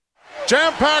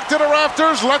jam-packed to the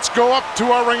rafters. Let's go up to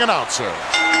our ring announcer.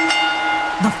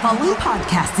 The following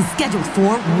podcast is scheduled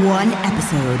for one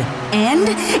episode and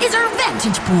is our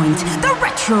Vantage Point, the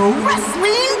Retro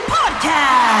Wrestling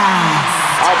Podcast.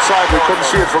 Outside, we couldn't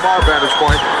see it from our vantage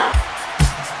point.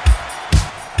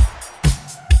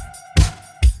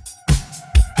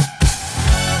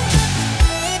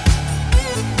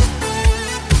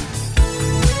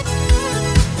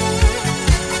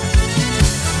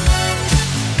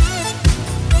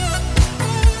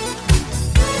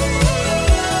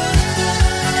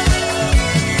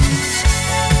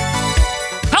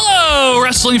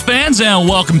 Wrestling fans, and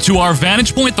welcome to our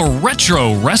Vantage Point, the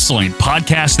Retro Wrestling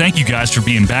Podcast. Thank you guys for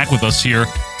being back with us here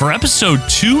for episode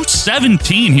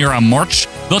 217 here on March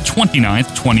the 29th,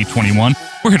 2021.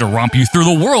 We're here to romp you through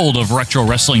the world of retro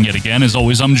wrestling yet again. As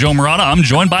always, I'm Joe Murata. I'm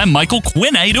joined by Michael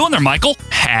Quinn. How you doing there, Michael?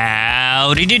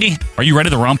 Howdy doody. Are you ready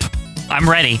to romp? I'm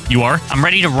ready. You are? I'm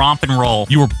ready to romp and roll.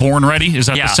 You were born ready? Is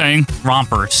that the saying?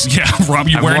 Rompers. Yeah,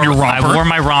 you're wearing your romper. I wore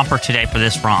my romper today for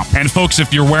this romp. And folks,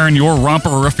 if you're wearing your romper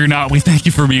or if you're not, we thank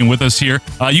you for being with us here.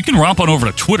 You can romp on over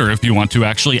to Twitter if you want to,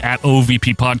 actually, at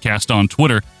OVP Podcast on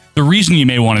Twitter. The reason you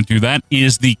may want to do that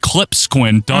is the clips,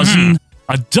 Quinn.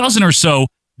 A dozen or so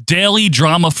daily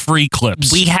drama-free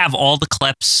clips. We have all the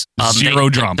clips. Zero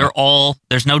drama.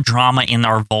 There's no drama in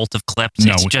our vault of clips.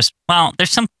 No. It's just, well, there's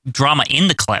some drama in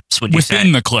the clips, would you say?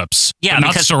 Within the clips. Yeah, but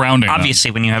not surrounding them. Obviously,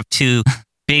 when you have two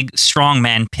big, strong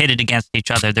men pitted against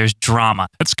each other, there's drama.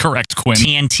 That's correct, Quinn.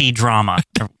 TNT drama,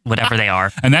 or whatever they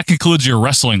are. And that concludes your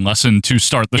wrestling lesson to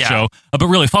start the show. But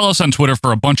really, follow us on Twitter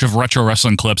for a bunch of retro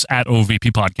wrestling clips at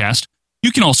OVP Podcast.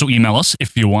 You can also email us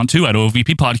if you want to at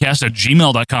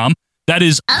ovppodcast@gmail.com. That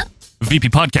is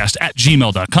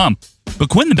vppodcast@gmail.com. But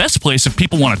Quinn, the best place if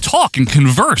people want to talk and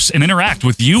converse and interact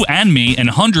with you and me and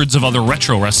hundreds of other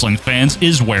retro wrestling fans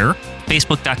is where?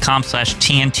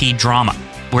 Facebook.com/TNT Drama.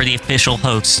 We're the official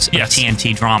hosts of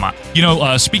TNT Drama. You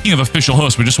know, speaking of official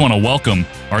hosts, we just want to welcome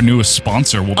our newest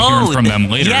sponsor. We'll be hearing from them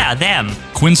later. Yeah, them.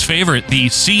 Quinn's favorite, the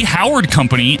C. Howard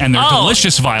Company and their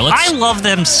delicious violets. I love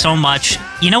them so much.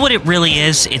 You know what it really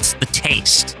is? It's the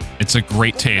taste. It's a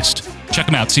great taste. Check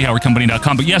them out,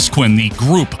 chowardcompany.com. But yes, Quinn, the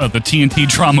group of the TNT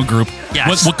Drama Group.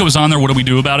 Yes. What goes on there? What do we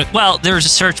do about it? Well, there's a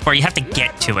search bar. You have to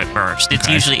get to it first. It's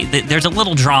usually, there's a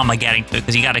little drama getting to it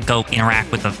because you got to go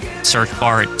interact with the search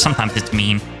bar. Sometimes it's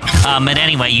mean. But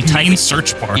anyway, you type in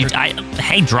search bar.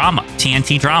 Hey, drama,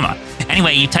 TNT Drama.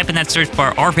 Anyway, you type in that search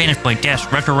bar, our Vantage Point dash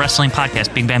Retro Wrestling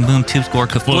Podcast, Big Bam Boom, Tube Score,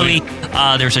 Kaflooey.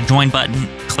 There's a join button.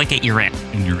 Click it, you're in.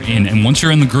 And you're in. And once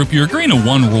you're in the group, you're agreeing to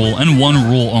one rule and one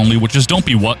rule only, which is don't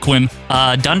be what, Quinn?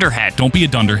 Dunderhead. Don't be a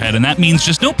dunderhead. And that means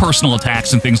just no personal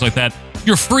attacks and things like that.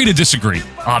 You're free to disagree,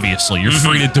 obviously. You're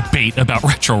free to debate about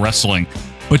retro wrestling.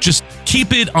 But just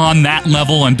keep it on that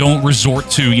level and don't resort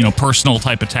to, personal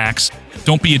type attacks.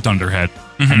 Don't be a dunderhead.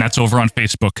 And that's over on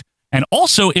Facebook. And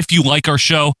also, if you like our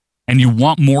show and you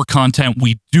want more content,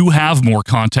 we do have more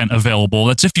content available.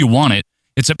 That's if you want it.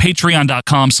 It's at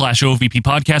patreon.com/OVP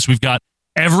Podcast. We've got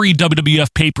every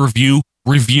WWF pay-per-view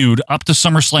reviewed up to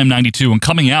SummerSlam 92, and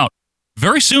coming out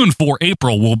very soon for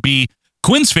April will be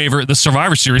Quinn's favorite, the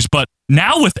Survivor Series, but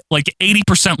now with like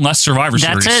 80% less Survivor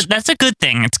Series. That's a good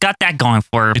thing. It's got that going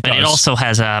for it, but it also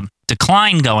has a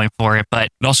decline going for it. But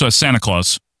it also has Santa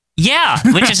Claus. Yeah,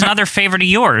 which is another favorite of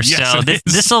yours. Yes, so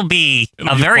this will be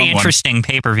a very interesting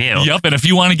pay-per-view. Yep, and if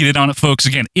you want to get in on it, folks,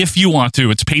 again, if you want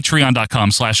to, it's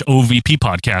patreon.com/OVP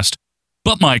Podcast.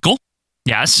 But Michael.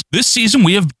 Yes? This season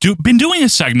we have been doing a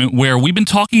segment where we've been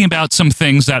talking about some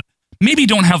things that maybe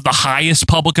don't have the highest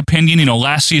public opinion.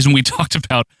 Last season we talked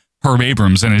about Herb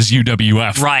Abrams and his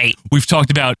UWF. Right. We've talked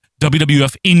about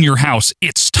WWF In Your House.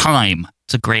 It's time.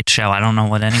 It's a great show. I don't know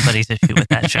what anybody's issue with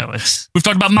that show is. We've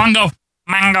talked about Mongo.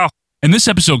 And this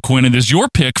episode, Quinn, it is your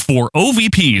pick for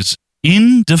OVP's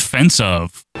In Defense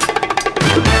Of.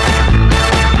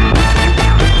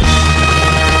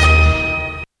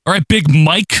 All right, Big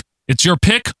Mike, it's your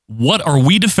pick. What are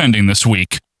we defending this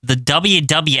week? The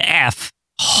WWF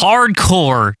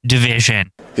Hardcore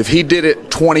Division. If he did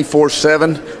it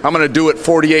 24/7, I'm going to do it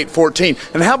 48/14.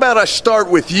 And how about I start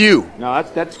with you? No,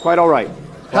 that's quite all right.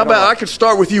 How about I could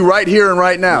start with you right here and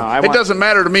right now? It doesn't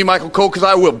matter to me, Michael Cole, because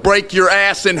I will break your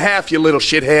ass in half, you little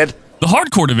shithead. The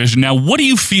Hardcore Division. Now, what do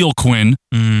you feel, Quinn?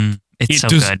 It's so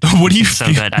good. What do you it's so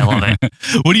good. I love it.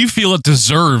 What do you feel it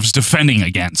deserves defending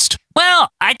against? Well,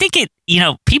 I think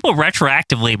people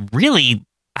retroactively really,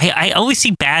 I always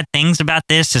see bad things about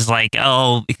this is like,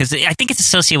 because I think it's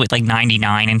associated with like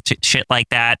 99 and shit like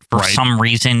that for some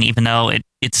reason, even though it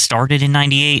started in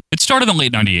 98. It started in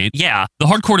late 98. Yeah. The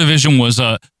Hardcore Division was,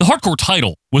 the Hardcore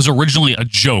title was originally a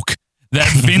joke that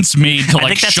Vince made to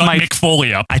like shut Mick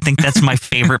Foley up. I think that's my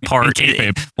favorite part.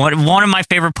 One of my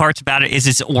favorite parts about it is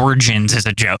its origins as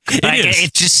a joke. Like,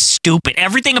 it's just stupid.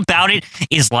 Everything about it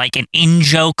is like an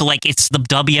in-joke. Like it's the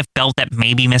WF belt that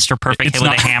maybe Mr. Perfect hit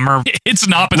with a hammer. It's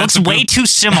not, but looks way too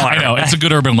similar. I know. It's a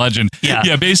good urban legend.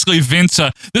 Yeah, basically Vince,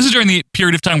 this is during the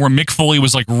period of time where Mick Foley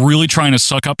was like really trying to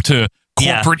suck up to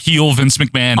corporate heel Vince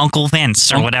McMahon. Uncle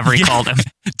Vince or whatever he called him.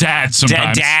 Dad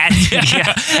sometimes. Dad.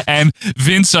 Yeah. And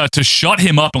Vince, to shut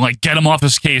him up and like get him off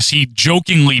his case, he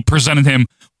jokingly presented him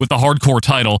with the hardcore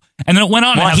title. And then it went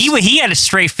on. Well, he had a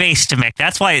straight face to Mick.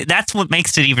 That's what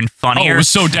makes it even funnier. Oh, it was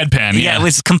so deadpan. Yeah, it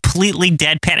was completely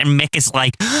deadpan. And Mick is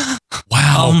like,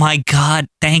 wow. Oh my God,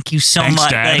 thank you so Thanks,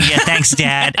 much. Dad. Thanks,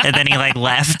 Dad. And then he like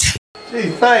left. Gee,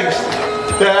 thanks,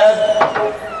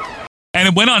 Dad. And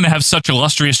it went on to have such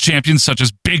illustrious champions such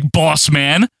as Big Boss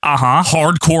Man,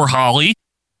 Hardcore Holly,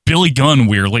 Billy Gunn,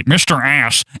 weirdly, Mr.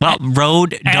 Ass. Well,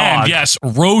 Road Dogg. And yes,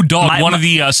 Road Dogg, one of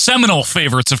the seminal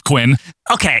favorites of Quinn.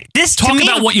 Okay, Talk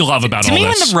about what you love about all this. To me,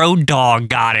 when the Road Dogg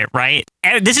got it, right?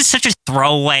 This is such a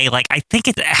throwaway. Like, I think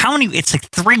it's like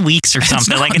 3 weeks or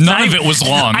something. None of it was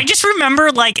long. I just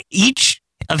remember, like, each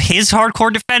of his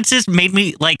hardcore defenses made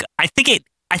me, like, I think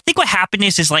what happened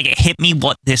is like it hit me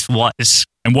what this was.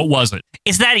 And what was it?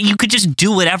 Is that you could just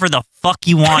do whatever the fuck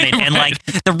you wanted. And like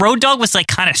the Road Dogg was like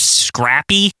kind of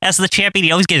scrappy as the champion.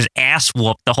 He'd always get his ass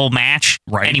whooped the whole match.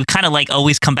 Right. And he kind of like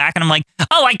always come back. And I'm like,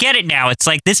 oh, I get it now. It's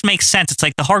like, this makes sense. It's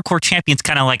like the hardcore champion's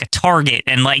kind of like a target.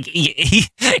 And like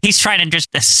he's trying to just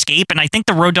escape. And I think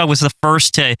the Road Dogg was the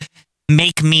first to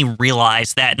make me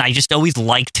realize that, and I just always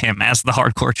liked him as the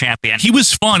hardcore champion. He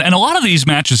was fun, and a lot of these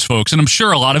matches, folks, and I'm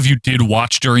sure a lot of you did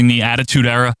watch during the Attitude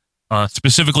Era,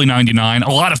 specifically 99. A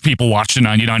lot of people watched in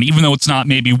 99, even though it's not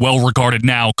maybe well regarded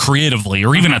now creatively,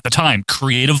 or even at the time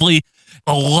creatively.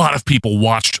 A lot of people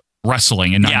watched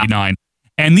wrestling in 99.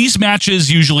 And these matches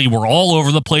usually were all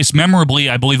over the place. Memorably,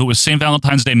 I believe it was St.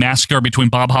 Valentine's Day Massacre between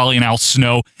Bob Holly and Al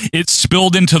Snow. It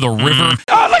spilled into the river.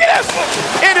 Oh, look at this!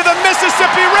 Into the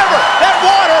Mississippi River! That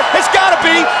water has got to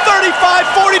be 35,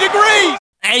 40 degrees!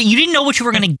 And you didn't know what you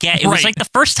were going to get. It was like the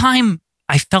first time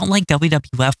I felt like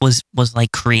WWF was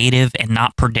like creative and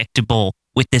not predictable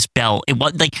with this belt. It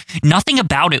was like nothing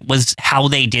about it was how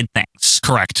they did things.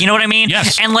 Correct. You know what I mean?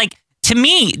 Yes. And like, to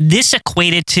me, this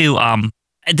equated to,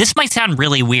 this might sound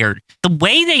really weird. The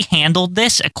way they handled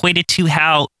this equated to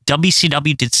how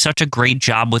WCW did such a great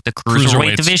job with the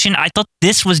cruiserweight division. I thought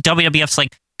this was WWF's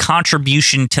like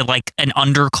contribution to like an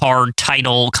undercard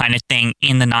title kind of thing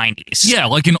in the 90s. Yeah,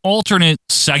 like an alternate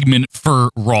segment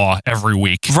for Raw every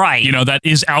week. Right. You know, that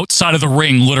is outside of the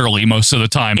ring literally most of the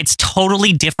time. It's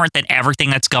totally different than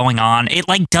everything that's going on. It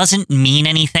like doesn't mean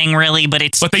anything really, but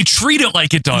they treat it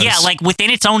like it does. Yeah, like within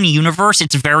its own universe,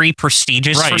 it's very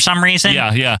prestigious for some reason.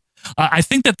 Yeah. I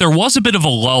think that there was a bit of a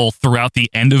lull throughout the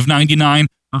end of 99,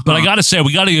 but I got to say,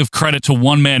 we got to give credit to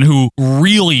one man who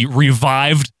really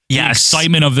revived the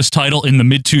excitement of this title in the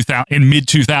mid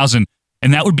 2000,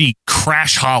 and that would be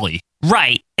Crash Holly.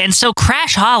 Right. And so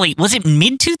Crash Holly, was it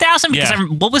mid 2000?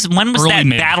 Because when was Early that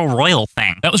Battle Royal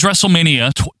thing? That was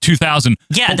WrestleMania 2000.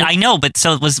 Yeah, I know, but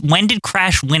so it was, when did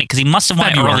Crash win it? Because he must have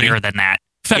won earlier than that.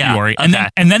 February. Yeah,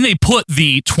 and then they put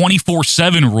the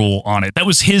 24/7 rule on it. That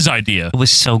was his idea. It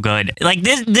was so good. Like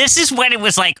this is when it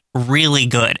was like really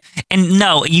good. And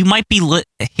no, you might be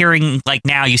hearing like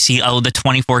now you see the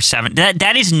 24/7.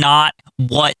 That is not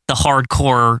what the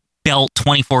hardcore belt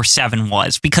 24/7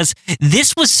 was, because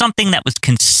this was something that was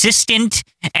consistent,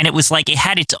 and it was like it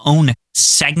had its own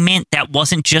segment that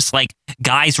wasn't just like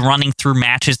guys running through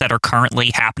matches that are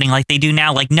currently happening like they do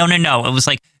now. Like no, it was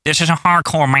like, this is a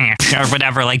hardcore match or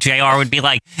whatever. Like JR would be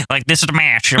like this is a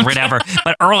match or whatever.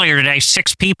 But earlier today,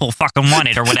 6 people fucking won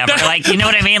it or whatever. Like, you know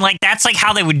what I mean? Like that's like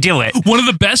how they would do it. One of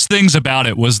the best things about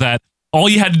it was that all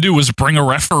you had to do was bring a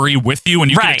referee with you, and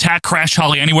you could attack Crash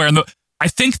Holly anywhere. And I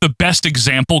think the best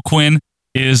example, Quinn,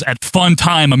 is at Fun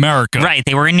Time America. Right.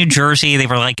 They were in New Jersey. They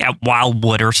were like at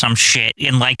Wildwood or some shit.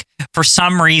 And like, for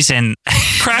some reason,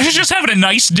 Crash is just having a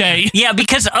nice day. Yeah,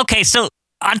 because, okay, so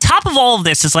on top of all of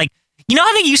this is like, you know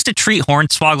how they used to treat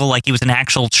Hornswoggle like he was an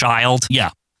actual child?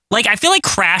 Yeah. Like, I feel like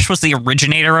Crash was the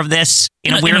originator of this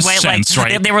in a weird way. Sense, like,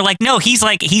 right? They were like, no, he's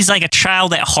like a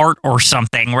child at heart or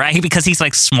something, right? Because he's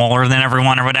like smaller than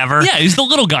everyone or whatever. Yeah, he's the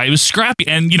little guy. He was scrappy.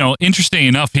 And, you know, interesting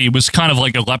enough, he was kind of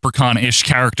like a Leprechaun-ish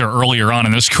character earlier on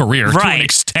in his career to an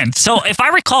extent. So if I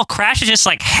recall, Crash is just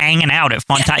like hanging out at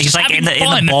Fun Time. He's like in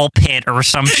the ball pit or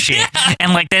some shit.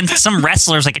 And like then some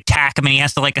wrestlers like attack him and he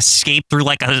has to like escape through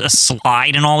like a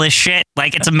slide and all this shit.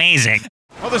 Like, it's amazing.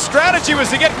 Well, the strategy was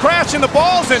to get Crash in the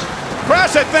balls, and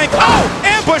Crash, I think,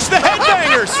 ambush the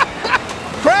headbangers.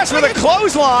 Crash with a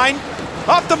clothesline,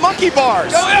 off the monkey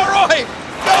bars. Go Elroy!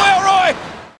 Go Elroy!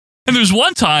 And there's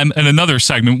one time in another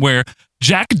segment where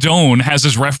Jack Doan has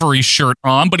his referee shirt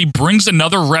on, but he brings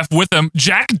another ref with him.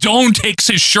 Jack Doan takes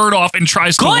his shirt off and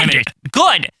tries to win it.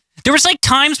 Good. There was like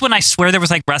times when I swear there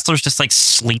was like wrestlers just like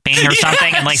sleeping or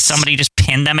something, and like somebody just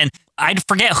pinned them. And I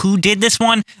forget who did this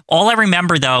one. All I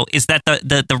remember though is that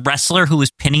the wrestler who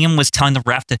was pinning him was telling the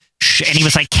ref to shh, and he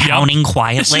was like counting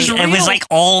quietly. It was like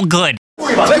all good.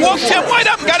 They woke Tim White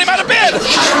up and got him out of bed.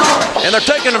 And they're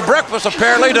taking him breakfast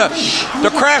apparently to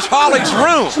Crash Holly's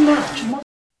room.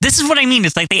 This is what I mean.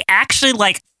 It's like they actually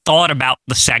like thought about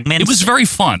the segments. It was very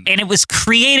fun. And it was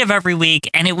creative every week.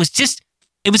 And it was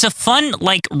a fun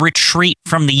like retreat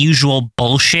from the usual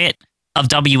bullshit of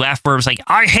WF where it was like,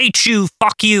 I hate you,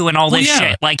 fuck you, and all this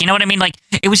shit. Like, you know what I mean? Like,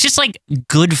 it was just like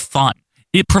good fun.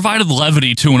 It provided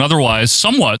levity to an otherwise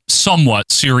somewhat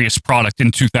serious product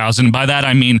in 2000. By that,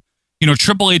 I mean, you know,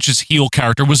 Triple H's heel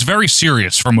character was very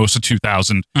serious for most of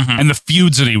 2000 and the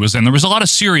feuds that he was in. There was a lot of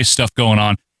serious stuff going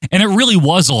on. And it really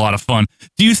was a lot of fun.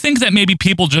 Do you think that maybe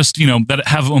people just, you know, that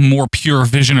have a more pure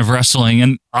vision of wrestling,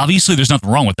 and obviously there's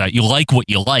nothing wrong with that. You like what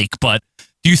you like, but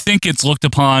do you think it's looked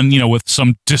upon, you know, with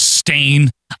some disdain?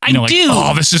 You know, do.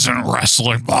 Like, oh, this isn't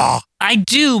wrestling. Oh. I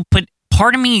do, but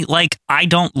part of me, like, I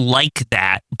don't like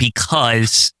that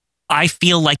because I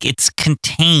feel like it's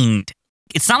contained.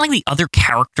 It's not like the other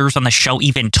characters on the show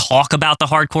even talk about the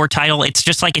hardcore title. It's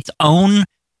just like its own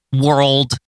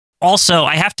world. Also,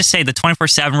 I have to say the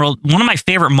 24/7 rule, one of my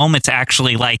favorite moments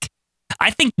actually, like, I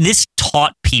think this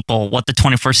taught people what the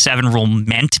 24/7 rule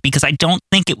meant because I don't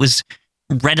think it was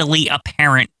readily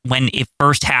apparent when it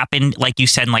first happened, like you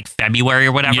said, in like February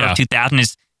or whatever of 2000,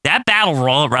 is that Battle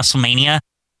Royal at WrestleMania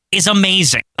is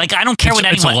amazing. Like, I don't care what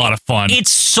anyone... It's a lot of fun.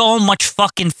 It's so much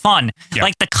fucking fun. Yeah.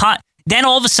 Like, then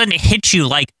all of a sudden it hits you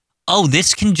like, oh,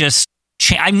 this can just...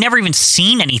 I've never even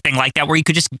seen anything like that where you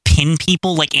could just pin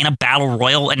people like in a battle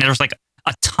royal and there's like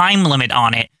a time limit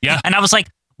on it. Yeah. And I was like,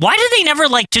 why did they never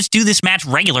like just do this match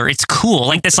regular? It's cool.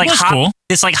 Like this like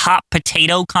hot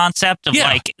potato concept of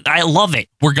like, I love it.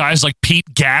 Where guys like Pete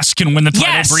Gas can win the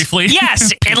title briefly.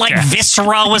 Yes. And like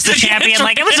Viscera was the champion.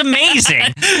 Like it was amazing.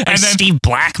 And then Steve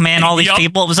Blackman, all these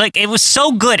people. It was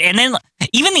so good. And then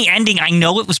even the ending, I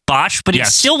know it was botched, but it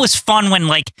still was fun when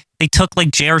like they took like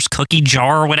JR's cookie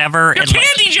jar or whatever. Your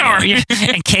candy jar!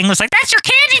 And King was like, that's your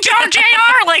candy jar,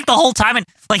 JR! Like the whole time. And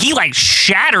like he like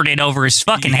shattered it over his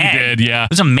fucking head. He did, yeah.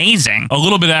 It was amazing. A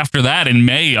little bit after that, in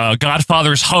May,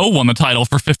 Godfather's Ho won the title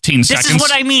for 15 seconds. This is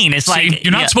what I mean. It's like...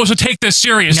 You're not supposed to take this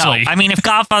seriously. No, I mean, if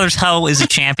Godfather's Ho is a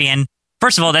champion...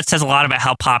 First of all, that says a lot about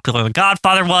how popular The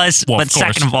Godfather was. Well, but of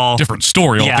course, second of all... different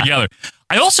story altogether.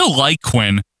 I also like,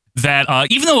 Quinn, that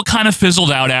even though it kind of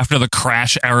fizzled out after the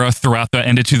Crash era throughout the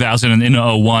end of 2000 and into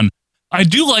 2001, I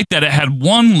do like that it had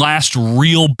one last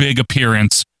real big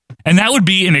appearance, and that would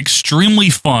be an extremely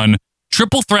fun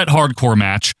triple threat hardcore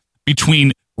match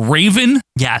between Raven,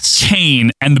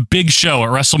 Kane, and The Big Show at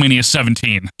WrestleMania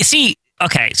 17. You see,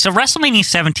 okay, so WrestleMania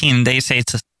 17, they say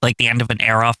it's like the end of an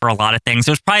era for a lot of things.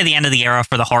 It was probably the end of the era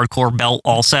for the hardcore belt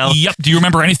also. Yep. Do you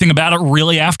remember anything about it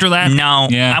really after that? No.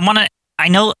 Yeah. I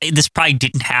know this probably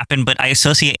didn't happen, but I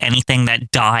associate anything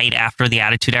that died after the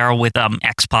Attitude Era with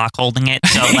X-Pac holding it.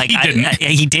 So like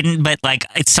he didn't, but like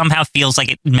it somehow feels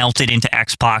like it melted into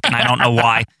X-Pac, and I don't know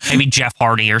why. Maybe Jeff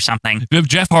Hardy or something.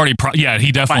 Jeff Hardy,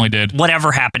 he definitely did.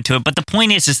 Whatever happened to it, but the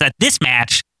point is that this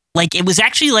match, like it was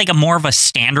actually like a more of a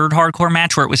standard hardcore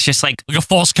match where it was just like a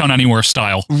false count anywhere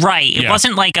style. Right. It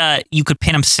wasn't like you could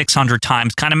pin him 600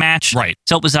 times kind of match. Right.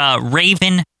 So it was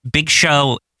Raven, Big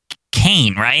Show,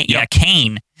 Kane, right? Yep. Yeah,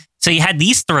 Kane. So you had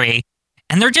these three,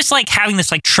 and they're just like having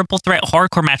this like triple threat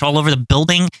hardcore match all over the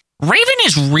building. Raven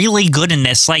is really good in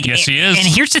this. Like, yes, he is. And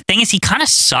here's the thing: is he kind of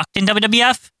sucked in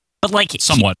WWF, but like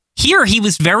somewhat. Here he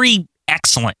was very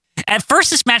excellent. At first,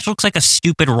 this match looks like a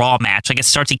stupid Raw match. Like it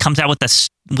starts, he comes out with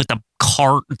the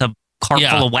cart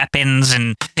full of weapons,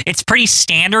 and it's pretty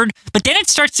standard. But then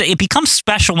it becomes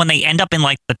special when they end up in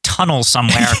like the tunnel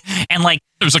somewhere, and like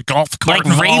there's a golf cart.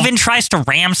 Like Raven tries to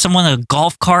ram someone with a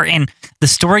golf cart, and the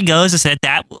story goes is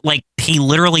that like he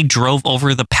literally drove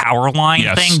over the power line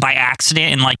thing by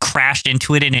accident and like crashed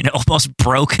into it, and it almost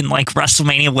broke. And like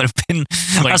WrestleMania would have been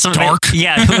like dark.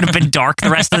 Yeah, it would have been dark the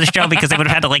rest of the show because they would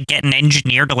have had to like get an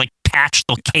engineer to like patch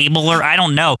the cable, or I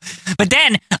don't know. But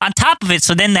then on top of it,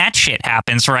 so then that shit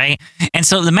happens, right? And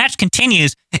so the match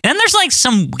continues, and then there's like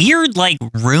some weird like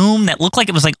room that looked like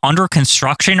it was like under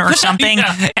construction or something,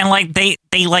 and like they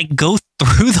like go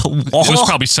through the wall. It was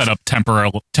probably set up temporary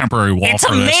wall It's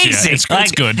for amazing. this. Yeah,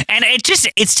 it's good. And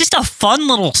it's just a fun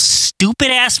little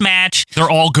stupid ass match. They're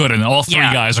all good, and all three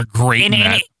guys are great in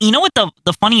that. And you know what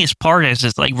the funniest part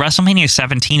is like WrestleMania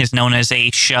 17 is known as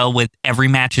a show with every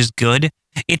match is good.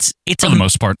 It's for the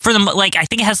most part. I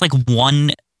think it has like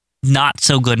one not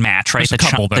so good match, right? There's a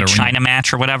couple that the are China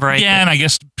match or whatever. And I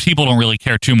guess people don't really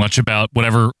care too much about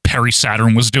whatever Perry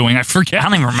Saturn was doing. I forget. I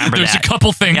don't even remember There's that. a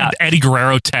couple things, Eddie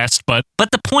Guerrero test, but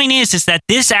the point is that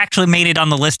this actually made it on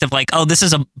the list of like, oh, this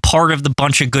is a part of the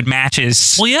bunch of good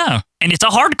matches. Well, yeah. And it's a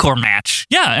hardcore match.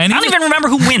 Yeah. And I don't even remember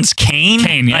who wins. Kane?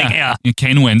 Kane, yeah. Like,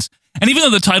 Kane wins. And even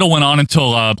though the title went on until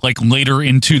like later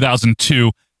in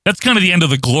 2002, that's kind of the end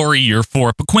of the glory year for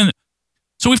it. But Quinn,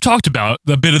 so we've talked about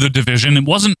the bit of the division. It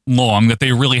wasn't long that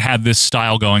they really had this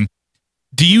style going.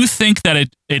 Do you think that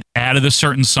it added a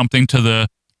certain something to the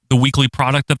weekly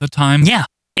product at the time? Yeah.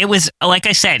 It was, like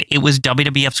I said, it was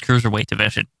WWF's Cruiserweight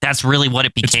division. That's really what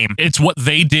it became. It's what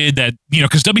they did that,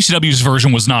 because WCW's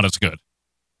version was not as good.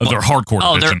 Their hardcore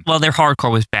division. Their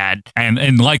hardcore was bad.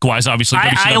 And likewise, obviously,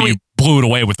 WCW blew it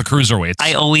away with the Cruiserweights.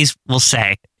 I always will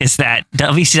say is that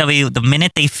WCW, the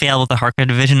minute they failed with the hardcore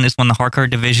division is when the hardcore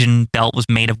division belt was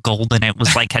made of gold and it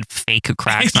was like had fake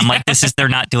cracks. And I'm like, they're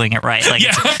not doing it right. Like,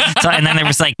 so, and then there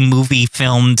was like movie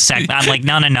filmed segment. I'm like,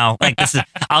 no. Like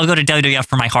I'll go to WWF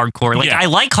for my hardcore. Like I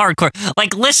like hardcore.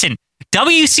 Like, listen,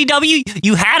 WCW,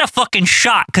 you had a fucking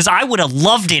shot because I would have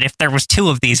loved it if there was two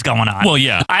of these going on. Well,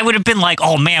 yeah. I would have been like,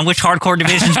 oh man, which hardcore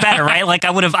division's better, right? Like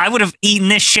I would have eaten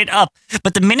this shit up.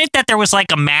 But the minute that there was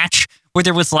like a match where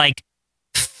there was like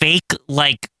fake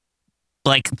like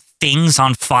things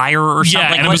on fire or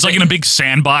something, and it was like in a big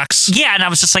sandbox. Yeah, and I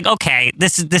was just like, okay,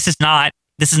 this is not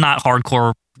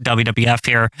hardcore WWF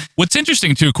here. What's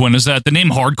interesting too, Quinn, is that the name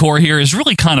hardcore here is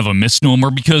really kind of a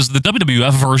misnomer because the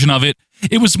WWF version of it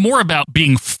was more about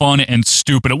being fun and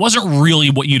stupid. It wasn't really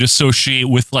what you'd associate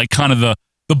with like kind of the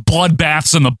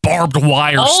bloodbaths and the barbed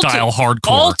wire style hardcore.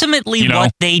 Ultimately,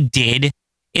 what they did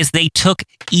is they took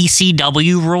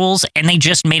ECW rules and they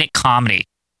just made it comedy.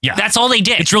 Yeah. That's all they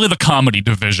did. It's really the comedy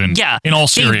division. Yeah. In all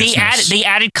seriousness. They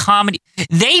added comedy.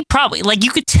 They probably, like, you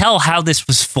could tell how this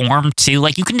was formed, too.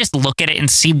 Like, you can just look at it and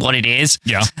see what it is.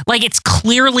 Yeah. Like, it's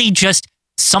clearly just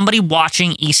somebody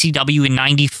watching ECW in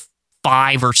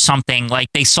 95 or something. Like,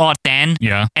 they saw it then.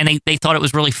 Yeah. And they thought it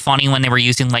was really funny when they were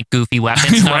using, like, goofy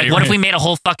weapons. Right, what if we made a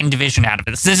whole fucking division out of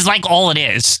this? This is, like, all it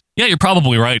is. Yeah, you're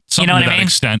probably right. Something to that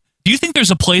extent. Do you think there's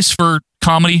a place for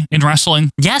comedy in wrestling?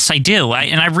 Yes, I do.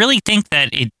 And I really think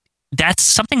that that's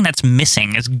something that's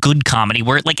missing is good comedy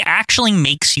where it like actually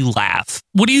makes you laugh.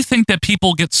 What do you think that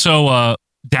people get so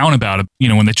down about it,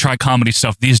 when they try comedy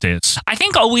stuff these days? I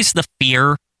think always the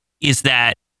fear is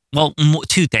that, well,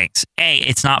 two things. A,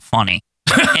 it's not funny.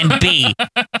 And B,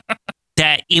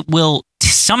 that it will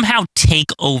somehow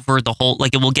take over the whole,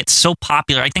 like it will get so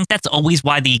popular. I think that's always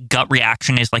why the gut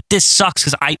reaction is like, this sucks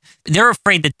because they're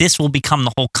afraid that this will become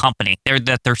the whole company.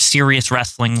 That their serious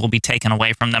wrestling will be taken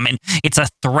away from them. And it's a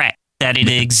threat that it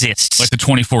exists. Like the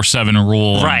 24/7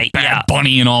 rule. Right, Bad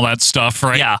Bunny and all that stuff,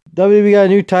 right? Yeah. WWE got a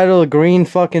new title, the green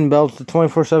fucking belt, the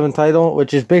 24/7 title,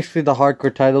 which is basically the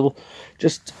hardcore title.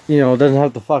 Just, doesn't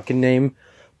have the fucking name.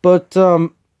 But,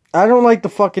 I don't like the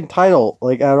fucking title,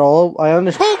 like, at all. I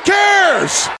understand. Who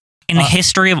cares? In the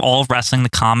history of all of wrestling, the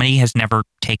comedy has never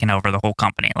taken over the whole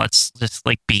company. Let's just,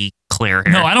 like, be clear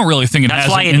here. No, I don't really think it has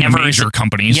in the major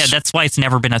companies. Yeah, that's why it's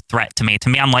never been a threat to me. To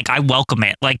me, I'm like, I welcome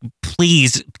it. Like,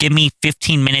 please give me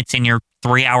 15 minutes in your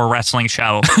 3-hour wrestling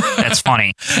show. That's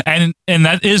funny. And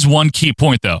that is one key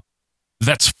point, though.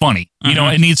 That's funny.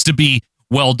 It needs to be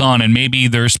well done. And maybe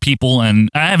there's people, and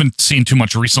I haven't seen too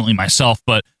much recently myself,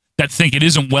 but that think it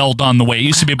isn't well done the way it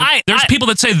used to be. But there's people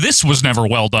that say this was never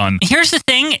well done. Here's the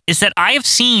thing, is that I have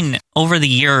seen over the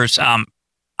years,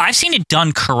 I've seen it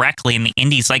done correctly in the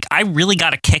indies. Like, I really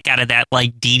got a kick out of that,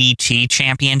 like, DDT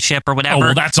championship or whatever. Oh,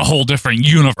 well, that's a whole different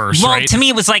universe, right? Well, to me,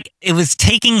 it was like, it was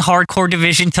taking hardcore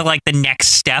division to, like, the next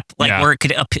step, like, where it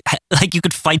could, like, you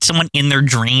could fight someone in their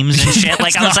dreams and shit.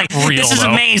 Like, I was like, this is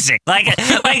amazing. Like,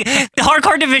 the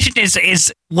hardcore division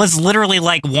was literally,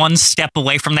 like, one step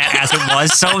away from that as it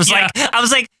was. So it was like, I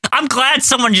was like, I'm glad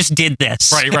someone just did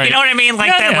this. Right. You know what I mean?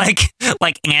 Like,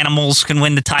 like, animals can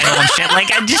win the title and shit.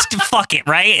 Like, I just, fuck it,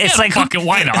 right? It's like, fuck it,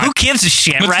 why not? Who gives a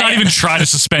shit, Let's right? not even try to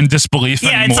suspend disbelief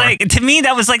anymore. It's like, to me,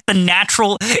 that was like the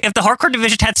natural, if the hardcore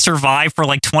division had survived for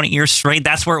like 20 years straight,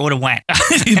 that's where it would have went.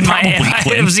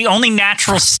 It was the only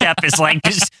natural step is like,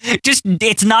 just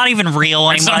it's not even real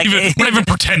anymore. We're not even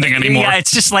pretending anymore. Yeah,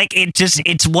 it's just like,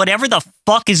 it's whatever the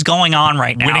fuck is going on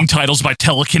right now? Winning titles by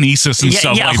telekinesis and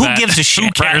stuff like who that. gives a shit?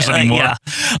 Who cares anymore?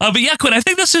 But yeah, Quinn, I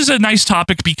think this is a nice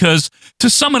topic because to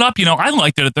sum it up, I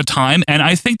liked it at the time, and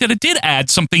I think that it did add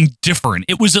something different.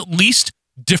 It was at least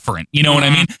different, you know what I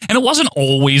mean? And it wasn't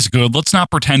always good. Let's not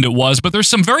pretend it was, but there's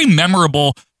some very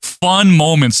memorable, fun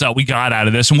moments that we got out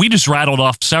of this, and we just rattled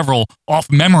off several off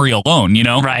memory alone,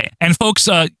 Right. And folks,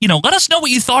 let us know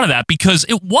what you thought of that because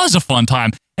it was a fun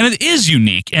time and it is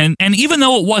unique. And even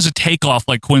though it was a takeoff,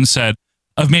 like Quinn said,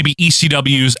 of maybe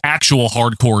ECW's actual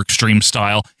hardcore extreme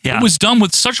style, it was done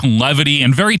with such levity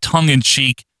and very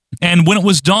tongue-in-cheek. And when it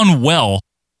was done well,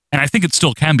 and I think it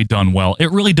still can be done well,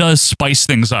 it really does spice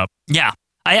things up. Yeah.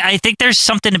 I think there's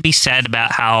something to be said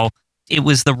about how it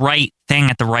was the right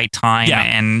thing at the right time. Yeah.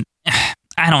 And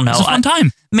I don't know. It's a fun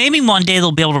time. Maybe one day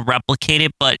they'll be able to replicate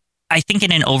it, but I think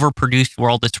in an overproduced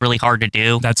world, it's really hard to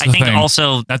do. That's the thing.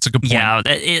 Also, that's a good point. Yeah,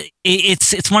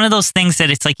 it's one of those things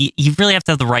that it's like you really have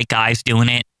to have the right guys doing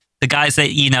it. The guys that,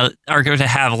 are going to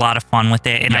have a lot of fun with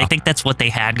it. And I think that's what they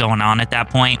had going on at that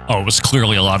point. Oh, it was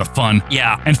clearly a lot of fun.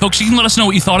 Yeah. And folks, you can let us know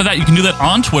what you thought of that. You can do that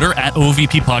on Twitter at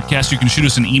OVP Podcast. You can shoot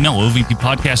us an email,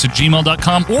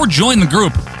 ovppodcast@gmail.com, or join the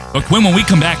group. But Quinn, when we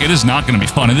come back, it is not going to be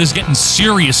fun. It is getting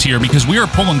serious here because we are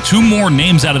pulling 2 more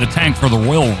names out of the tank for the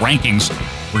Royal Rankings.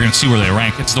 We're going to see where they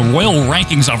rank. It's the Royal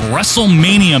Rankings of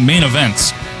WrestleMania main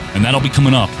events. And that'll be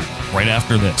coming up right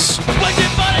after this.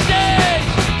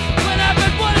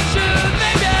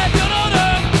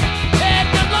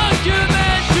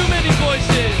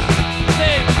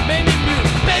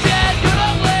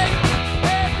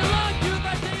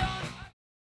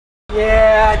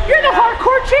 Yeah, you're the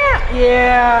hardcore champ.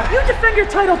 Yeah. You defend your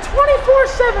title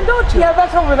 24/7, don't you? Yeah,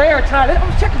 that's over there, Todd.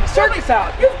 I'm checking the circus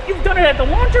out. You've done it at the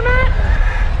laundromat.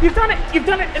 You've done it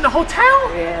in the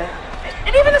hotel. Yeah.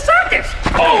 And even the circus.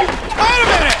 Oh, wait a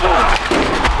minute. The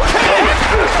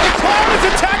clown is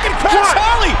attacking Crash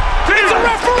Holly. It's a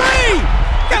referee.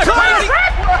 You gotta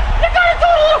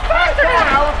do it a little faster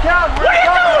now. What are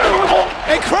you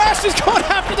doing? And Crash is going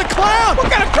after the clown.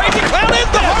 What kind of crazy clown is this?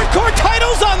 The hardcore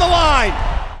title's on the line.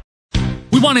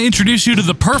 We want to introduce you to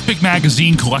the perfect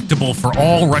magazine collectible for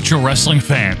all retro wrestling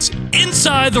fans,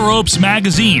 Inside the Ropes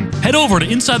Magazine. Head over to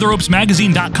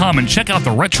InsideTheRopesMagazine.com and check out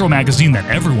the retro magazine that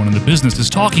everyone in the business is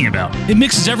talking about. It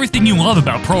mixes everything you love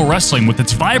about pro wrestling with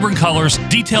its vibrant colors,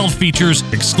 detailed features,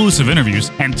 exclusive interviews,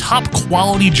 and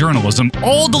top-quality journalism,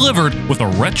 all delivered with a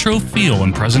retro feel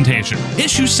and presentation.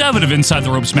 Issue 7 of Inside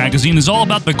the Ropes Magazine is all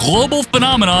about the global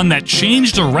phenomenon that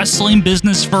changed the wrestling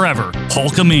business forever,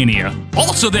 Hulkamania.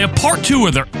 Also, they have part 2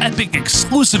 of their epic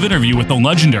exclusive interview with the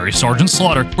legendary Sergeant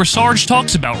Slaughter, where Sarge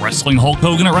talks about wrestling Hulk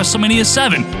Hogan at WrestleMania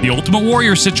 7, the Ultimate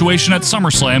Warrior situation at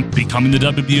SummerSlam, becoming the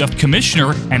WWF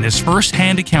commissioner, and his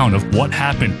first-hand account of what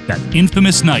happened that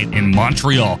infamous night in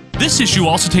Montreal. This issue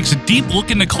also takes a deep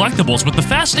look into collectibles with the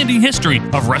fascinating history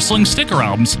of wrestling sticker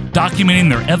albums, documenting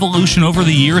their evolution over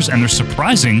the years and their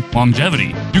surprising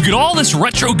longevity. You get all this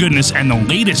retro goodness and the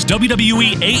latest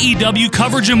WWE, AEW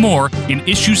coverage and more in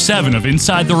issue 7 of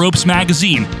Inside the Ropes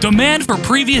Magazine. Demand for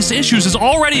previous issues is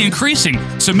already increasing,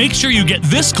 so make sure you get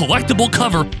this collectible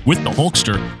cover with the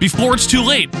Hulkster before it's too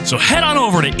late. So head on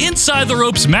over to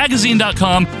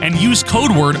InsideTheRopesMagazine.com and use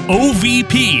code word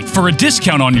OVP for a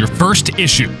discount on your first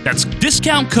issue. That's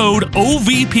discount code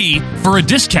OVP for a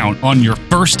discount on your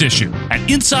first issue at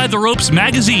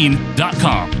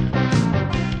InsideTheRopesMagazine.com.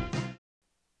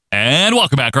 And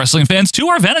welcome back, wrestling fans, to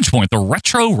our Vantage Point, the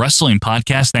Retro Wrestling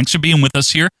Podcast. Thanks for being with us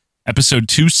here. Episode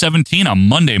 217 on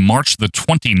Monday, March the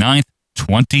 29th,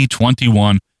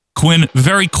 2021. Quinn,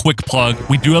 very quick plug.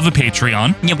 We do have a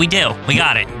Patreon. Yeah, we do. We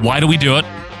got it. Why do we do it?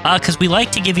 Because we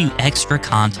like to give you extra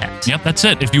content. Yep, that's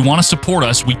it. If you want to support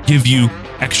us, we give you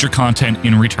extra content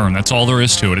in return. That's all there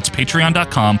is to it. It's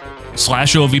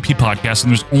patreon.com/OVP podcast,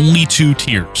 and there's only 2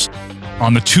 tiers.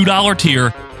 On the $2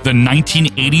 tier, the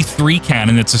 1983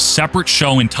 canon. It's a separate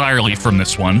show entirely from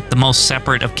this one. The most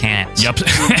separate of canons. Yep.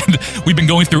 And we've been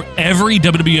going through every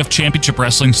WWF Championship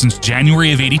Wrestling since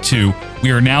January of 82.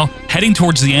 We are now heading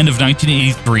towards the end of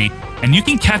 1983, and you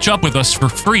can catch up with us for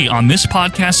free on this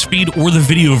podcast feed or the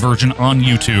video version on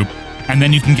YouTube. And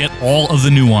then you can get all of the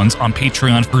new ones on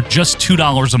Patreon for just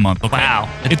 $2 a month. Okay? Wow.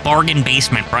 It's bargain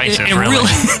basement prices, it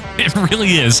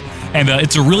really is. And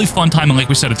it's a really fun time. And like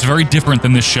we said, it's very different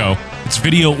than this show. It's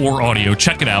video or audio.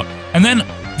 Check it out. And then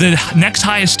the next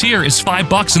highest tier is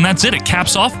 $5, and that's it. It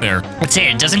caps off there. That's it.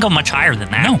 It doesn't go much higher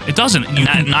than that. No, it doesn't.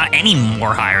 Not any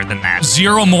more higher than that.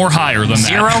 0 more higher than that.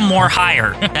 0 more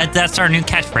higher. That's our new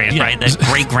catchphrase, right? The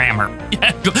great grammar.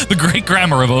 Yeah, the great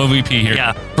grammar of OVP here.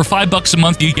 Yeah. For $5 a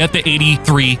month, you get the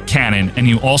 83 canon, and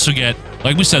you also get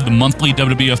like we said, the monthly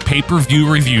WWF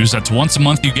pay-per-view reviews. That's once a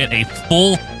month you get a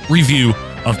full review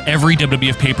of every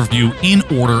WWF pay-per-view in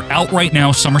order. Out right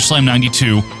now, SummerSlam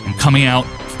 92, and coming out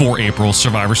for April,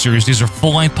 Survivor Series. These are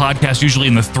full-length podcasts, usually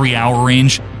in the 3-hour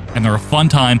range, and they're a fun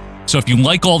time. So if you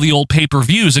like all the old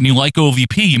pay-per-views and you like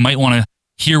OVP, you might want to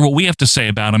hear what we have to say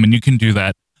about them, and you can do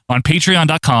that on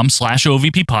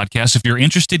patreon.com/OVP podcast. If you're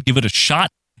interested, give it a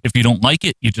shot. If you don't like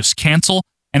it, you just cancel.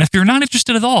 And if you're not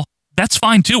interested at all, that's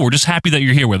fine too. We're just happy that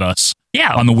you're here with us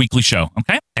on the weekly show,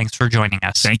 okay? Thanks for joining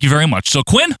us. Thank you very much. So,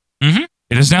 Quinn,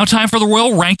 it is now time for the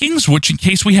Royal Rankings, which in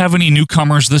case we have any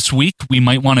newcomers this week, we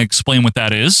might want to explain what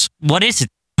that is. What is it?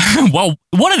 Well,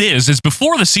 what it is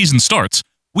before the season starts,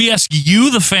 we ask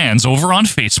you, the fans, over on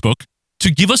Facebook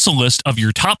to give us a list of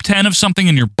your top 10 of something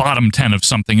and your bottom 10 of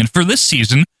something. And for this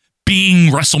season,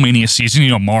 being WrestleMania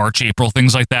season, March, April,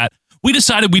 things like that, we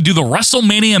decided we'd do the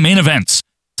WrestleMania main events.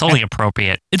 Totally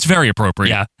appropriate. It's very appropriate.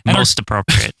 Yeah, most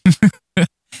appropriate.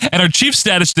 And our chief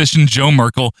statistician, Joe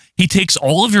Merkel, he takes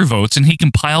all of your votes and he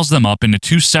compiles them up into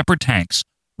 2 separate tanks.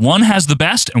 One has the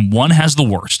best and one has the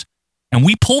worst. And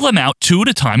we pull them out 2 at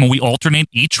a time and we alternate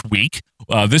each week.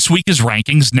 This week is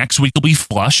rankings. Next week will be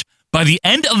flush. By the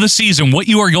end of the season, what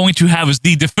you are going to have is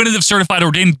the definitive certified,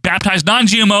 ordained, baptized,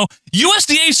 non-GMO,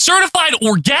 USDA certified,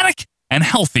 organic, and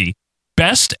healthy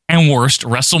best and worst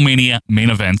WrestleMania main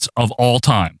events of all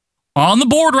time. On the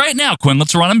board right now, Quinn,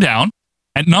 let's run them down.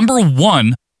 At number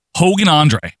 1, Hogan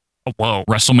Andre. Whoa.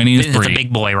 WrestleMania 3. It's a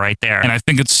big boy right there. And I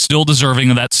think it's still deserving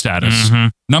of that status.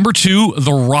 Number 2,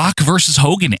 The Rock versus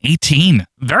Hogan, 18.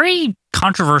 Very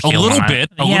controversial. A little bit.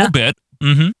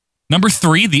 Number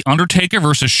 3, The Undertaker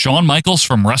versus Shawn Michaels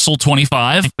from Wrestle 25.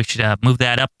 I think we should move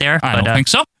that up there. I don't think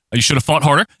so. You should have fought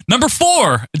harder. Number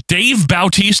 4, Dave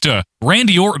Bautista,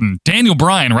 Randy Orton, Daniel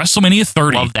Bryan, WrestleMania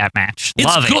 30. Love that match.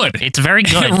 It's good. It's very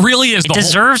good. It really is. It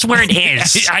deserves where it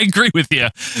is. I agree with you.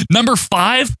 Number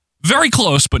 5, very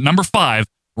close, but number 5,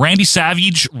 Randy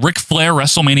Savage, Ric Flair,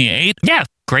 WrestleMania 8. Yeah,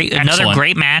 great. Excellent. Another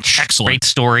great match. Excellent. Great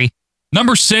story.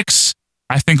 Number 6,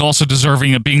 I think also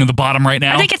deserving of being at the bottom right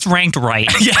now. I think it's ranked right.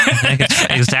 Yeah. I think it's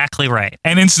exactly right.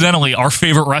 And incidentally, our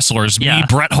favorite wrestlers, me,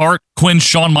 Bret Hart, Quinn,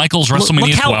 Shawn Michaels,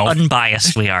 WrestleMania 12. Look how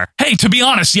unbiased we are. Hey, to be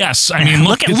honest, yes. I mean,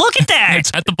 look at that.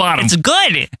 It's at the bottom. It's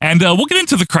good. And we'll get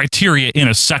into the criteria in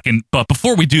a second. But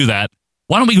before we do that,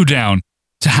 why don't we go down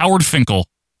to Howard Finkel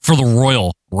for the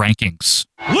Royal Rankings.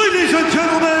 Ladies and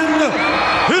gentlemen,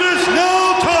 it is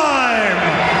now time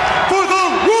for the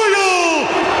Royal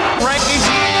Rankings.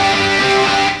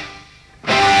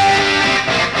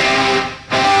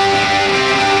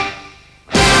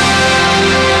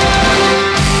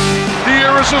 The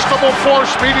irresistible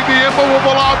force meeting the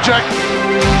immovable object.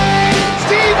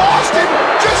 Steve Austin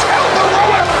just held the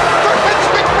rope for Vince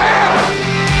McMahon.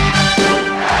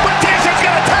 But Taz's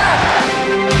gonna tap.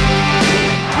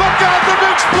 Look out, the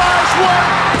big splash. 1,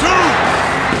 2,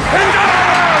 and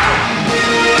down.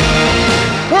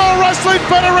 World Wrestling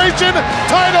Federation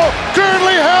title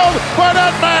currently held by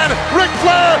that man, Ric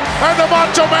Flair, and the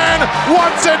Macho Man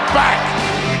wants it back.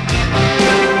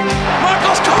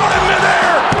 Michaels caught him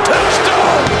midair.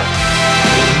 Tombstone.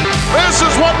 This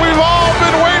is what we've all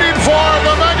been waiting for.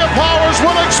 The Mega Powers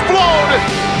will explode.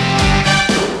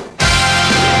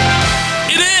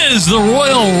 It is the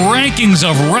Royal Rankings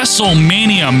of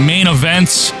WrestleMania main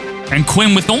events. And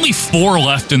Quinn, with only 4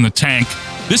 left in the tank,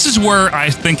 this is where I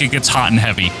think it gets hot and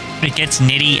heavy. It gets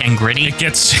nitty and gritty. It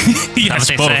gets, yes,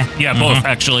 both. Say? Yeah, both,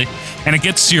 actually. And it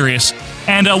gets serious.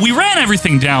 And we ran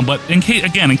everything down, but in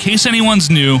case anyone's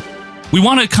new, we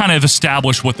want to kind of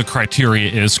establish what the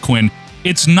criteria is, Quinn.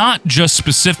 It's not just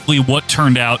specifically what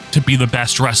turned out to be the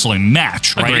best wrestling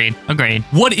match, right? Agreed.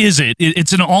 What is it?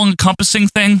 It's an all-encompassing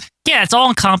thing? Yeah, it's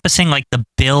all-encompassing, like the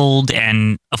build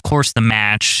and, of course, the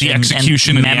match. The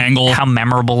execution and the angle. How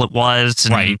memorable it was,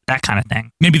 and that kind of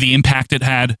thing. Maybe the impact it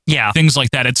had. Yeah. Things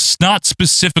like that. It's not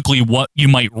specifically what you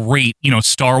might rate,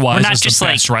 star-wise as the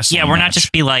best wrestling Yeah, we're not match.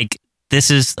 just be like, this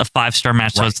is a 5-star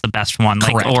match, so it's the best one.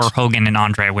 Like, or Hogan and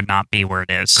Andre would not be where it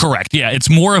is. Correct. Yeah, it's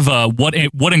more of a what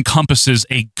encompasses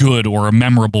a good or a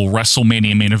memorable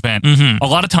WrestleMania main event. A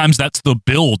lot of times that's the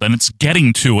build, and it's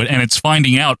getting to it, and it's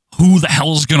finding out who the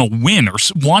hell is going to win or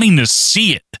wanting to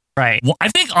see it. Right. Well, I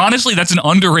think honestly that's an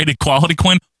underrated quality,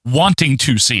 Quinn. Wanting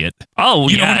to see it. Oh,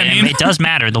 you know what I mean? It does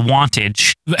matter. The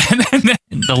wantage,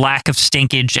 the lack of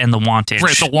stinkage, and the wantage.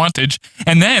 Right, the wantage,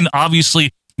 and then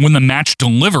obviously, when the match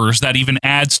delivers, that even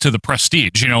adds to the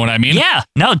prestige. You know what I mean? Yeah,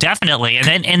 no, definitely.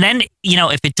 And then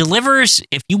if it delivers,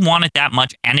 if you want it that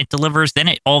much and it delivers, then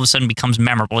it all of a sudden becomes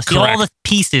memorable. If all the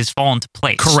pieces fall into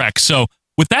place. Correct. So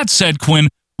with that said, Quinn,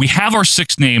 we have our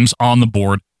 6 names on the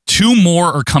board. 2 more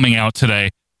are coming out today.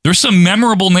 There's some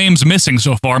memorable names missing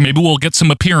so far. Maybe we'll get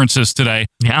some appearances today.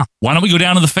 Yeah. Why don't we go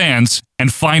down to the fans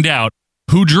and find out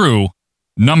who drew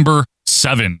number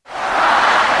 7? They're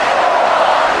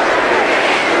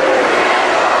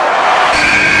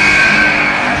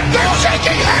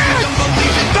shaking hands!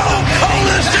 Stone Cold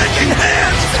is shaking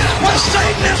hands with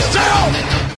Satan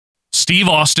himself! Steve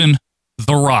Austin,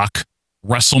 The Rock,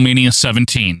 WrestleMania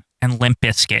 17. And Limp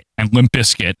Bizkit.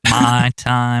 My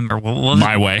time, or what was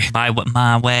My it? Way.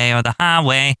 My way or the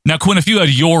highway. Now, Quinn, if you had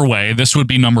your way, this would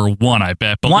be number 1, I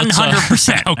bet. But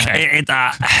 100%. Okay.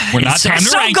 We're not time to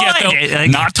so rank yet, though. good.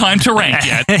 Not time to rank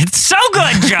yet. It's so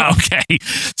good, Joe. Okay.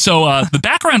 So the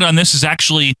background on this is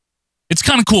actually, it's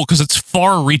kind of cool because it's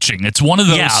far-reaching. It's one of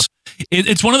those. Yeah.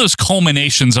 It's one of those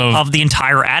culminations of the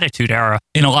entire Attitude Era.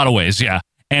 In a lot of ways, yeah.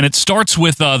 And it starts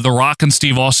with The Rock and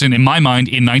Steve Austin, in my mind,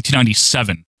 in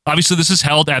 1997. Obviously, this is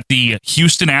held at the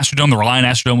Houston Astrodome, the Reliant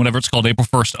Astrodome, whatever it's called, April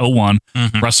 1st, 01,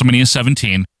 WrestleMania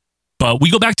 17. But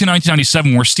we go back to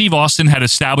 1997, where Steve Austin had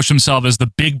established himself as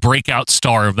the big breakout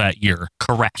star of that year.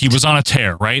 Correct. He was on a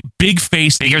tear, right? Big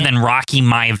face. Bigger than Rocky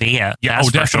Maivia. Yeah,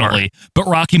 definitely. Sure. But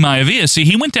Rocky Maivia, see,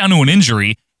 he went down to an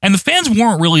injury, and the fans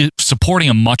weren't really supporting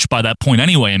him much by that point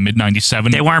anyway in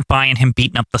mid-97. They weren't buying him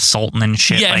beating up the Sultan and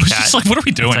shit yeah, like it was that. just like, what are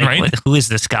we doing, right? Who is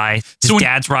this guy? His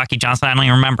dad's Rocky Johnson. I don't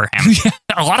even remember him. Yeah,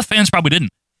 a lot of fans probably didn't.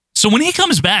 So when he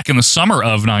comes back in the summer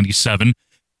of 97,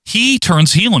 he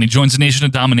turns heel and he joins the Nation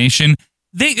of Domination.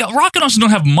 Rock and Austin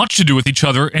don't have much to do with each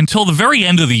other until the very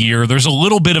end of the year. There's a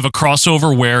little bit of a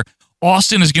crossover where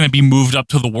Austin is going to be moved up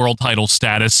to the world title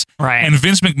status. Right. And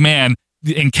Vince McMahon,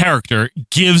 in character,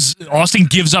 Austin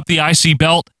gives up the IC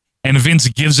belt and Vince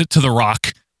gives it to The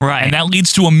Rock. Right. And that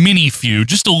leads to a mini feud,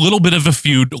 just a little bit of a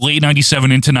feud, late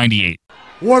 97 into 98.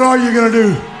 What are you going to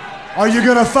do? Are you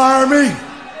going to fire me?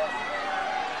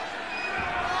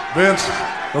 Vince,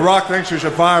 The Rock thinks you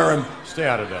should fire him. Stay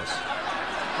out of this.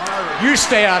 You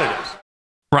stay out of this.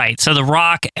 Right. So The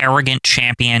Rock, arrogant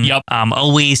champion. Yep.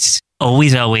 Always.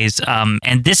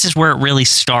 And this is where it really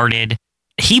started.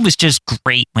 He was just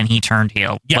great when he turned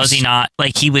heel. Yes. Was he not?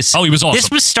 Like he was. Oh, he was awesome.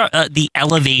 This was the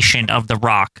elevation of The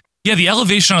Rock. Yeah, the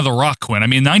elevation of The Rock, Quinn. I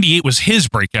mean, 98 was his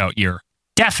breakout year.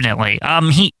 Definitely.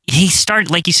 He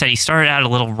started, like you said, he started out a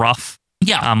little rough.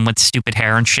 Yeah. With stupid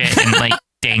hair and shit and like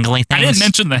dangling things. I didn't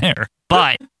mention the hair.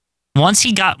 But once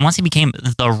he became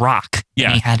The Rock,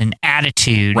 and he had an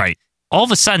attitude. Right. All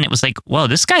of a sudden, it was like, whoa,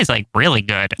 this guy's like really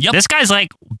good. Yep. This guy's like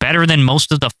better than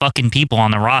most of the fucking people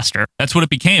on the roster. That's what it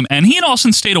became. And he and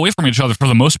Austin stayed away from each other for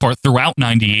the most part throughout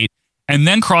 98 and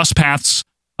then crossed paths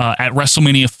at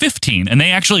WrestleMania 15. And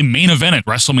they actually main evented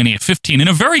WrestleMania 15 in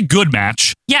a very good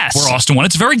match. Yes. Where Austin won.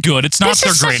 It's very good. It's not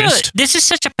their greatest. This is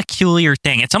such a peculiar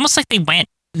thing. It's almost like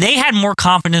they had more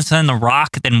confidence in The Rock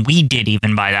than we did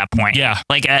even by that point. Yeah.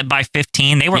 Like by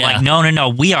 15, they were like, no,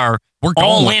 we're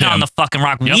all in on the fucking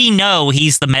Rock. Yep. We know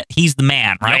he's the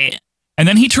man, right? Yep. And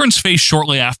then he turns face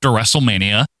shortly after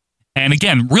WrestleMania. And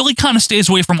again, really kind of stays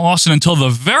away from Austin until the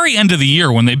very end of the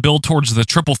year when they build towards the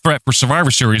triple threat for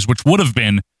Survivor Series, which would have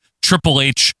been Triple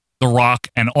H, The Rock,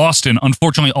 and Austin.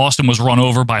 Unfortunately, Austin was run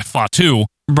over by Fatu.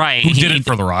 Right. Who did it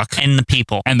for The Rock. And the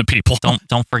people.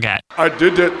 Don't forget. I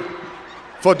did it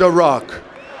for The Rock.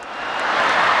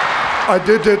 I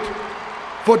did it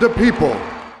for the people.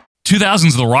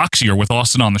 2000's The Rock's year with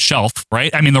Austin on the shelf,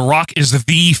 right? I mean, The Rock is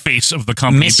the face of the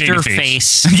company. Mr.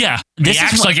 Face. Yeah. He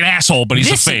acts like an asshole, but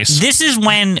he's a face. This is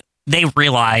when they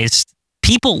realized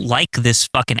people like this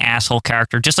fucking asshole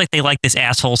character, just like they like this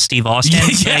asshole Steve Austin.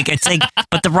 Yeah. Like, it's like,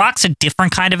 but The Rock's a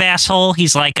different kind of asshole.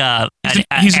 He's like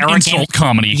he's an arrogant insult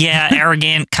comedy. Yeah,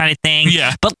 arrogant kind of thing.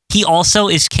 Yeah. But he also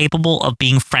is capable of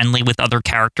being friendly with other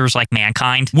characters like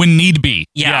Mankind. When need be.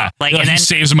 Yeah. Like, he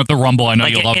saves him at the Rumble. I know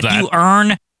you love that. If you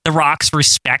earn The Rock's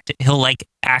respect, he'll like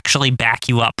actually back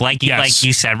you up, like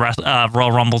you said,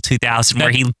 Royal Rumble 2000, where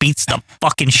he beats the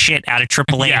fucking shit out of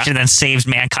Triple H and then saves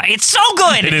Mankind. It's so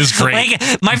good. It is great.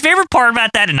 Like, my favorite part about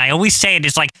that, and I always say it,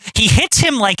 is like he hits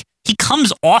him like he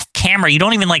comes off camera. You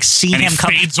don't even like see him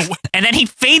come, and then he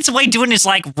fades away doing his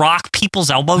like rock people's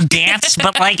elbow dance,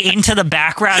 but like into the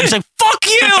background. He's like, "Fuck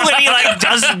you," and he like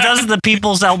does the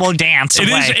people's elbow dance.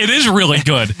 It is really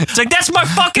good. It's like, that's my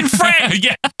fucking friend.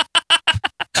 Yeah.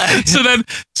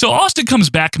 So Austin comes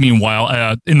back,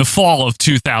 meanwhile, in the fall of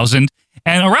 2000,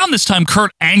 and around this time,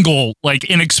 Kurt Angle, like,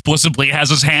 inexplicably has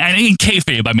his hand, in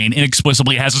kayfabe,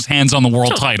 inexplicably has his hands on the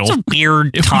world title. It's a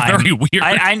weird time. Very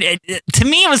weird. To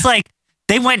me, it was like,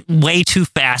 they went way too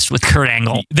fast with Kurt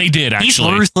Angle. They did, actually. He's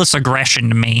ruthless aggression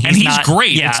to me. He's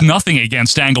great. Yeah. It's nothing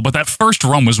against Angle, but that first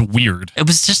run was weird. It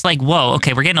was just like, whoa,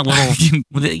 okay, we're getting a little,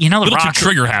 The Rock,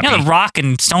 trigger happy. The Rock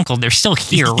and Stone Cold, they're still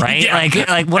here, right? Yeah.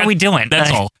 Like, what are we doing?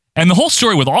 That's all. And the whole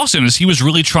story with Austin is he was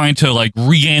really trying to like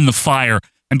regain the fire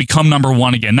and become number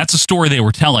one again. That's a story they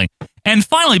were telling. And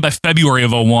finally, by February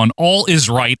of 2001, all is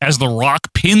right as The Rock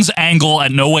pins Angle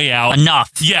at No Way Out.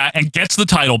 Enough. Yeah, and gets the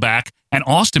title back. And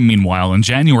Austin, meanwhile, in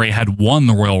January, had won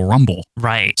the Royal Rumble.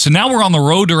 Right. So now we're on the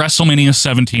road to WrestleMania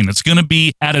 17. It's going to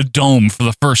be at a dome for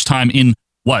the first time in,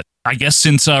 what, I guess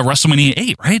since WrestleMania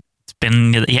 8, right? It's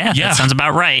been, that sounds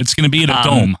about right. It's going to be at a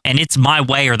dome. And it's my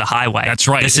way or the highway. That's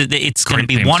right. It's going to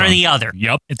be one or the other.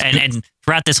 Yep. And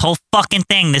throughout this whole fucking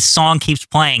thing, this song keeps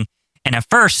playing. And at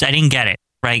first, I didn't get it,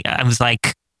 right? I was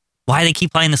like, why do they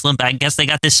keep playing this limp? I guess they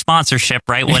got this sponsorship,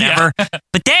 right? Whatever. Yeah.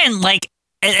 But then, like,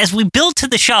 as we build to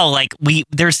the show, like,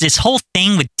 there's this whole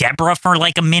thing with Deborah for,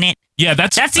 like, a minute. Yeah,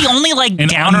 that's the only, like, an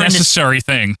downer unnecessary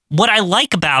thing. What I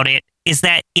like about it is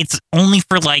that it's only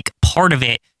for, like, part of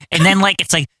it. And then, like,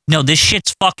 it's like, no, this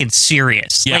shit's fucking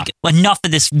serious. Yeah. Like, enough of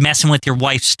this messing with your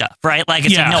wife stuff, right? Like,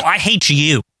 it's like, no, I hate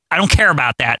you. I don't care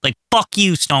about that. Like, fuck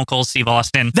you, Stone Cold Steve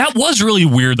Austin. That was really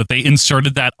weird that they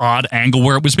inserted that odd angle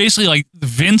where it was basically like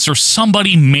Vince or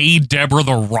somebody made Deborah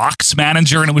the Rock's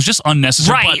manager, and it was just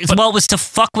unnecessary. Right. Well, it was to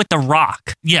fuck with The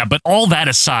Rock. Yeah, but all that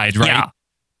aside, right? Yeah.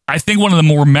 I think one of the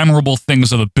more memorable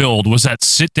things of the build was that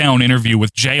sit-down interview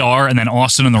with JR and then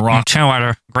Austin and The Rock. Two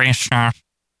other great stars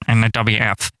in the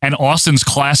WF. And Austin's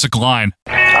classic line.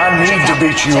 I need to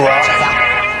beat you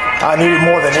up. I need it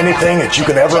more than anything that you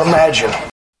can ever imagine.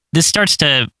 This starts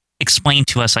to explain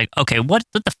to us, like, okay, what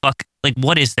the fuck, like,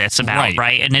 what is this about,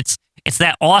 right? And it's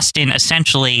that Austin,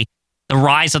 essentially, the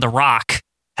rise of The Rock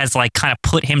has, like, kind of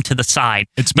put him to the side.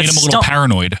 It's made him a little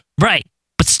paranoid. Right.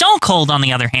 But Stone Cold, on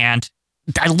the other hand,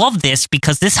 I love this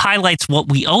because this highlights what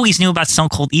we always knew about Stone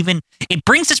Cold. Even, it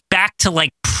brings us back to,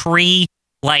 like,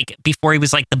 like, before he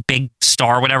was, like, the big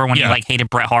star or whatever, when he, like, hated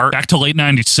Bret Hart. Back to late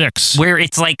 96. Where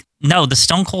it's like, no, the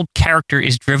Stone Cold character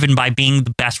is driven by being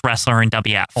the best wrestler in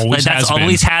WF. Always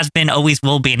has been, always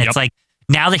will be. And it's like,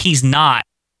 now that he's not,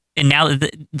 and now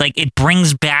that, like, it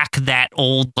brings back that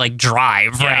old, like,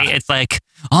 drive, right? It's like,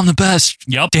 I'm the best.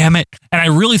 Yep. Damn it. And I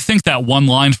really think that one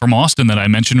line from Austin that I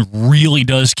mentioned really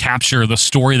does capture the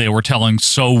story they were telling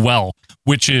so well,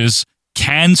 which is,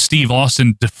 can Steve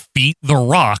Austin defeat The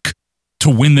Rock to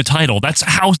win the title? That's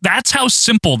how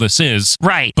simple this is.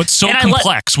 Right. But so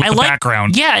complex with the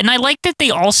background. Yeah, and I like that they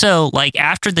also, like,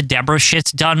 after the Deborah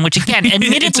shit's done, which again,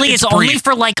 admittedly it's only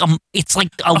for like a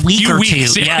week or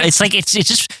weeks, two. Yeah, it's like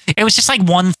it was just like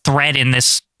one thread in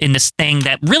this thing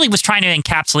that really was trying to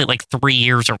encapsulate like 3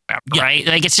 years or whatever, right?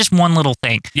 Like, it's just one little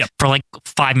thing for like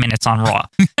 5 minutes on Raw.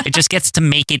 It just gets to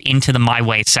make it into the My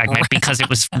Way segment because it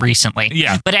was recently.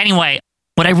 Yeah. But anyway,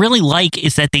 what I really like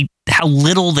is that how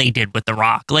little they did with The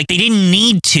Rock. Like, they didn't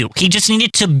need to. He just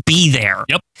needed to be there.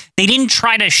 Yep. They didn't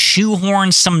try to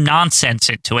shoehorn some nonsense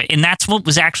into it. And that's what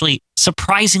was actually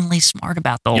surprisingly smart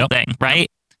about the whole thing, right?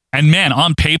 And man,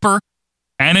 on paper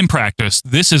and in practice,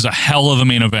 this is a hell of a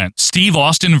main event. Steve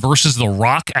Austin versus The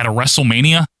Rock at a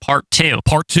WrestleMania. Part 2.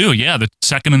 Part 2, yeah, the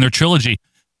second in their trilogy.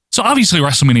 So obviously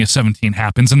WrestleMania 17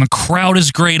 happens and the crowd is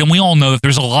great, and we all know that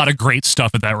there's a lot of great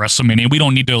stuff at that WrestleMania. We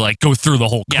don't need to like go through the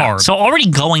whole card. So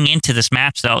already going into this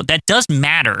match though, that does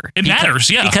matter. It matters,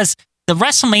 yeah. Because the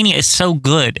WrestleMania is so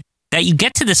good that you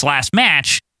get to this last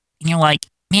match and you're like,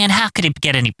 man, how could it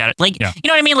get any better? Like, you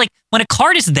know what I mean? Like, when a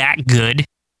card is that good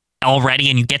already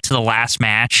and you get to the last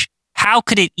match, how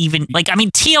could it even, like, I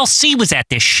mean, TLC was at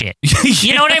this shit.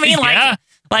 You know what I mean?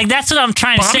 Like, that's what I'm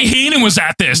trying to say. Bobby Heenan was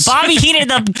at this. Bobby Heenan,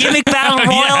 the gimmick battle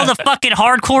royal, the fucking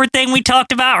hardcore thing we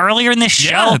talked about earlier in this show.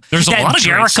 Yeah, there's a lot of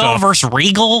Jericho great stuff. versus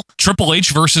Regal. Triple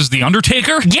H versus The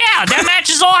Undertaker. Yeah, that match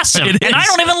is awesome. And I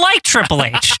don't even like Triple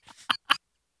H.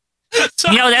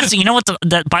 You know what?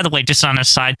 By the way, just on a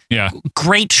side,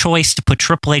 great choice to put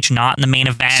Triple H not in the main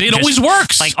event. See, it always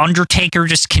works. Like, Undertaker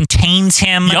just contains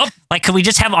him. Yep. Like, could we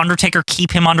just have Undertaker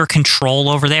keep him under control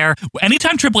over there?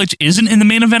 Anytime Triple H isn't in the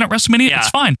main event at WrestleMania, it's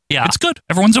fine. Yeah, it's good.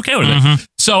 Everyone's okay with it.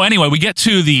 So anyway, we get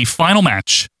to the final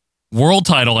match, world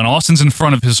title, and Austin's in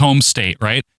front of his home state,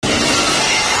 right?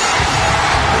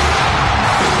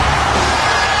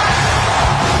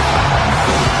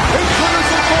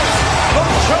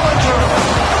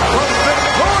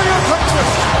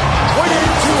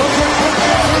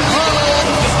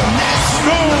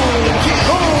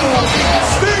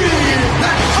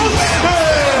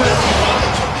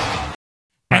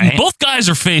 And both guys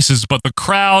are faces, but the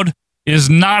crowd is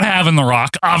not having The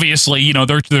Rock. Obviously, you know,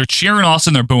 they're cheering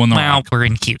Austin, they're booing The Rock. We're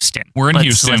in Houston.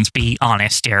 Houston. Let's be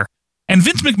honest here. And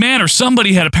Vince McMahon or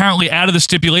somebody had apparently added the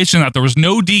stipulation that there was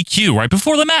no DQ. Right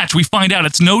before the match, we find out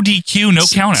it's no DQ, no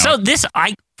count out. So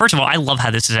first of all, I love how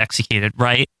this is executed,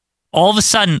 right? All of a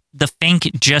sudden, the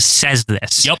Fink just says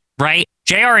this. Yep. Right?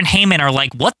 JR and Heyman are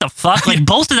like, what the fuck? Like,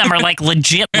 both of them are like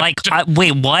legit, like,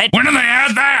 wait, what? When did they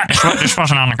add that? This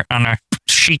wasn't on the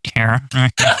sheet here.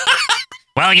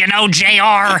 Well,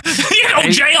 JR.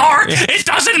 JR, it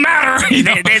doesn't matter.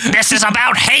 This is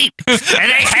about hate. And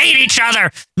they hate each other.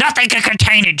 Nothing can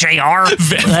contain it, JR.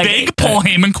 Vague Paul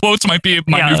Heyman quotes might be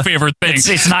my new favorite thing.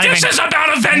 It's not this is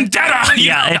about a vendetta.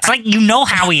 Yeah, it's like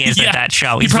how he is at that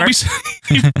show. He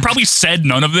probably said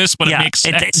none of this, but it makes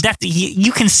sense.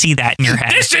 You can see that in your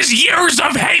head. This is years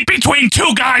of hate between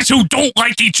two guys who don't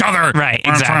like each other. Right,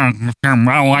 exactly. I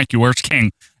don't like you. Where's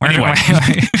King? Anyway.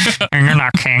 You're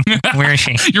not King. Where is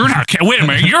she? You're not King. Wait a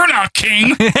minute. You're not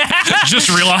King. Just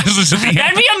realizes at the end.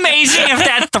 That'd be amazing if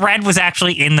that thread was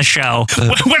actually in the show.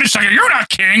 Wait a second. You're not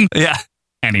King. Yeah.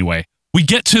 Anyway, we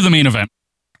get to the main event.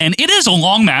 And it is a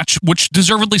long match, which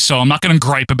deservedly so. I'm not going to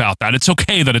gripe about that. It's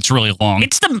okay that it's really long.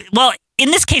 In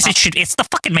this case, it's the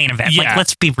fucking main event. Yeah. Like,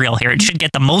 let's be real here. It should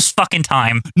get the most fucking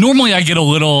time. Normally, I get a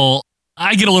little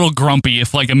grumpy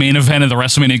if like a main event of the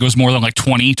WrestleMania goes more than like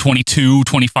 20, 22,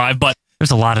 25, but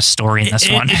there's a lot of story in this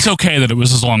one. It's okay that it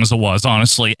was as long as it was,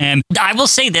 honestly. And I will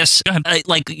say this,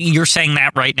 like you're saying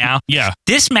that right now. Yeah.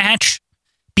 This match,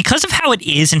 because of how it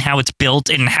is and how it's built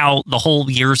and how the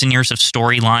whole years and years of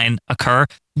storyline occur,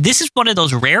 this is one of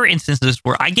those rare instances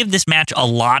where I give this match a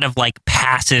lot of like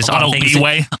passes on things,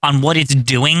 on what it's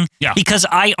doing, because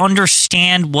I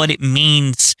understand what it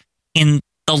means in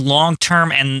the long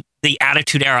term and the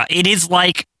Attitude Era. It is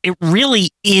like, it really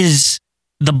is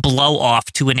the blow off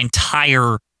to an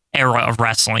entire era of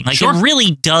wrestling. Like, it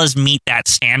really does meet that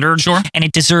standard. And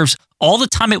it deserves all the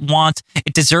time it wants.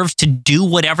 It deserves to do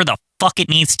whatever the fuck it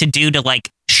needs to do to like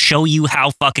show you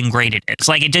how fucking great it is.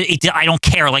 Like, I don't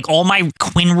care. Like, all my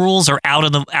Quinn rules are out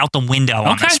the window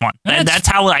on this one. That's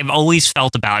how I've always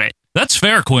felt about it. That's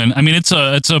fair, Quinn. I mean, it's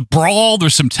a brawl.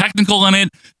 There's some technical in it.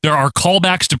 There are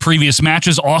callbacks to previous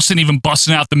matches. Austin even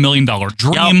busting out the $1 Million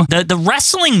Dream. The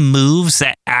wrestling moves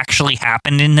that actually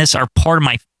happened in this are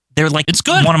they're like, it's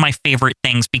good. One of my favorite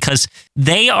things, because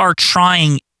they are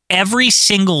trying every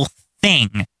single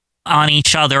thing on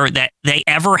each other that they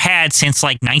ever had since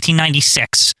like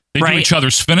 1996. They do each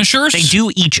other's finishers. They do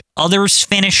each other's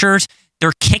finishers.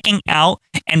 They're kicking out,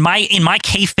 and in my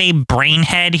kayfabe brain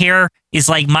head here is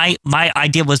like my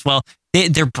idea was, well,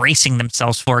 they're bracing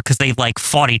themselves for it because they've like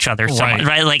fought each other so much,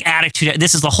 right? Like Attitude.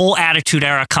 This is the whole Attitude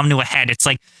Era come to a head. It's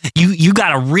like you got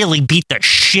to really beat the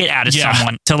shit out of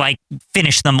someone to like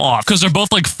finish them off, because they're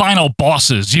both like final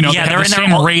bosses. You know, yeah, they're in their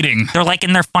same rating. They're like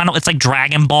in their final. It's like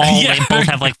Dragon Ball. They both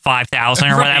have like 5,000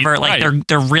 or whatever. Like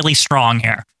they're really strong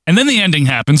here. And then the ending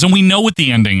happens, and we know what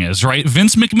the ending is, right?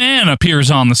 Vince McMahon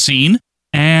appears on the scene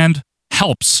and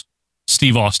helps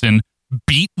Steve Austin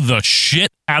beat the shit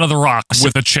out of The Rock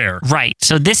with a chair. Right.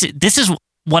 So this is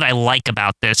what I like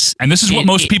about this. And this is what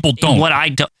most people don't. What I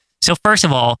don't. So first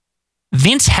of all,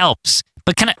 Vince helps.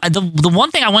 But the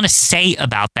one thing I want to say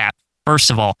about that,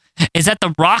 first of all, is that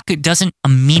The Rock doesn't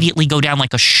immediately go down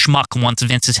like a schmuck once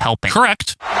Vince is helping.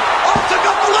 Correct. Austin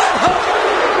got the leg hook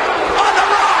on The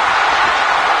Rock.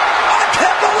 I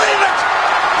can't believe it.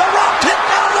 The Rock kicked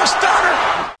down the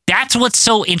stunner. That's what's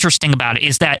so interesting about it,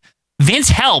 is that Vince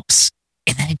helps,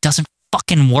 and then it doesn't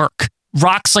fucking work.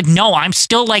 Rock's like, no, I'm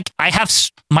still like, I have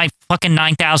my fucking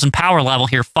 9,000 power level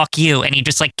here. Fuck you. And he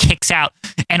just like kicks out.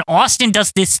 And Austin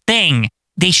does this thing.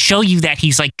 They show you that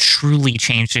he's like truly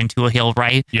changed into a heel,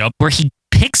 right? Yep. Where he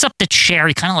picks up the chair.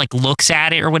 He kind of like looks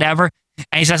at it or whatever.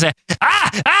 And he says, and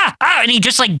he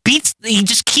just like he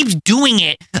just keeps doing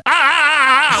it.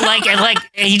 And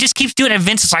he just keeps doing it. And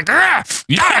Vince is like,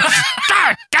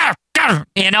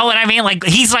 you know what I mean? Like,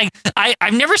 he's like,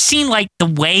 I've never seen like the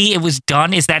way it was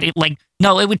done is that it like,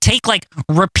 no, it would take like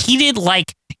repeated,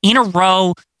 like in a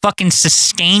row, fucking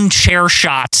sustained chair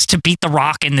shots to beat The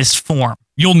Rock in this form.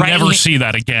 You'll never see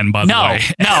that again, by the way.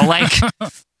 No, like...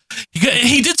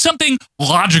 He did something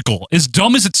logical. As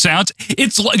dumb as it sounds,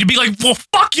 it's like, you'd be like, well,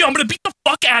 fuck you, I'm going to beat the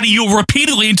fuck out of you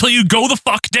repeatedly until you go the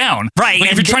fuck down. Right.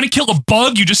 Like, if you're trying to kill a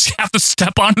bug, you just have to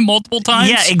step on it multiple times.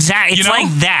 Yeah, exactly. It's like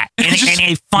that. And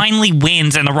he finally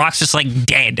wins, and The Rock's just like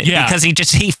dead. Yeah. Because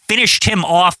he finished him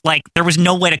off like there was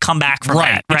no way to come back from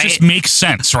that. Right. It just makes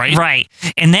sense, right? Right.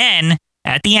 And then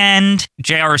at the end,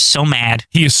 JR is so mad.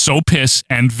 He is so pissed,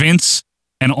 and Vince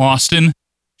and Austin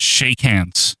shake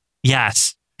hands.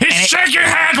 Yes. He's shaking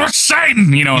hands with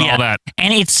Satan, and all that.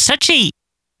 And it's such a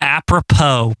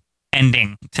apropos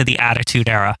ending to the Attitude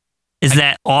Era, is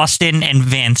that Austin and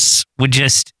Vince would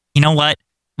just, you know what?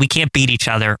 We can't beat each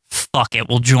other. Fuck it.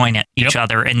 We'll join each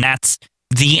other. And that's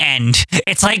the end.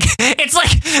 It's like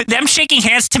them shaking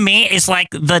hands to me is like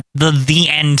the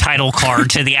end title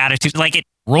card to the Attitude. Like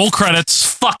Roll credits.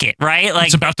 Fuck it, right? Like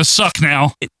it's about to suck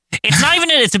now. It's not even.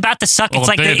 It's about to suck. Well,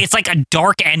 It's like a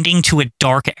dark ending to a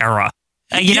dark era.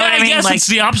 You know what I mean? I guess like, it's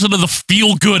the opposite of the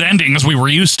feel-good endings we were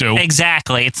used to.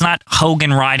 Exactly. It's not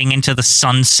Hogan riding into the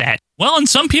sunset. Well, and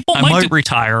some people might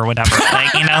retire or whatever.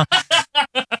 Like, you know,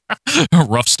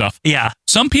 rough stuff. Yeah.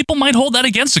 Some people might hold that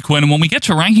against it, Quinn. And when we get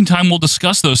to ranking time, we'll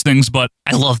discuss those things. But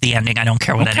I love the ending. I don't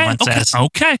care what anyone says.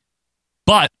 Okay.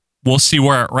 But we'll see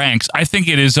where it ranks. I think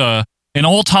it is an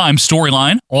all-time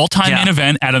storyline, all-time main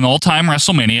event at an all-time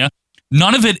WrestleMania.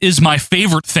 None of it is my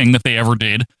favorite thing that they ever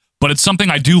did, but it's something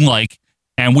I do like.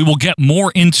 And we will get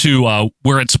more into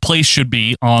where its place should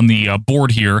be on the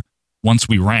board here once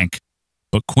we rank.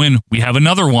 But Quinn, we have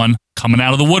another one coming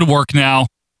out of the woodwork now.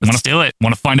 Let's do it.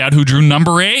 Want to find out who drew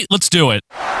number 8? Let's do it.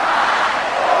 Savage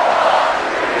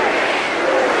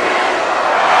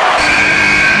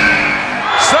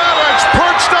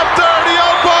perched up there at the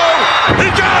elbow. He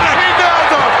got it. He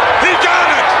nailed him. He got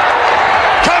it.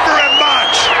 Cover him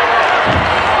much.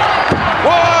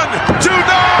 1, 2,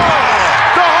 no.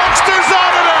 The Hulkster's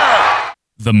out of there.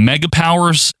 The Mega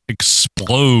Powers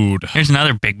explode. Here's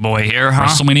another big boy here, huh?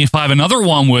 WrestleMania 5, another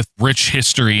one with rich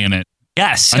history in it.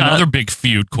 Yes. Another big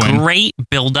feud, Quinn. Great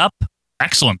build-up.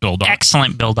 Excellent build-up.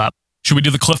 Excellent build-up. Should we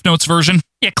do the Cliff Notes version?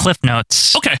 Yeah, Cliff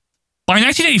Notes. Okay. By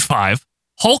 1985,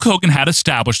 Hulk Hogan had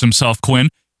established himself, Quinn.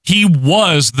 He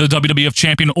was the WWF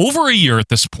champion over a year at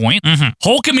this point.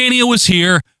 Hulkamania was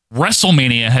here.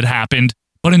 WrestleMania had happened.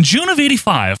 But in June of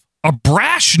 85, a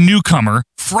brash newcomer,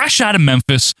 fresh out of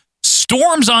Memphis,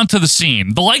 storms onto the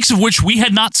scene, the likes of which we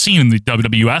had not seen in the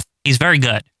WWF. He's very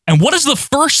good. And what is the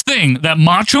first thing that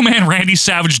Macho Man Randy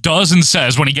Savage does and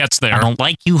says when he gets there? I don't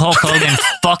like you, Hulk Hogan.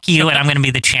 Fuck you, and I'm going to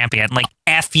be the champion. Like,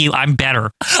 F you, I'm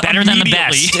better. Better than the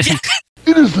best.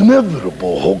 It is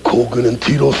inevitable, Hulk Hogan and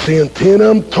Tito Santana.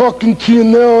 I'm talking to you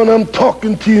now, and I'm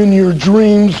talking to you in your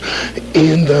dreams,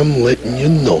 and I'm letting you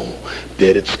know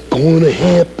that it's going to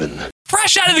happen.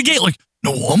 Fresh out of the gate, like,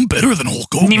 no, I'm better than Hulk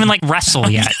Hogan. Didn't even, like, wrestle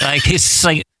yet. Like, it's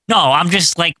like, no, I'm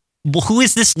just like, well, who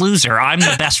is this loser? I'm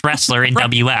the best wrestler in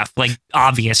WF, like,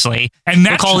 obviously. And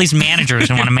look, all these managers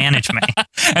who want to manage me.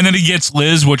 And then he gets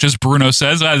Liz, which, as Bruno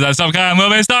says, is that some kind of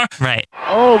movie star? Right.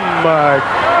 Oh,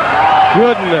 my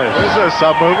goodness. Is this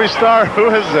a movie star? Who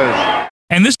is this?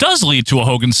 And this does lead to a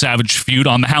Hogan-Savage feud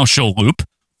on the house show loop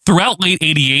throughout late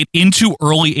 88 into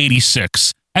early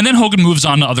 86. And then Hogan moves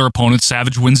on to other opponents.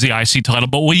 Savage wins the IC title.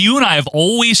 But what you and I have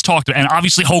always talked about, and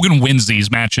obviously Hogan wins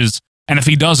these matches, and if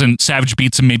he doesn't, Savage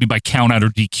beats him maybe by count out or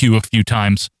DQ a few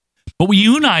times. But what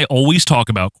you and I always talk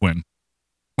about, Quinn,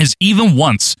 is even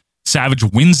once Savage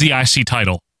wins the IC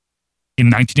title in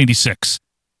 1986,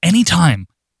 anytime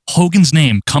Hogan's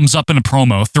name comes up in a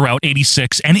promo throughout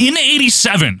 86 and in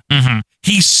 87,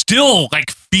 he still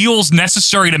like feels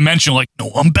necessary to mention, like,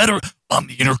 no, I'm better. I'm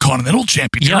the Intercontinental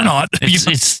Champion. You're not.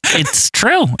 It's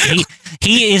true.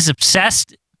 He is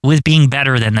obsessed with being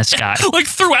better than this guy. Like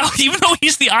throughout, even though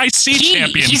he's the IC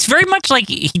champion. He's very much like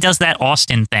he does that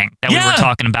Austin thing that we were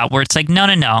talking about, where it's like, no.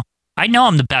 I know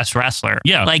I'm the best wrestler.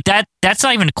 Yeah. Like that's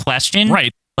not even a question.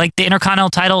 Right. Like the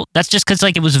Intercontinental title, that's just because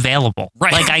like it was available.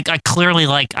 Right. Like I clearly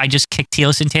I just kicked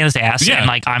Tito Santana's ass and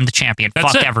like I'm the champion.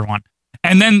 That's Fuck it. everyone.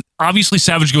 And then obviously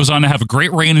Savage goes on to have a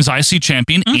great reign as IC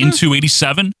champion into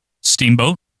 87.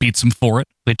 Steamboat beats him for it.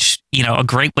 Which, you know, a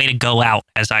great way to go out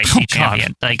as IC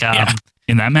champion. Like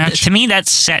in that match. To me, that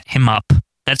set him up.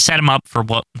 That set him up for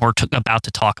what we're about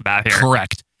to talk about here.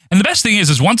 Correct. And the best thing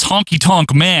is once Honky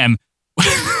Tonk Man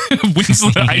wins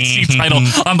the IC title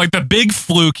on like the big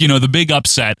fluke, you know, the big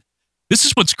upset, this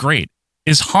is what's great.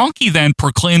 Is Honky then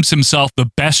proclaims himself the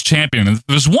best champion. And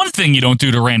there's one thing you don't do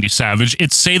to Randy Savage,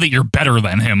 it's say that you're better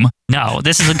than him. No,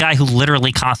 this is a guy who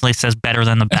literally constantly says better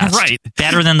than the best. Right. I'm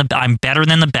better than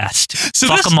the best. So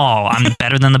fuck them all. I'm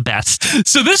better than the best.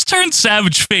 So this turns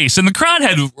Savage face, and the crowd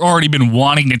had already been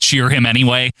wanting to cheer him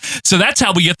anyway. So that's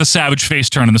how we get the Savage face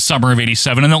turn in the summer of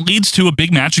 87, and it leads to a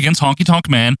big match against Honky Tonk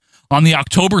Man on the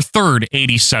October 3rd,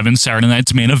 87, Saturday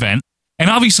night's main event. And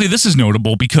obviously this is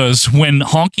notable because when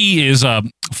Honky is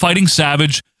fighting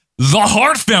Savage, the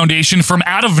Hart Foundation from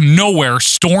out of nowhere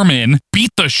storm in, beat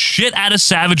the shit out of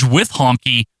Savage with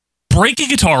Honky, break a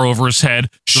guitar over his head,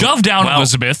 shove down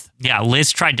Elizabeth. Yeah,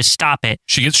 Liz tried to stop it.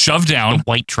 She gets shoved down. The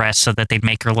white dress so that they'd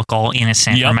make her look all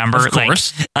innocent, remember? Of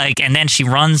course. And then she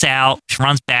runs out, she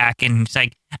runs back, and it's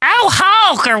like, ow,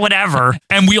 Hulk, or whatever.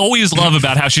 And we always love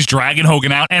about how she's dragging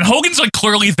Hogan out, and Hogan's like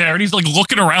clearly there, and he's like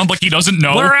looking around like he doesn't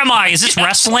know. Where am I? Is this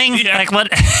wrestling? Like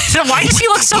what? Why does he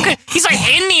look so good? He He's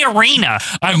like in the arena.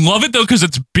 I love it though because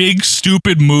it's big,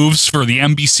 stupid moves for the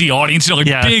NBC audience. You know,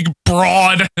 like big,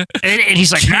 broad. And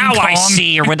he's like, now I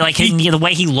see. Or when, like the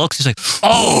way he looks, he's like,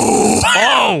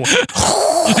 oh.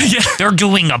 Yeah. They're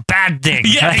doing a bad thing.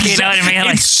 Yeah, You know what I mean?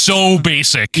 Like, it's so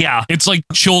basic. Yeah. It's like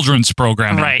children's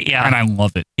programming. Right, yeah. And I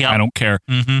love it. Yep. I don't care.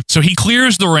 Mm-hmm. So he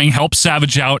clears the ring, helps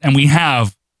Savage out, and we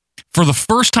have, for the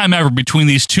first time ever between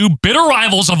these two bitter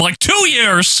rivals of like 2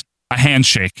 years, a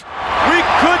handshake. We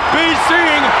could be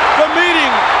seeing the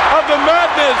meeting of the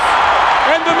madness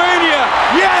and the mania.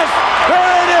 Yes,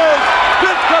 there it is.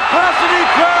 This capacity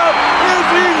crowd is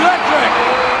electric.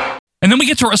 And then we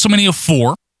get to WrestleMania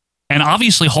 4, and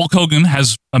obviously Hulk Hogan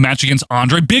has a match against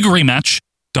Andre, big rematch,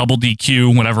 double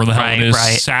DQ, whatever the hell it is.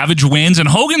 Right. Savage wins, and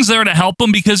Hogan's there to help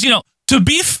him because, you know, to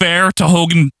be fair to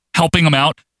Hogan helping him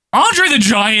out, Andre the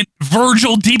Giant,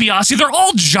 Virgil, DiBiase, they're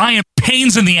all giant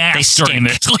pains in the ass during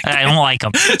this. I don't like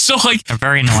them. So, like, they're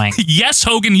very annoying. Yes,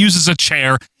 Hogan uses a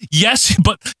chair. Yes,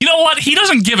 but you know what? He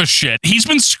doesn't give a shit. He's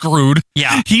been screwed.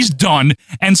 Yeah. He's done.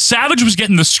 And Savage was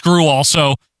getting the screw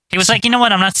also. He was like, you know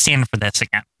what? I'm not standing for this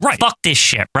again. Right. Fuck this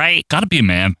shit, right? Gotta be a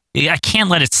man. I can't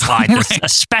let it slide,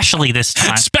 especially this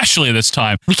time. Especially this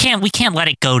time. We can't let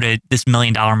it go to this $1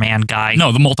 million man guy.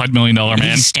 No, the multi-million-dollar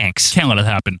man. He stinks. Can't let it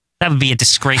happen. That would be a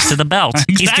disgrace to the belt.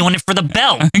 Exactly. He's doing it for the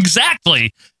belt.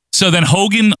 Exactly. So then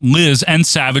Hogan, Liz, and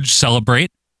Savage celebrate.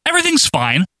 Everything's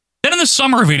fine. Then in the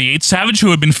summer of '88, Savage,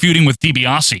 who had been feuding with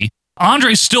DiBiase,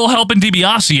 Andre's still helping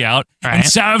DiBiase out. Right. And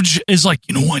Savage is like,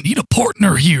 you know, I need a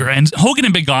partner here. And Hogan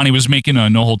and Big Gon, he was making a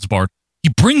no-holds-barred. He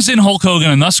brings in Hulk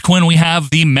Hogan, and thus, Quinn, we have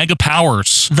the Mega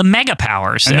Powers. The Mega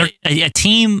Powers. A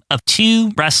team of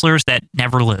two wrestlers that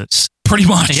never lose. Pretty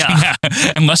much, Yeah.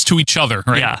 Unless to each other,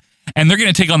 right? Yeah. And they're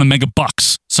going to take on the Mega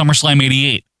Bucks. SummerSlam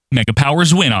 '88. Mega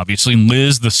Powers win, obviously.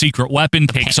 Liz, the secret weapon,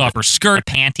 takes off her skirt.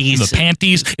 The panties. The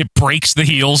panties. It breaks the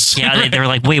heels. Yeah, they were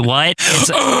like, wait, what?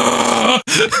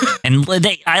 And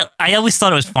I always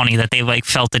thought it was funny that they like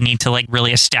felt the need to like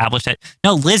really establish that,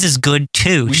 no, Liz is good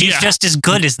too. She's just as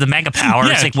good as the Mega Power.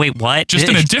 Yeah. It's like, wait, what? Just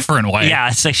in a different way. Yeah,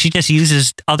 it's like she just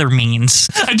uses other means.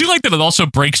 I do like that it also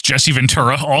breaks Jesse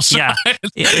Ventura also. Yeah.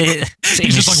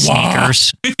 He's just like, wow.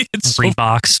 Sneakers, It's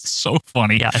Reeboks. so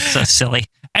funny. Yeah, it's so silly.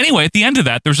 Anyway, at the end of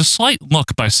that, there's a slight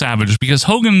look by Savage because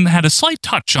Hogan had a slight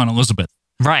touch on Elizabeth.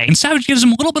 Right. And Savage gives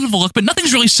him a little bit of a look, but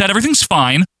nothing's really said. Everything's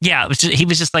fine. Yeah, he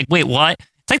was just like, wait, what?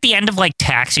 It's like the end of like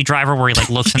Taxi Driver where he like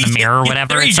looks in the mirror or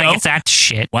whatever. There you It's go. like, it's that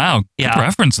shit. Wow. Yeah. Good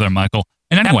reference there, Michael.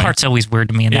 And anyway, that part's always weird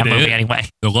to me in that It movie is. anyway.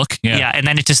 The look, yeah. Yeah, and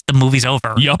then the movie's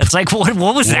over. Yup. It's like, what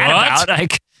was that What? about?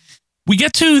 Like, we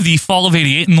get to the fall of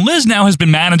 '88, and Liz now has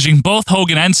been managing both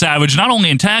Hogan and Savage, not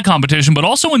only in tag competition, but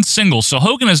also in singles. So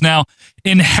Hogan has now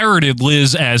inherited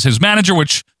Liz as his manager,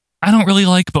 which I don't really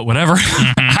like, but whatever.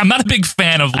 Mm-hmm. I'm not a big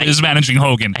fan of Liz managing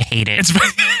Hogan. I hate it. It's very,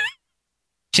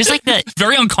 just like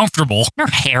very uncomfortable. her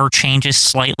hair changes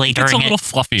slightly during It's a it. little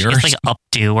fluffier. It's like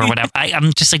updo or whatever.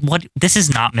 I'm just like, what? This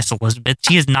is not Miss Elizabeth.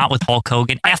 She is not with Hulk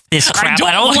Hogan. F this crap.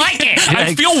 I don't like it.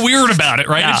 I feel weird about it,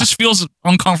 right? Yeah. It just feels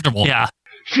uncomfortable. Yeah.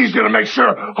 She's gonna make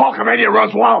sure Hulkamania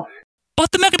runs wild.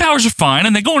 But the Mega Powers are fine,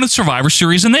 and they go into Survivor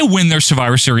Series, and they win their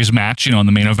Survivor Series match, in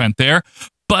the main event there.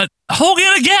 But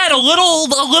Hogan, again, a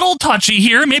little touchy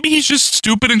here. Maybe he's just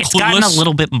stupid and It's clueless. gotten a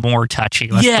little bit more touchy.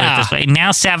 Let's put it this way.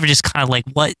 Now Savage is kind of like,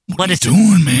 what is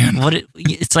doing, man?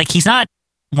 It's like he's not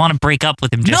want to break up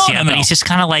with him just yet, but he's just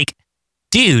kind of like,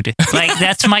 dude, like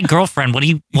that's my girlfriend. What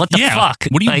the fuck?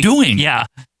 What are you doing? Yeah.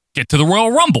 Get to the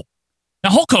Royal Rumble.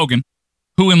 Now, Hulk Hogan,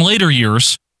 who in later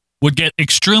years would get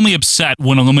extremely upset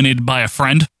when eliminated by a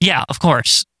friend. Yeah, of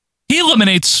course. He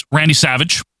eliminates Randy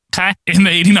Savage. Okay. In the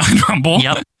 '89 Rumble.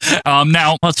 Yep.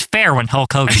 Now, well, it's fair when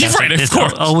Hulk Hogan does right, it. of It's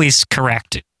course. always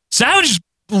correct. Savage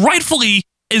rightfully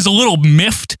is a little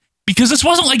miffed because this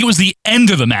wasn't like it was the end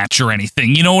of the match or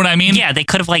anything. You know what I mean? Yeah, they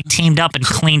could have like teamed up and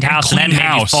cleaned house and then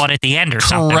maybe fought at the end or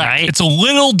something, right? It's a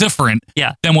little different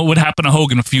than what would happen to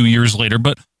Hogan a few years later.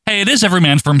 But hey, it is every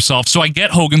man for himself, so I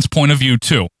get Hogan's point of view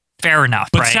too. Fair enough,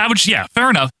 But right? Savage,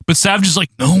 fair enough. But Savage is like,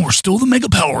 no, we're still the Mega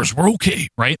Powers. We're okay,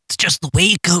 right? It's just the way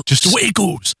it goes. Just the way it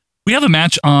goes. We have a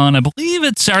match on, I believe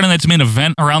it's Saturday Night's Main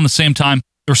Event around the same time.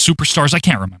 They're superstars. I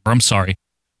can't remember. I'm sorry.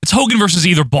 It's Hogan versus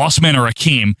either Bossman or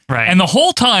Akeem. Right. And the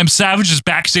whole time, Savage is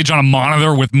backstage on a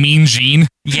monitor with Mean Gene.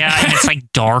 Yeah, and it's like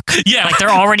dark. Yeah. Like they're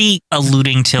already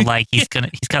alluding to like he's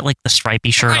got like the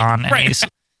stripy shirt on and he's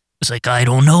like, I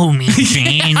don't know, Mean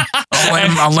Gene.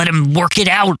 I'll let him work it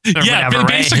out. Or whatever,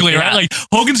 basically, right? Like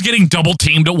Hogan's getting double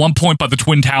teamed at one point by the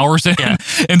Twin Towers,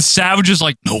 and Savage is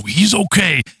like, no, he's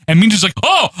okay. And Mean Gene's like,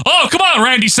 oh, come on,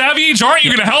 Randy Savage, aren't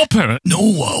you gonna help him? No,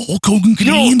 Hulk Hogan can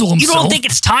handle himself. You don't think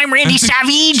it's time, Randy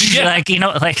Savage? Yeah. Like, We have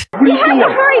to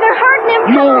hurry. They're hard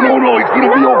No. He's going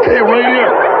to be okay right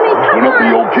here. He's going to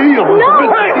be okay,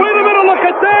 Elizabeth. Hey, wait a minute. Look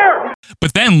at there.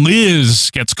 But then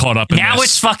Liz gets caught up in now this.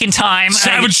 It's fucking time.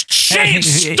 Savage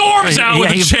storms out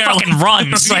with a he chair. fucking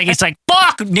runs. It's like,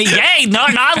 fuck. Hey, no,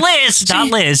 not Liz. Not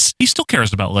Liz. He still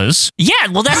cares about Liz. Yeah,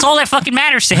 well, that's all that fucking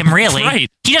matters to him, really. Right.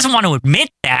 He doesn't want to admit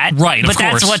that. Right, But of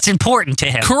course. that's what's important to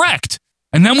him. Correct.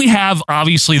 And then we have,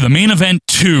 obviously, the main event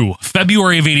 2,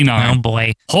 February of 89. Oh,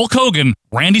 boy. Hulk Hogan,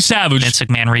 Randy Savage. Vince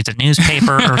McMahon reads a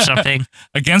newspaper or something.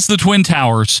 Against the Twin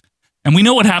Towers. And we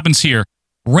know what happens here.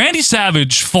 Randy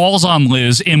Savage falls on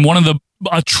Liz in one of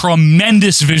a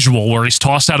tremendous visual where he's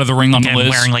tossed out of the ring on And Liz.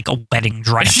 wearing like a wedding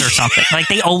dress or something. Like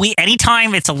they always,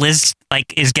 anytime it's a Liz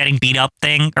like is getting beat up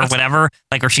thing or whatever,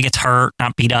 like or she gets hurt,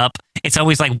 not beat up, it's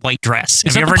always like white dress.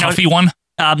 Is that the puffy one?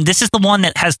 This is the one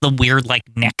that has the weird like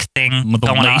neck thing With the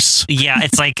going lace. on. Yeah,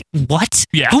 it's like what?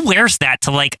 Yeah. Who wears that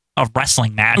to like a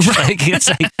wrestling match? Like, it's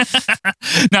like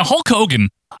Now, Hulk Hogan,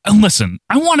 listen,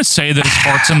 I want to say that his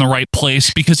heart's in the right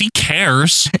place because he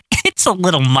cares. It's a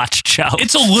little much, Joe.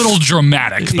 It's a little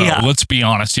dramatic, though. Yeah. Let's be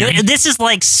honest here. This is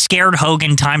like scared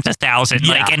Hogan times 1,000.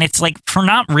 Yeah. Like, and it's like for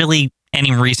not really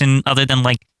any reason other than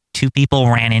like two people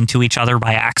ran into each other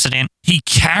by accident. He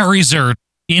carries her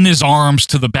in his arms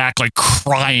to the back, like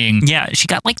crying. Yeah, she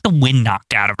got like the wind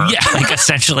knocked out of her. Yeah. Like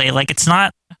essentially, like it's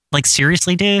not like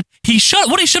seriously, dude.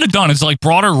 What he should have done is like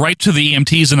brought her right to the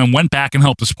EMTs and then went back and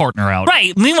helped his partner out.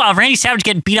 Right. Meanwhile, Randy Savage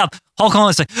getting beat up. Hulk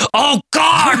Hogan's like, "Oh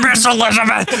God, Miss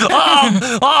Elizabeth!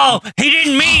 Oh, he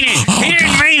didn't mean it. He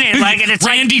didn't mean it." Like, and it's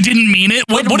Randy like, didn't mean it.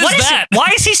 What is that? Why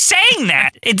is he saying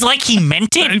that? It's like he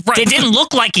meant it. Right. It didn't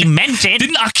look like he meant it.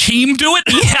 Didn't Akeem do it?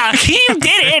 Yeah, Akeem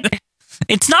did it.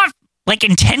 It's not like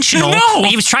intentional. No. Like,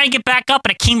 he was trying to get back up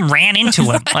and Akeem ran into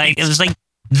him. Right. Like it was like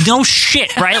no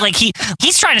shit, right? Like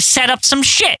he's trying to set up some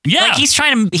shit. Yeah. Like he's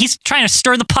trying to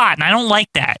stir the pot, and I don't like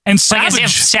that. And like as Savage- if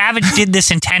Savage did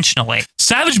this intentionally.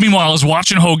 Savage, meanwhile, is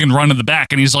watching Hogan run to the back,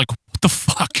 and he's like, "What the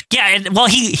fuck?" Yeah, and, well,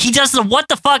 he does the what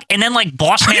the fuck, and then like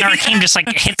Boss Man or Akeem just like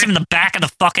hits him in the back of the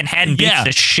fucking head and beats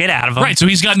the shit out of him. Right, so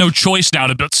he's got no choice now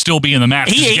to still be in the match.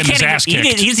 He's getting his ass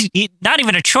kicked. He's not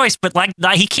even a choice, but like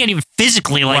he can't even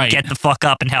physically like Right. get the fuck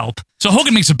up and help. So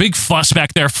Hogan makes a big fuss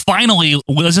back there. Finally,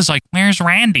 Liz is like, "Where's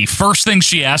Randy?" First thing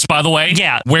she asks, by the way.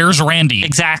 Yeah. Where's Randy?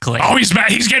 Exactly. Oh, he's mad.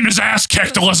 He's getting his ass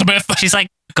kicked, Elizabeth. She's like,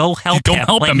 "Go help Go him.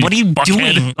 help like, him, what are you you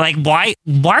fuckhead." doing? Like, why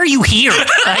are you here?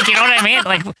 Like, you know what I mean?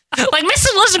 Like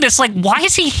Miss Elizabeth's like, why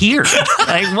is he here?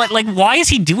 Like, what? Like, why is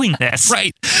he doing this?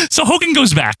 Right. So Hogan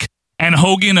goes back, and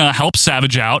Hogan helps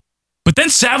Savage out. But then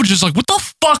Savage is like, "What the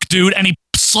fuck, dude?" And he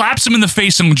slaps him in the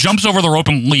face and jumps over the rope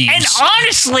and leaves. And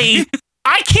honestly,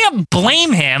 I can't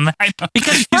blame him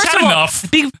because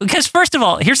first of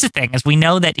all, here's the thing: is we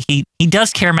know that he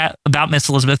does care about Miss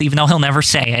Elizabeth, even though he'll never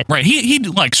say it. Right. He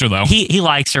likes her though. He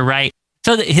likes her, right?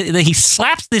 So he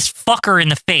slaps this fucker in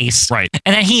the face, Right.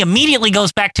 And then he immediately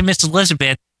goes back to Miss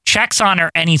Elizabeth, checks on her,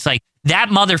 and he's like, "That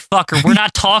motherfucker, we're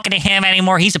not talking to him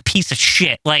anymore. He's a piece of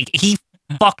shit. Like he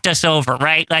fucked us over,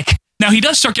 right? Like." Now he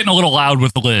does start getting a little loud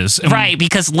with Liz. And Right,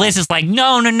 because Liz is like,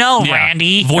 no, Yeah,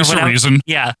 Randy. voice or of whatever. reason.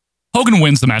 Yeah. Hogan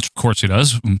wins the match. Of course he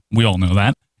does. We all know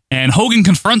that. And Hogan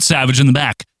confronts Savage in the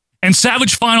back. And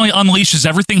Savage finally unleashes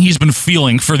everything he's been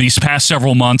feeling for these past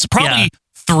several months. Probably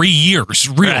 3 years,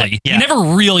 really. Right, yeah. He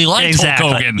never really liked Exactly,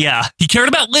 Hulk Hogan. yeah. He cared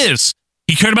about Liz.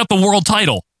 He cared about the world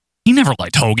title. He never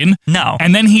liked Hogan. No.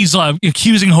 And then he's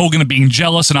accusing Hogan of being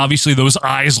jealous, and obviously those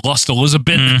eyes lust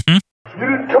Elizabeth. Mm-hmm. You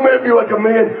didn't come at me like a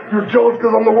man. You're jealous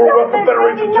because I'm the World Wrestling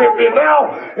Federation champion now,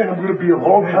 and I'm going to be a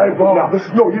long time from now.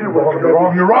 No, you didn't wrong. You're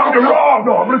wrong. You're wrong. You're wrong.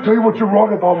 No, I'm going to tell you what you're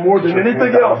wrong about more than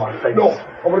anything else. No,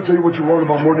 I'm going to tell you what you're wrong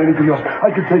about more than anything else.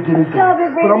 I can take anything,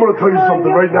 but I'm going to tell you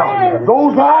something right now.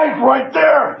 Those eyes right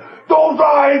there, those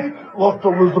eyes lust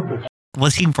Elizabeth.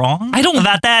 Was he wrong? I don't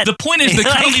about that. The point is they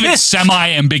kind of leave it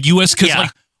semi-ambiguous because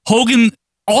like Hogan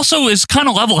also is kind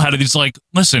of level-headed. He's like,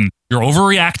 "Listen, you're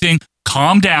overreacting.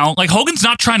 Calm down." Like Hogan's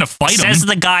not trying to fight him. Says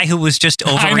the guy who was just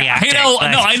overreacting.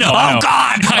 I know. Oh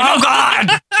God! Oh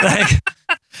God!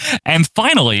 And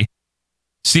finally,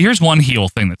 see, here's one heel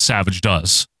thing that Savage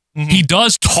does. Mm-hmm. He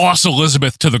does toss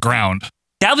Elizabeth to the ground.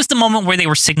 That was the moment where they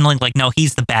were signaling, like, no,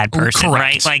 he's the bad person, Correct.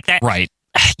 right? Like that. Right.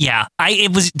 Yeah.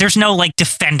 There's no like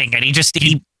defending it. He just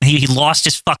he lost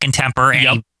his fucking temper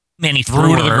and he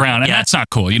Threw her to the her. ground, and Yeah. that's not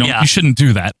cool. You know, Yeah. you shouldn't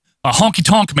do that. Honky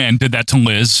Tonk Man did that to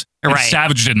Liz. And Right.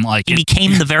 Savage didn't like He it.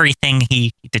 became the very thing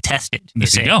he detested. There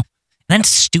see. you go. And then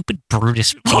stupid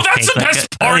Brutus. Oh, that's the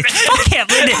best part. Fuck him.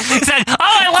 He's like, "Oh,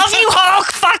 I love you, Hulk."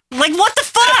 Fuck. Like, what the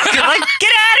fuck? Like,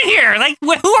 get out of here. Like,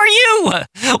 who are you?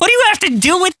 What do you have to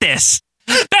do with this?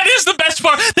 That is the best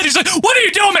part. That he's like, what are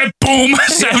you doing, man? Boom.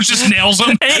 Savage just nails him.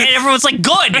 And everyone's like,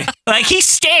 good. Like, he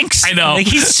stinks. I know. Like,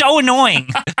 he's so annoying.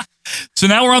 So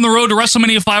now we're on the road to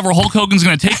WrestleMania 5 where Hulk Hogan's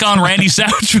going to take on Randy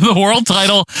Savage for the world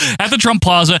title at the Trump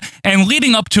Plaza. And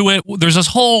leading up to it, there's this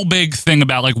whole big thing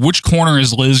about like which corner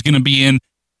is Liz going to be in,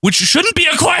 which shouldn't be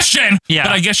a question. Yeah.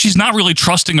 But I guess she's not really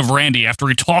trusting of Randy after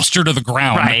he tossed her to the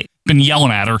ground. Right. Been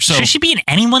yelling at her. So should she be in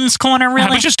anyone's corner, really?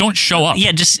 but just don't show up.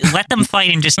 Yeah, just let them fight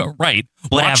and just right.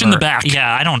 whatever. Watch in the back.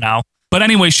 Yeah, I don't know. But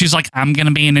anyway, she's like, I'm going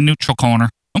to be in the neutral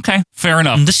corner. Okay, fair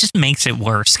enough. And this just makes it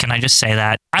worse. Can I just say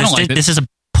that? I don't like it. This is a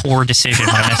poor decision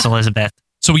by Miss Elizabeth.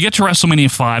 So we get to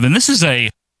WrestleMania 5, and this is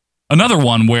another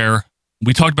one where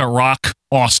we talked about Rock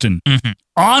Austin. Mm-hmm.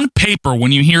 On paper,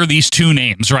 when you hear these two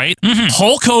names, right? Mm-hmm.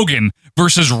 Hulk Hogan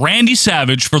versus Randy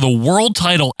Savage for the world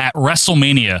title at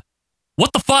WrestleMania.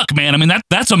 What the fuck, man? I mean,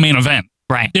 that's a main event.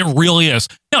 Right. It really is.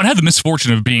 Now, it had the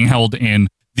misfortune of being held in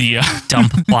the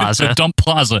Dump Plaza. the Dump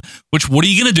Plaza, which what are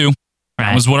you going to do? Right.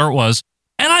 That was what it was.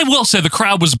 And I will say the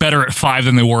crowd was better at 5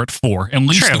 than they were at 4. At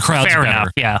least True. the crowd's Fair better. enough,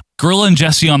 yeah. Gorilla and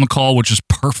Jesse on the call, which is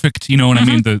perfect. You know what I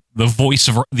mean? The voice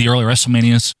of the early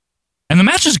WrestleManias. And the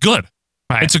match is good.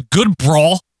 Right. It's a good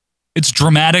brawl. It's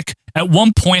dramatic. At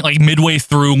one point, like midway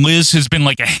through, Liz has been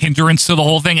like a hindrance to the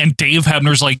whole thing, and Dave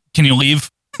Hebner's like, "Can you leave?"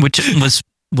 Which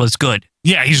was good.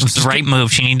 Yeah, he's the right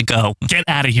move. She needed to go. Get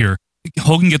out of here.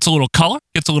 Hogan gets a little color,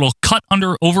 gets a little cut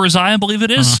over his eye, I believe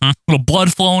it is. A little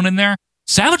blood flowing in there.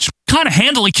 Savage kind of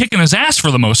handily kicking his ass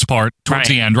for the most part towards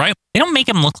the end, right? They don't make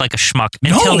him look like a schmuck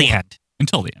until the end.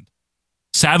 Until the end.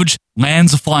 Savage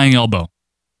lands a flying elbow.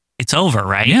 It's over,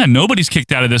 right? Yeah, nobody's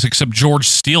kicked out of this except George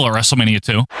Steele at WrestleMania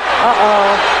 2.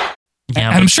 Uh-oh. Yeah,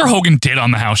 and I'm sure Hogan did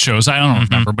on the house shows. I don't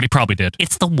remember, but he probably did.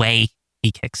 It's the way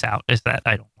he kicks out is that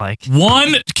I don't like.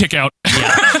 One kick out.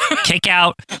 Yeah. Kick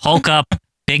out, Hulk up,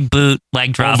 big boot,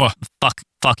 leg drop. Over.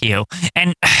 Fuck you.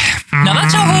 And now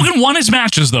that's how Hogan won his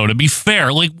matches, though, to be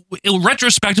fair. Like,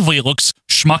 retrospectively, it looks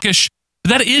schmuckish, but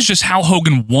that is just how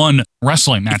Hogan won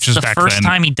wrestling matches back then. It's the first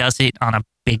time he does it on a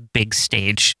big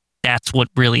stage. That's what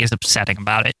really is upsetting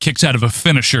about it. Kicks out of a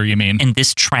finisher, you mean? And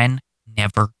this trend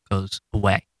never goes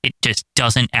away. It just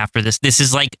doesn't after this. This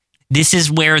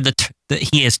is where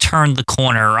he has turned the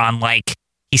corner on, like,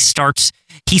 he starts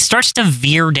to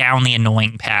veer down the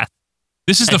annoying path.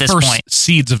 This is the first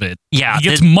seeds of it. Yeah. He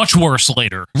gets much worse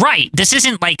later. Right. This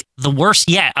isn't like the worst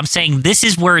yet. I'm saying this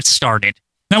is where it started.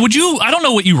 Now, I don't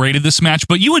know what you rated this match,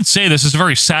 but you would say this is a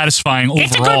very satisfying overall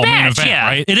it's a good match, main event, yeah.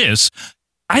 right? It is.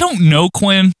 I don't know,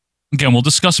 Quinn. Again, we'll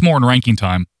discuss more in ranking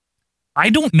time. I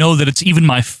don't know that it's even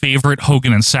my favorite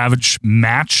Hogan and Savage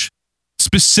match,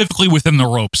 specifically within the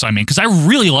ropes, I mean, because I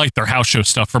really like their house show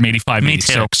stuff from 85, Me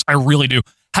 86. too. I really do.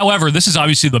 However, this is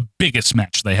obviously the biggest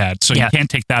match they had, so you can't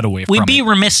take that away from it. We'd be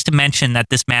remiss to mention that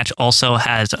this match also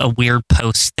has a weird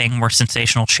post thing where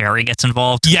Sensational Sherry gets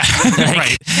involved. Yeah,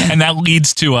 right. And that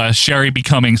leads to Sherry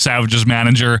becoming Savage's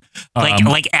manager.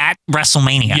 Like at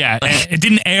WrestleMania. Yeah, it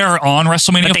didn't air on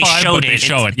WrestleMania but they 5, showed but they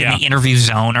show it, in the interview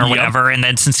zone or whatever, and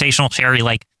then Sensational Sherry,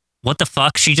 like, what the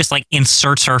fuck? She just, like,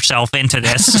 inserts herself into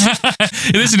this.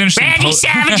 It is an interesting Randy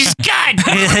Savage is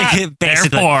good!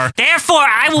 Therefore,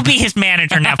 I will be his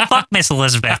manager now. Fuck Miss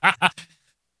Elizabeth.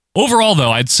 Overall,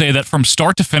 though, I'd say that from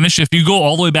start to finish, if you go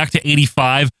all the way back to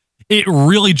 85, it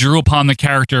really drew upon the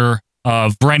character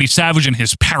of Randy Savage and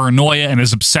his paranoia and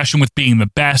his obsession with being the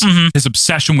best, his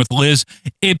obsession with Liz.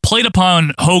 It played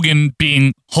upon Hogan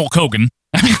being Hulk Hogan.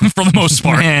 I mean, for the most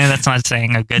part. Yeah, that's not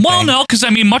saying a good thing. Well, no, because I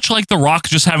mean, much like The Rock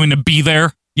just having to be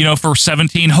there, for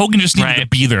 17, Hogan just needed to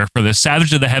be there for this. Savage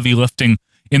did the heavy lifting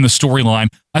in the storyline.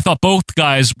 I thought both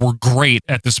guys were great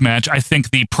at this match. I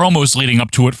think the promos leading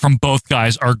up to it from both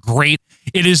guys are great.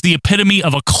 It is the epitome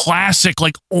of a classic,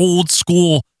 like old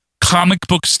school comic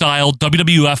book style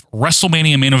WWF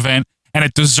WrestleMania main event, and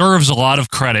it deserves a lot of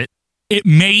credit. It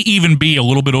may even be a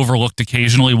little bit overlooked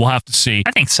occasionally. We'll have to see.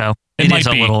 I think so. It is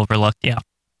a little overlooked, yeah.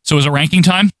 So is it ranking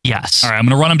time? Yes. All right, I'm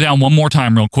going to run them down one more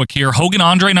time real quick here. Hogan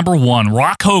Andre, number 1.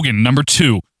 Rock Hogan, number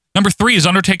 2. Number 3 is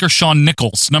Undertaker Shawn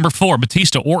Nichols. Number 4,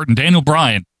 Batista Orton, Daniel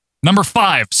Bryan. Number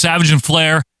 5, Savage and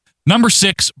Flair. Number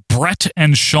 6, Brett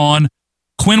and Shawn.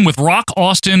 Quinn with Rock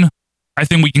Austin. I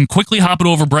think we can quickly hop it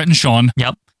over Brett and Shawn.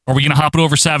 Yep. Are we going to hop it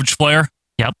over Savage Flair?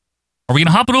 Yep. Are we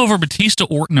going to hop it over Batista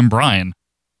Orton and Bryan?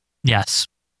 Yes.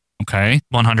 Okay.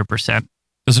 100%.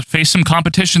 Does it face some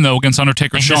competition, though, against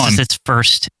Undertaker Shawn? This is its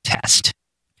first test.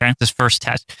 Okay. This first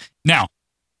test. Now,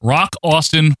 Rock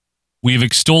Austin, we've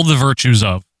extolled the virtues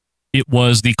of. It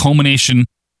was the culmination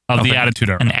of the Attitude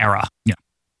Era. An era. Yeah.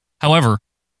 However,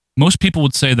 most people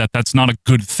would say that that's not a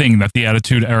good thing that the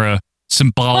Attitude Era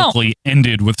symbolically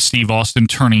ended with Steve Austin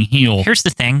turning heel. Here's the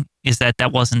thing, is that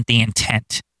wasn't the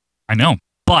intent. I know.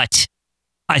 But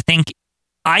I think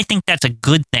that's a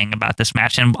good thing about this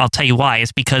match, and I'll tell you why.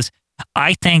 Is because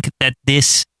I think that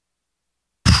this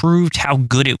proved how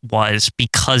good it was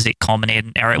because it culminated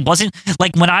in era. It wasn't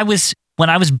like when I was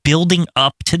building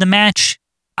up to the match,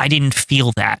 I didn't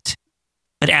feel that.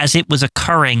 But as it was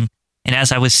occurring and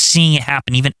as I was seeing it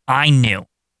happen, even I knew.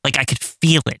 Like, I could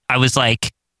feel it. I was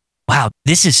like, wow,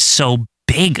 this is so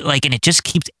big. Like, and it just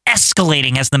keeps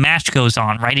escalating as the match goes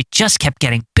on, right? It just kept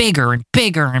getting bigger and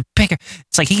bigger and bigger.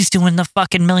 It's like he's doing the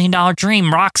fucking $1 Million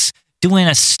Dream. Rock's doing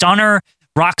a stunner.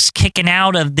 Rock's kicking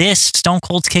out of this. Stone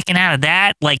Cold's kicking out of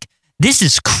that. Like, this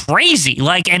is crazy.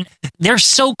 Like, and they're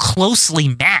so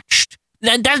closely matched.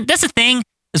 That's the thing,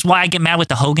 is why I get mad with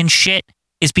the Hogan shit,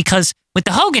 is because with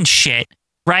the Hogan shit,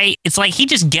 right, it's like he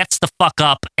just gets the fuck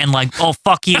up and like, oh,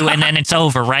 fuck you, and then it's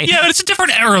over, right? Yeah, but it's a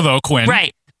different era, though, Quinn.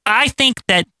 Right. I think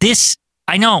that this,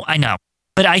 I know,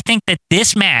 but I think that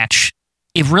this match,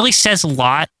 it really says a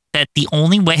lot that the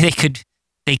only way they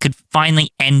could finally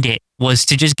end it was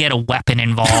to just get a weapon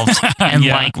involved and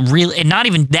like really, and not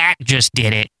even that just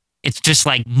did it. It's just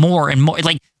like more and more,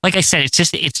 like I said,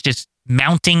 it's just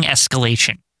mounting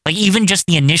escalation. Like, even just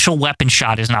the initial weapon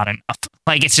shot is not enough.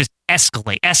 Like, it's just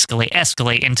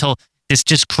escalate until this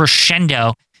just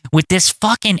crescendo with this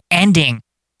fucking ending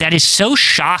that is so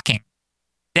shocking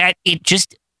that it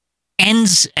just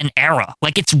ends an era.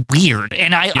 Like, it's weird.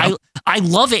 And I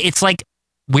love it. It's like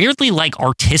weirdly like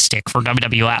artistic for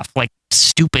WWF. Like,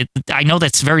 stupid. I know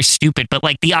that's very stupid, but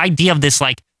like the idea of this,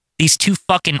 like these two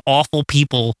fucking awful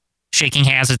people shaking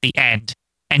hands at the end.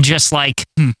 And just like,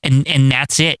 and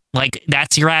that's it. Like,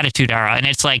 that's your Attitude Era. And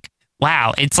it's like,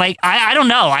 wow. It's like, I don't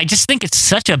know. I just think it's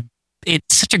such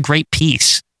a great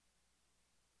piece.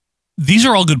 These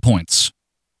are all good points.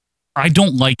 I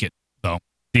don't like it, though,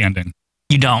 the ending.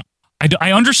 You don't?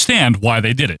 I understand why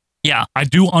they did it. Yeah. I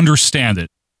do understand it.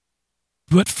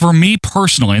 But for me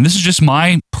personally, and this is just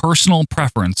my personal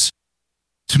preference,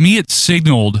 to me it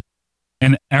signaled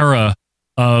an era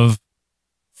of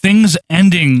things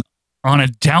ending on a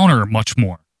downer much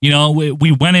more. You know,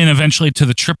 we went in eventually to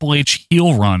the Triple H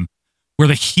heel run where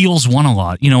the heels won a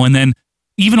lot, you know, and then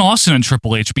even Austin and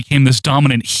Triple H became this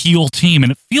dominant heel team,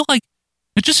 and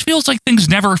it just feels like things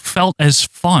never felt as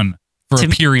fun for a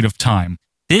period of time.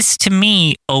 This, to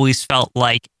me, always felt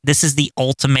like this is the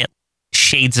ultimate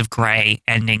shades of gray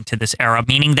ending to this era,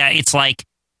 meaning that it's like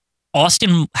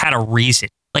Austin had a reason.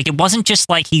 Like, it wasn't just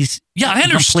like he's I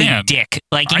understand. A complete dick.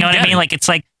 Like, you know what I mean? Like, it's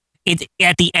like,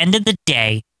 at the end of the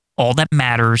day, all that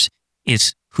matters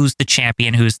is who's the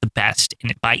champion, who's the best,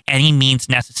 and by any means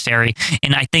necessary.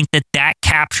 And I think that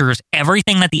captures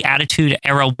everything that the Attitude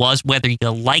Era was, whether you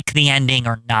like the ending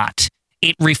or not.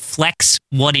 It reflects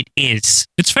what it is.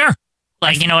 It's fair.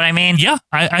 Like, you know what I mean? Yeah.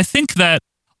 I think that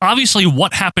obviously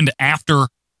what happened after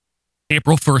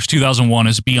April 1st, 2001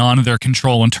 is beyond their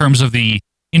control in terms of the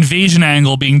invasion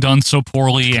angle being done so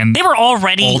poorly, and they were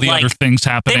already all the other things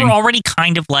happening. They were already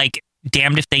kind of like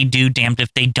damned if they do, damned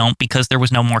if they don't, because there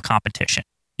was no more competition.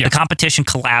 Yeah. The competition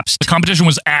collapsed. The competition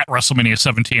was at WrestleMania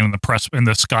 17 in the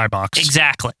skybox.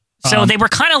 Exactly. So they were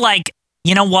kind of like,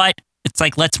 you know what? It's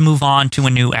like, let's move on to a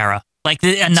new era. Like,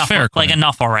 enough. Fair, like,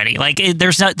 enough already. Like,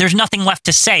 there's nothing left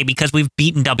to say because we've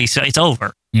beaten so it's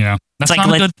over. Yeah, that's like,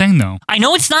 not a good thing, though. I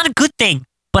know it's not a good thing,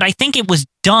 but I think it was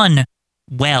done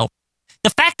well. The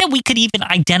fact that we could even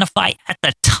identify at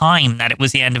the time that it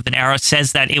was the end of an era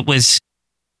says that it was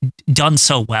done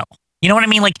so well. You know what I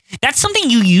mean? Like, that's something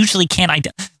you usually can't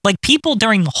like, people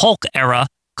during the Hulk era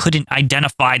couldn't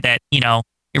identify that, you know,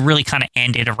 it really kind of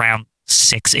ended around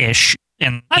 6-ish.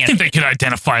 And I think they could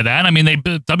identify that. I mean,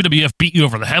 WWF beat you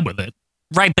over the head with it.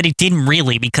 Right, but it didn't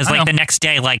really, because like the next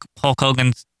day, like, Hulk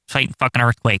Hogan's fighting fucking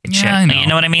Earthquake and shit. I know. You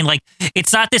know what I mean? Like,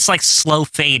 it's not this like slow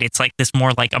fade. It's like this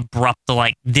more like abrupt,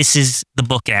 like, this is the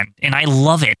bookend. And I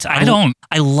love it. I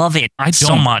love it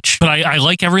so much. But I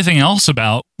like everything else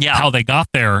about how they got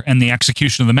there and the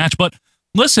execution of the match. But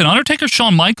listen, Undertaker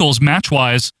Shawn Michaels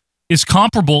match-wise is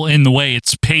comparable in the way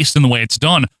it's paced and the way it's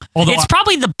done. Although it's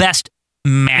probably the best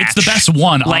match. It's the best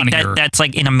one like on here. That's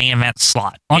like in a main event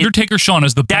slot. Undertaker Shawn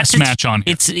is the best match on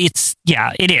here. It's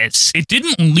it is. It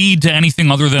didn't lead to anything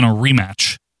other than a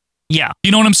rematch. Yeah.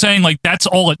 You know what I'm saying? Like, that's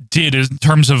all it did in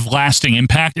terms of lasting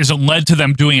impact, is it led to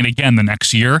them doing it again the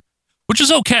next year, which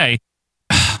is okay.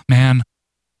 Man,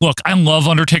 look, I love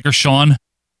Undertaker Shawn,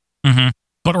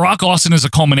 but Rock Austin is a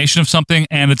culmination of something,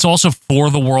 and it's also for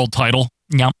the world title.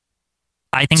 Yep.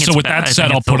 I think so. With that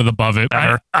said, I'll put it above it.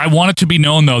 I want it to be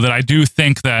known, though, that I do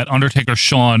think that Undertaker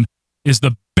Shawn is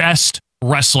the best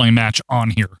wrestling match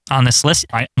on here. On this list?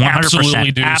 I 100%.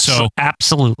 absolutely do. So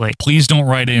absolutely. Please don't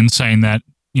write in saying that,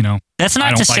 that's not I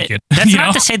don't to say like it. that's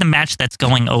not to say the match that's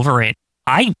going over it.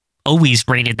 I always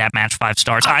rated that match 5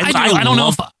 stars. I don't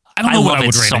know what I would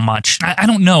rate so much. I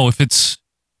don't know if it's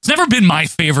never been my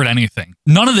favorite anything.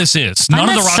 None of this is. None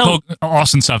of the Rock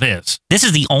Austin stuff is. This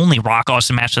is the only Rock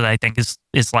Austin match that I think is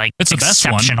like it's the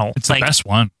exceptional. Best one. It's the best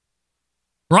one.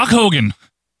 Rock Hogan.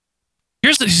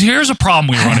 Here's a problem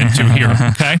we run into here,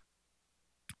 okay?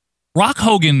 Rock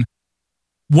Hogan,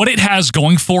 what it has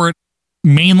going for it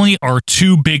mainly are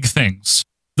 2 big things.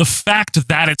 The fact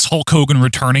that it's Hulk Hogan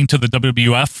returning to the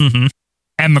WWF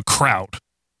and the crowd.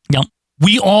 Yep.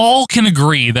 We all can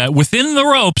agree that within the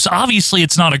ropes, obviously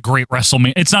it's not a great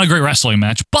wrestling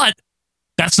match, but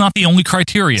that's not the only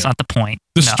criteria. It's not the point.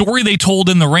 The story they told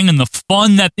in the ring and the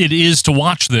fun that it is to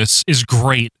watch this is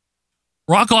great.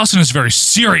 Rock Austin is very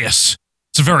serious.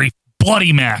 It's a very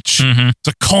bloody match. It's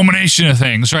a culmination of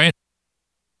things, right?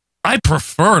 I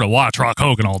prefer to watch Rock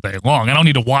Hogan all day long. I don't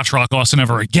need to watch Rock Austin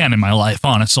ever again in my life,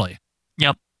 honestly.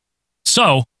 Yep.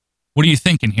 So, what are you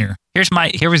thinking here? Here's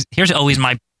always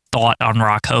my thought on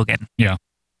Rock Hogan. Yeah.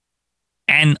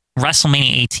 And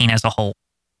WrestleMania 18 as a whole.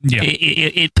 Yeah.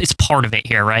 It's part of it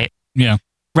here, right? Yeah.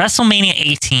 WrestleMania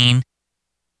 18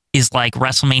 is like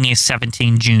WrestleMania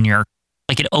 17 Junior.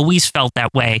 Like, it always felt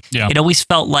that way. Yeah. It always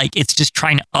felt like it's just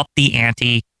trying to up the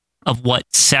ante of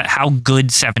how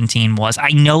good 17 was. I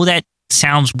know that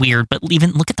sounds weird, but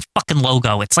even look at the fucking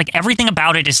logo. It's like everything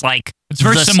about it is like... It's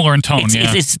very similar in tone,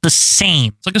 It's the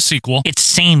same. It's like a sequel. It's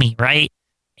samey, right?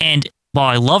 And while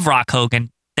I love Rock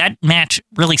Hogan, that match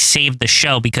really saved the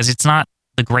show because it's not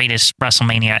the greatest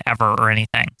WrestleMania ever or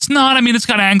anything. It's not. I mean, it's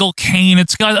got Angle, Kane.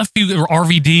 It's got a few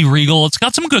RVD, Regal. It's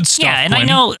got some good stuff. Yeah, and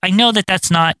I know that that's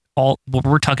not all what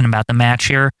we're talking about the match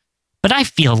here, but I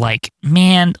feel like,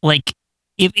 man, like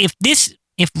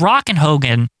if Rock and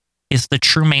Hogan is the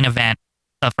true main event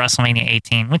of WrestleMania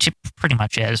 18, which it pretty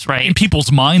much is, right? In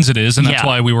people's minds, it is, and that's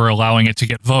why we were allowing it to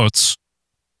get votes.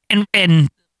 And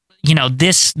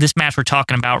this match we're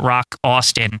talking about, Rock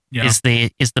Austin, is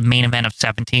the main event of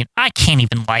 17. I can't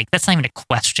even that's not even a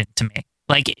question to me.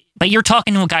 Like, but you're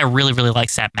talking to a guy who really, really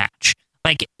likes that match.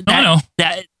 Like,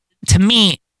 that to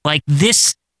me, like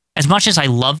this, as much as I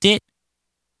loved it,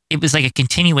 it was like a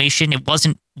continuation. It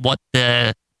wasn't what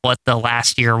the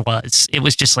last year was. It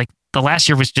was just like the last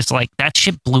year was just like that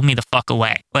shit blew me the fuck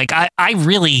away. Like I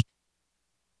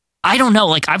don't know.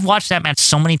 Like, I've watched that match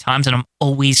so many times, and I'm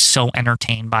always so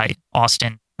entertained by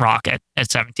Austin Rock at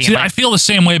 17. See, like, I feel the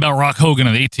same way about Rock Hogan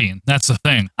at 18. That's the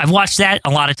thing. I've watched that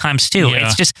a lot of times too. Yeah.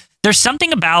 It's just there's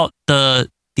something about the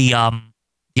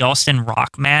Austin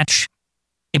Rock match.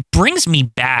 It brings me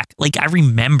back. Like, I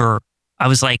remember I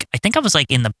think I was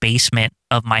in the basement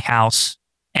of my house,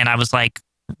 and I was like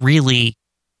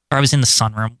or I was in the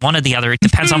sunroom, one or the other. It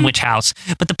depends on which house.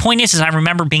 But the point is I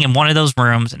remember being in one of those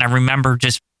rooms, and I remember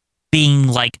just being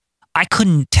like, I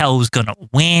couldn't tell who was going to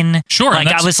win. Sure. Like,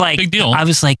 I was like, big deal. I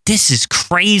was like, this is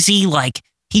crazy. Like,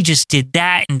 he just did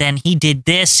that, and then he did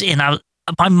this, and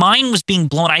my mind was being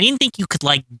blown. I didn't think you could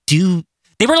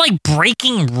they were like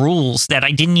breaking rules that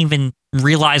I didn't even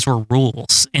realize were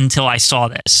rules until I saw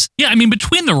this. Yeah, I mean,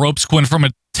 between the ropes, Quinn, from a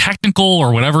technical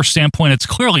or whatever standpoint, it's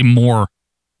clearly more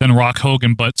than Rock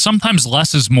Hogan, but sometimes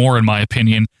less is more, in my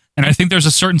opinion. And I think there's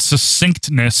a certain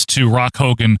succinctness to Rock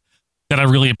Hogan that I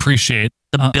really appreciate.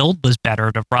 The build was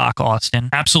better to Rock Austin.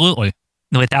 Absolutely.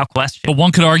 Without question. But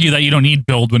one could argue that you don't need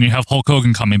build when you have Hulk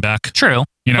Hogan coming back. True.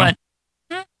 But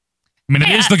I mean,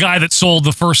 it is the guy that sold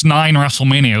the first 9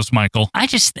 WrestleManias, Michael. I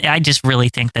just really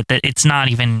think that it's not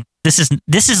even. This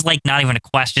is like not even a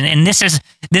question, and this is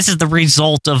the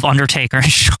result of Undertaker and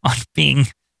Shawn being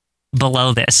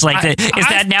below this. Like,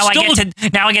 now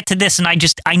I get to this, and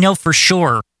I know for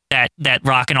sure that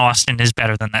Rock and Austin is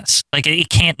better than this. Like, it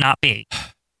can't not be.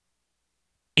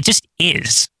 It just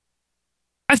is.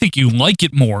 I think you like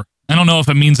it more. I don't know if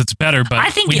it means it's better, but I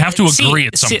think we have to agree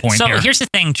at some point. So here. Here's the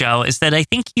thing, Joe, is that I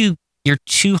think you're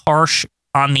too harsh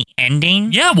on the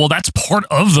ending. Yeah, well, that's part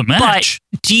of the match.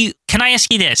 But can I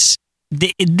ask you this?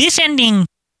 This ending,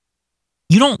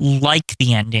 you don't like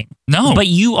the ending. No. But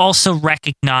you also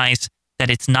recognize that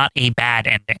it's not a bad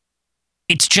ending.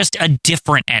 It's just a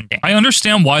different ending. I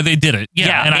understand why they did it.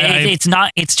 Yeah, and it's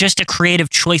not. It's just a creative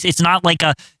choice. It's not like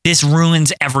this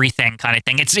ruins everything kind of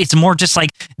thing. It's more just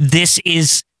like this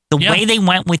is the way they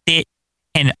went with it,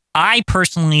 and I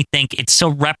personally think it's so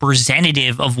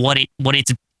representative of what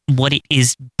it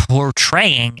is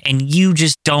portraying, and you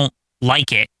just don't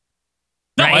like it.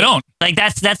 No, right? I don't. Like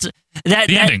that's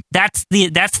ending. That's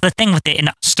the thing with it, and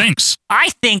stinks. I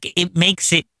think it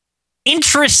makes it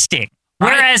interesting.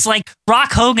 Whereas, like,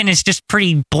 Rock Hogan is just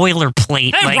pretty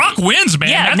boilerplate. Hey, like, Rock wins, man.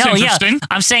 Yeah, That's interesting. Yeah.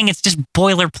 I'm saying it's just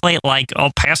boilerplate, like,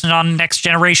 oh, pass it on to the next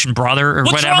generation, brother, or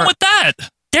What's whatever. wrong with that?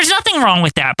 There's nothing wrong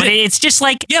with that, but it's just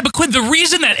like... Yeah, but Quinn, the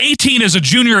reason that 18 is a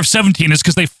junior of 17 is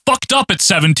because they fucked up at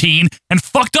 17 and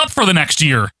fucked up for the next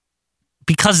year.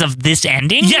 Because of this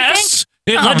ending? Yes!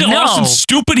 It led to Austin's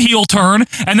stupid heel turn,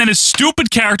 and then his stupid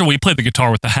character where he played the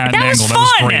guitar with the hat and angle. That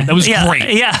was great. That was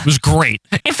great. Yeah. It was great.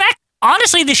 In fact,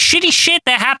 honestly, the shitty shit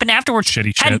that happened afterwards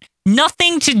had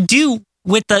nothing to do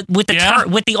with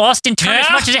the Austin turn as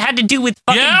much as it had to do with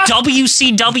fucking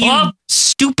WCW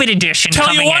stupid edition Tell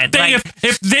coming you one in. thing, Like,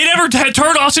 if they never had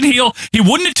turned Austin heel, he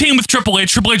wouldn't have teamed with Triple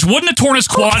H. Triple H wouldn't have torn his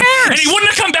quad, and he wouldn't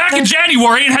have come back in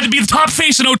January and had to be the top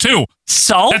face in 02.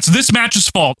 So? That's this match's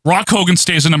fault. Rock Hogan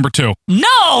stays at number 2. No!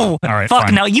 All right, Fuck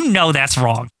fine. no, you know that's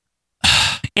wrong.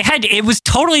 It was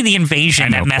totally the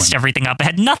invasion that messed everything up. It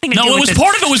had nothing to do with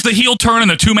part of it was the heel turn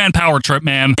and the two-man power trip,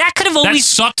 man. That could have always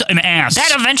sucked an ass.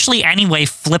 That eventually anyway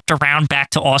flipped around back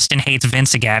to Austin hates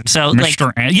Vince again. So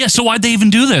so why'd they even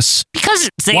do this? Because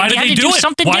they Why did had they to do do it?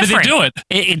 something Why different. did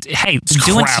they do it? Hey,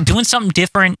 crap. doing something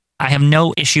different. I have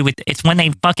no issue with it's when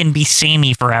they fucking be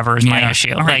samey forever is my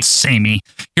issue. All right, samey.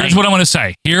 Here's what I'm going to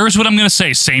say.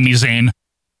 Sami Zayn.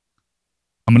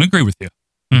 I'm going to agree with you.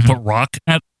 Put Rock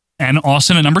and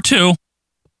Austin at number 2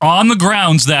 on the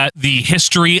grounds that the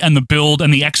history and the build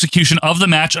and the execution of the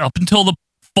match up until the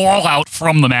fallout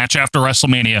from the match after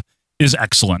WrestleMania is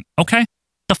excellent. Okay?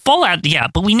 The fallout, yeah,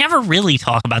 but we never really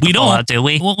talk about the fallout, do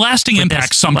we? Well, lasting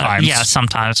impact sometimes. Yeah,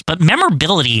 sometimes. But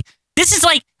memorability, this is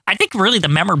like, I think really the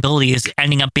memorability is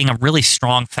ending up being a really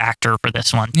strong factor for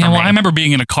this one. Yeah, well, I remember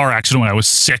being in a car accident when I was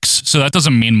 6, so that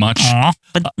doesn't mean much.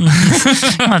 But you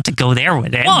don't have to go there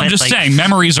with it. Well, I'm just saying,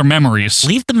 memories are memories.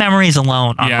 Leave the memories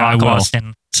alone on Yeah, I Rock will.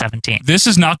 Austin 17. This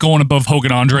is not going above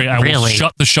Hogan Andre. I will Really?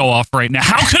 shut the show off right now.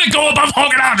 How could it go above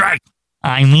Hogan Andre?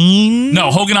 I mean...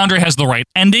 No, Hogan Andre has the right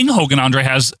ending. Hogan Andre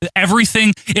has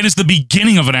everything. It is the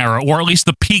beginning of an era, or at least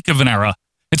the peak of an era.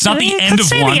 It's not the end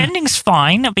of one. The ending's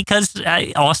fine because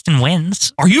Austin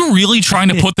wins. Are you really trying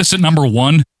to put this at number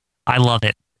 1? I love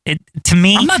it. To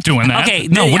me, I'm not doing that. Okay,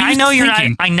 no. What are you I know thinking? you're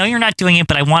not. I know you're not doing it,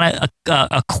 but I want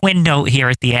a Quinn note here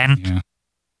at the end. Yeah.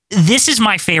 This is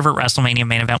my favorite WrestleMania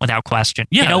main event without question.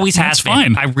 Yeah, it always has that's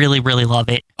been. fine. I really, really love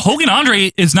it. Hogan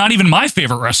Andre is not even my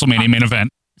favorite WrestleMania main event,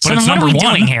 but So it's then what number are we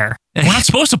 1 doing here? We're not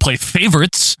supposed to play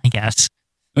favorites. I guess.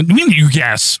 I mean, you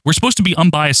guess. We're supposed to be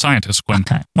unbiased scientists, Quinn.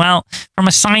 Okay. Well, from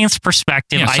a science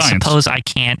perspective, Yeah, I science. suppose I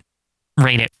can't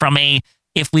rate it.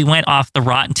 If we went off the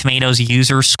Rotten Tomatoes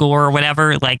user score or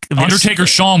whatever, like Undertaker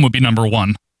Shawn would be number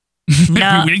 1.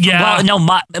 No, Yeah. well,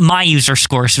 no, my user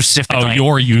score specifically. Oh,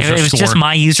 your user If it was score. just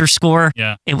my user score,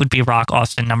 Yeah. it would be Rock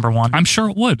Austin number 1. I'm sure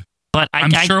it would. But I'm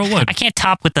sure it would. I can't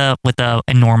top with the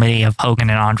enormity of Hogan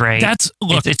and Andre.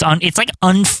 Look. It's like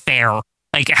unfair,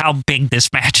 like how big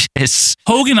this match is.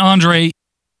 Hogan Andre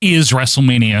is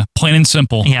WrestleMania, plain and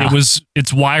simple. Yeah.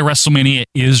 It's why WrestleMania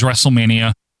is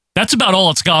WrestleMania. That's about all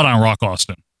it's got on Rock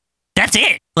Austin. That's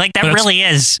it. Like that That's really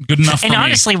is good enough And for me.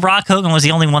 honestly, Rock Hogan was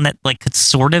the only one that like could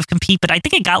sort of compete, but I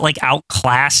think it got like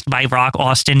outclassed by Rock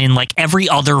Austin in like every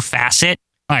other facet.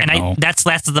 I know. That's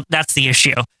the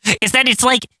issue. Is that it's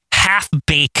like half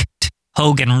baked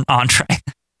Hogan Andre.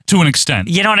 To an extent.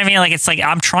 You know what I mean? Like it's like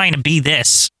I'm trying to be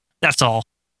this. That's all.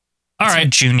 All It's right. a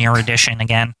junior edition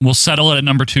again. We'll settle it at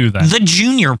number 2 then. The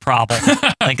junior problem.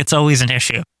 Like it's always an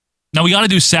issue. Now we got to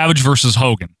do Savage versus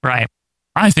Hogan. Right.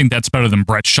 I think that's better than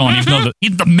Brett Shawn, even though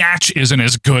the match isn't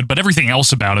as good, but everything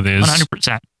else about it is.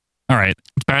 100%. All right.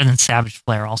 It's better than Savage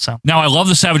Flair also. Now I love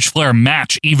the Savage Flair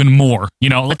match even more. You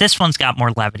know, But this one's got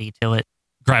more levity to it.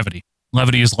 gravity.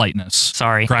 Levity is lightness.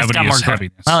 Sorry. Gravity It's got more is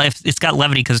heaviness. Well, if it's got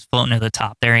levity because it's floating to the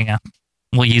top. There you go.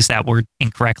 We'll use that word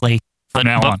incorrectly. From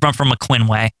now on. But from a Quinn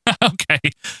way. Okay.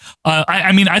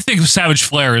 I mean, I think Savage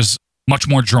Flair is much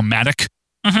more dramatic.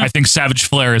 I think Savage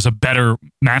Flair is a better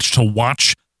match to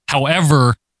watch.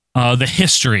 However, the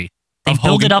history They of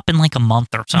build Hogan, it up in like a month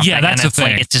or something. Yeah, that's and the it's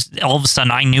like thing. it's just all of a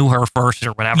sudden I knew her first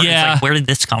or whatever. Yeah. It's like, where did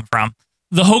this come from?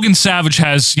 The Hogan Savage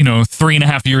has,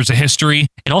 3.5 years of history.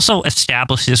 It also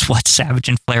establishes what Savage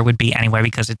and Flair would be anyway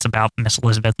because it's about Miss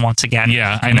Elizabeth once again.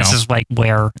 Yeah, I and know. this is like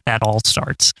where that all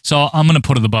starts. So I'm going to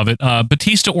put it above it.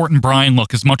 Batista, Orton, Bryan,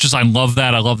 look, as much as I love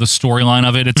that, I love the storyline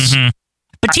of it. It's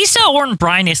Batista, Orton,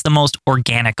 Bryan is the most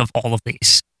organic of all of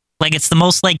these. Like it's the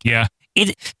most like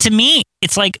it to me.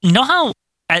 It's like how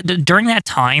during that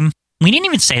time we didn't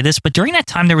even say this, but during that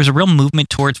time there was a real movement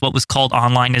towards what was called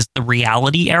online as the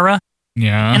reality era.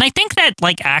 Yeah. And I think that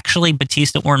like actually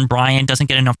Batista, Orton, Bryan doesn't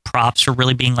get enough props for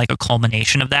really being like a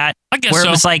culmination of that. I guess where so.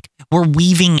 it was like we're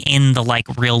weaving in the like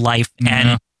real life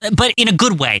and but in a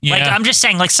good way. Yeah. Like I'm just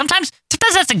saying, like sometimes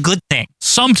that's a good thing.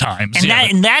 Sometimes,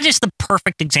 and that is the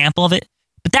perfect example of it.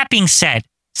 But that being said,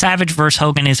 Savage versus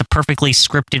Hogan is a perfectly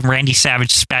scripted Randy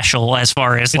Savage special as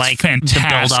far as like fantastic. the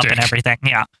build up and everything.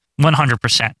 Yeah,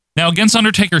 100%. Now against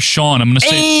Undertaker Shawn, I'm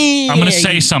gonna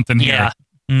say something here.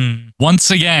 Yeah. Once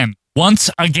again,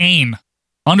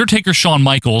 Undertaker Shawn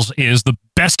Michaels is the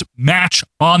best match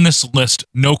on this list,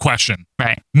 no question.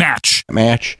 Right. Match.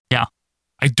 Yeah.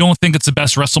 I don't think it's the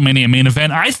best WrestleMania main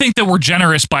event. I think that we're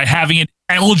generous by having it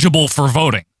eligible for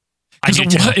voting. I do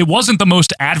too. It wasn't the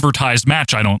most advertised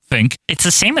match, I don't think. It's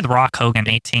the same with Rock Hogan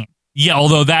 18. Yeah,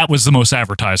 although that was the most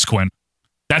advertised, Quinn.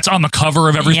 That's on the cover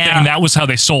of everything. Yeah. That was how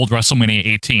they sold WrestleMania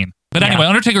 18. But anyway,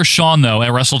 Undertaker Shawn, though,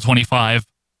 at Wrestle 25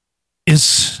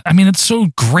 it's so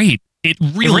great. It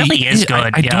really is good.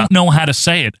 I don't know how to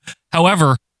say it.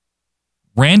 However,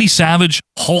 Randy Savage,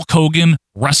 Hulk Hogan,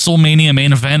 WrestleMania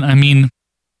main event,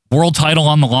 world title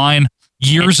on the line,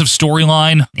 years of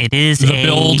storyline. It is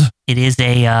build. It is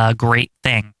a great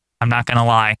thing. I'm not going to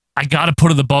lie. I got to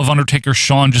put it above Undertaker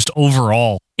Shawn just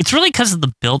overall. It's really because of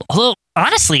the build. Although,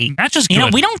 honestly, that's just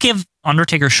good. We don't give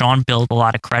Undertaker Shawn build a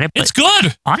lot of credit. But it's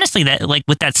good. Honestly, that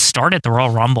with that start at the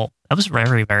Royal Rumble, that was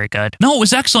very, very good. No, it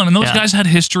was excellent. And those guys had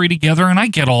history together, and I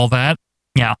get all that.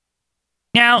 Yeah.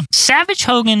 Now, Savage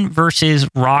Hogan versus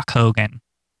Rock Hogan.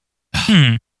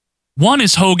 One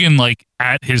is Hogan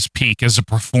at his peak as a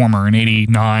performer in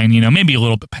 89, maybe a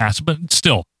little bit past, but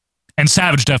still. And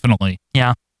Savage definitely.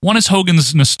 Yeah. One is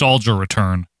Hogan's nostalgia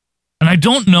return. And I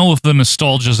don't know if the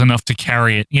nostalgia is enough to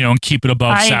carry it, and keep it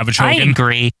above Savage Hogan. I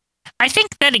agree. I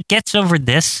think that it gets over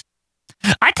this.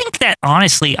 I think that,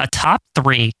 honestly, a top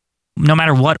three, no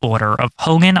matter what order, of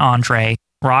Hogan, Andre,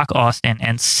 Rock Austin,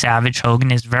 and Savage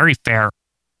Hogan is very fair.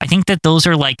 I think that those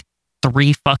are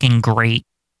three fucking great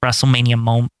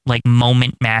WrestleMania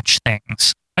moment match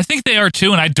things. I think they are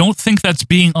too, and I don't think that's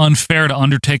being unfair to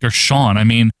Undertaker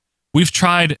Shawn. We've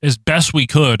tried as best we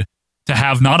could to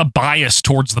have not a bias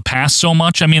towards the past so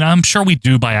much. I'm sure we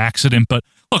do by accident, but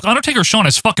look, Undertaker Shawn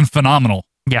is fucking phenomenal.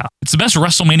 Yeah. It's the best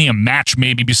WrestleMania match,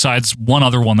 maybe besides one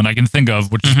other one that I can think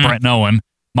of, which is Bret and Owen,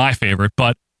 my favorite,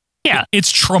 but yeah, it's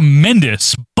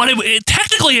tremendous, but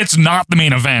technically it's not the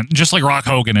main event, just like Rock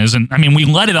Hogan is, and we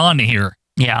let it on to here.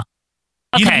 Yeah.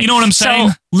 Okay. You know what I'm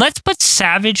saying? So let's put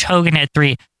Savage Hogan at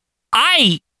 3.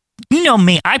 You know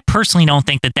me, I personally don't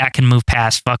think that can move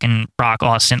past fucking Rock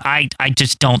Austin. I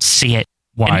just don't see it.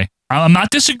 Why? I'm not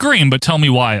disagreeing, but tell me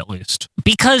why at least.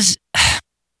 Because,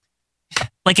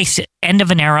 like I said, end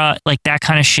of an era, that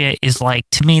kind of shit is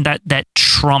to me that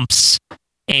trumps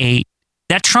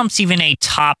even a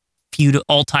top feud,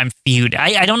 all-time feud.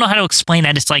 I don't know how to explain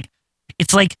that.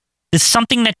 It's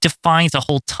something that defines a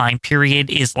whole time period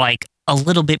is a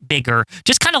little bit bigger.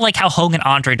 Just kind of like how Hogan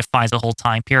Andre defines the whole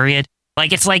time period.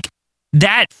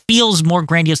 That feels more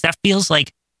grandiose. That feels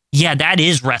that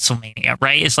is WrestleMania,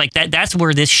 right? It's that's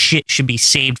where this shit should be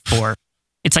saved for.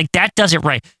 It's that does it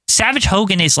right. Savage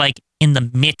Hogan is in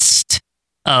the midst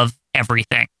of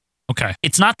everything. Okay.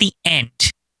 It's not the end.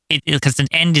 Because the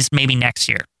end is maybe next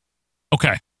year.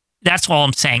 Okay. That's all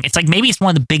I'm saying. It's maybe it's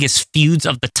one of the biggest feuds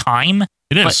of the time.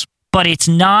 It is. But it's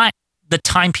not the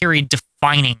time period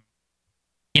defining.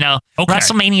 Okay.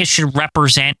 WrestleMania should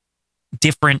represent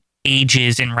different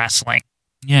ages in wrestling.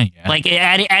 Yeah.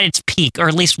 At its peak, or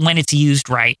at least when it's used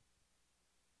right.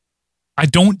 I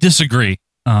don't disagree.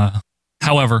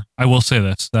 However, I will say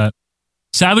this, that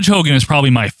Savage Hogan is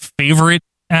probably my favorite.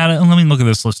 Let me look at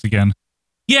this list again.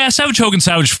 Yeah, Savage Hogan,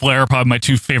 Savage Flair are probably my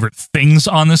two favorite things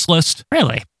on this list.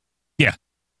 Really? Yeah.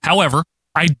 However,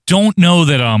 I don't know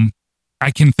that I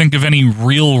can think of any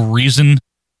real reason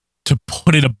to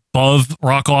put it above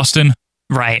Rock Austin.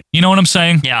 Right. You know what I'm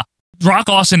saying? Yeah. Rock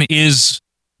Austin is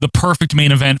the perfect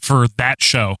main event for that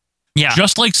show. Yeah.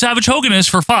 Just like Savage Hogan is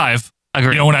for 5.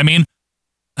 Agreed. You know what I mean?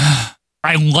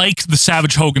 I like the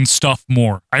Savage Hogan stuff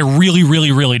more. I really,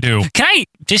 really, really do. Can I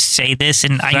just say this?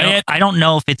 And I don't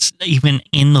know if it's even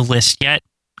in the list yet,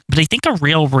 but I think a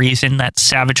real reason that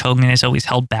Savage Hogan has always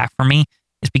held back for me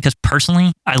is because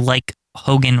personally, I like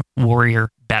Hogan Warrior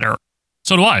better.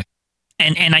 So do I.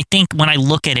 And I think when I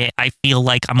look at it, I feel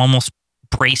like I'm almost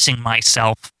bracing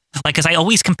myself. Because I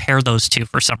always compare those two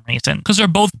for some reason. Because they're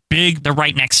both big. They're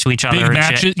right next to each other. Big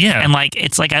matches, yeah. And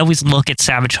it's I always look at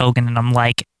Savage Hogan and I'm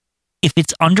like, if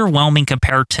it's underwhelming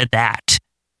compared to that,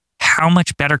 how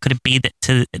much better could it be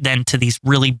than to these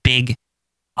really big,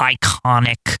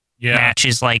 iconic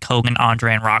matches like Hogan,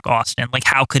 Andre, and Rock Austin?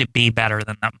 How could it be better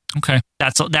than them? Okay.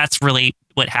 That's really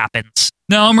what happens.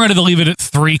 No, I'm ready to leave it at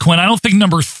 3, Quinn. I don't think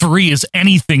number 3 is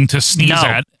anything to sneeze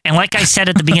at. And like I said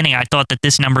at the beginning, I thought that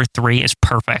this number 3 is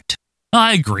perfect.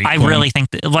 I agree. I really think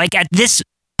that, like, at this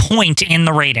point in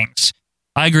the ratings,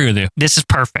 I agree with you. This is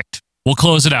perfect. We'll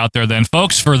close it out there then,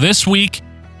 folks. For this week,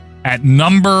 at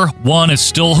number 1 is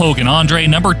still Hogan Andre.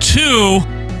 Number 2,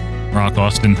 Rock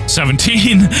Austin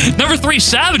 17. Number 3,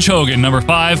 Savage Hogan. Number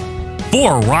 5,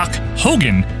 4, Rock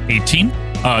Hogan 18.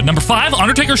 Number 5,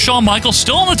 Undertaker Shawn Michaels.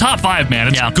 Still in the top 5, man.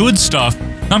 It's good stuff.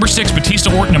 Number 6,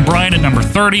 Batista, Orton, and Bryan at number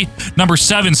 30. Number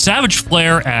 7, Savage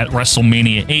Flair at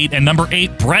WrestleMania 8. And number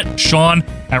 8, Bret Shawn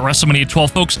at WrestleMania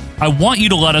 12. Folks, I want you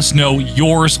to let us know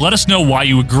yours. Let us know why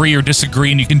you agree or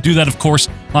disagree. And you can do that, of course,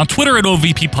 on Twitter at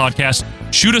OVP Podcast.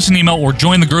 Shoot us an email or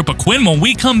join the group. But Quinn, when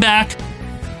we come back,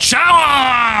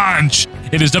 challenge!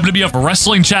 It is WWF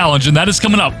Wrestling Challenge, and that is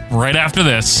coming up right after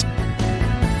this.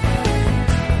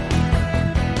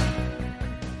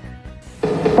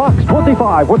 Fox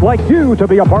 25 would like you to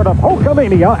be a part of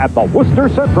Hulkamania at the Worcester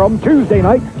Centrum Tuesday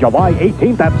night, July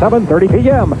 18th at 7:30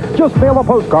 p.m. Just mail a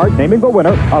postcard naming the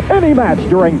winner of any match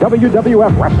during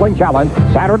WWF Wrestling Challenge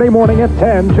Saturday morning at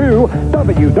 10 to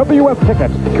WWF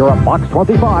Tickets, Secure Box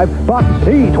 25, Box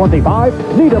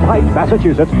C25, Needham Heights,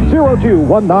 Massachusetts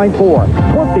 02194.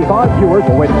 25 viewers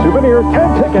will win souvenirs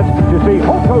and tickets to see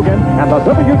Hulk Hogan and the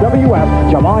WWF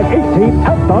July 18th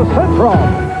at the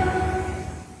Centrum.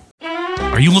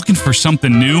 Are you looking for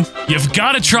something new? You've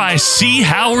got to try C.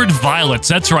 Howard Violets.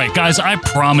 That's right, guys. I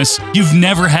promise you've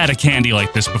never had a candy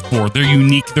like this before. They're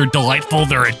unique, they're delightful,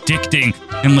 they're addicting.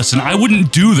 And listen, I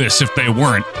wouldn't do this if they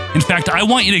weren't. In fact, I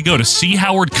want you to go to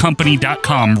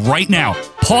chowardcompany.com right now.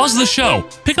 Pause the show,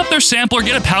 pick up their sampler,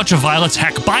 get a pouch of violets,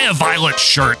 heck, buy a violet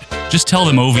shirt. Just tell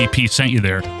them OVP sent you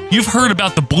there. You've heard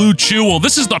about the blue chew. Well,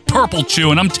 this is the purple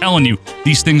chew, and I'm telling you,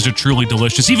 these things are truly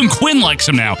delicious. Even Quinn likes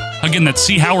them now. Again, that's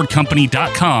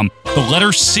chowardcompany.com. The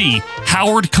letter C,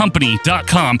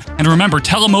 howardcompany.com. And remember,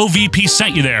 tell them OVP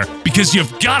sent you there, because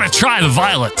you've got to try the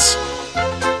violets.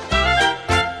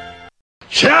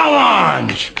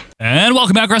 Challenge! And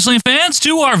welcome back, wrestling fans,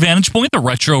 to our Vantage Point, the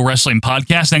Retro Wrestling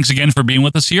Podcast. Thanks again for being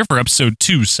with us here for episode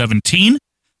 217.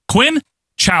 Quinn,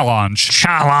 challenge.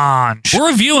 We're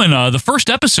reviewing the first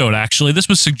episode, actually. This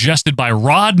was suggested by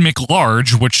Rod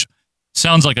McLarge, which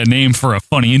sounds like a name for a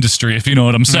funny industry, if you know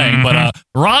what I'm saying. Mm-hmm. But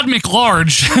Rod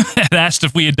McLarge had asked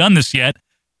if we had done this yet.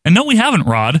 And no, we haven't,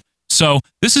 Rod. So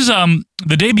this is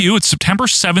the debut. It's September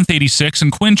 7th, 86.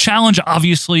 And Quinn, challenge,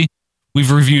 obviously,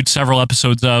 we've reviewed several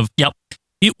episodes of. Yep.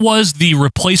 It was the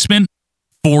replacement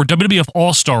for WWF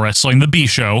All-Star Wrestling, the B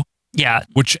Show. Yeah.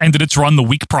 Which ended its run the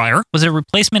week prior. Was it a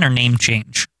replacement or name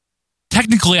change?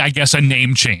 Technically, I guess a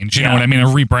name change. You know what I mean? A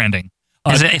rebranding.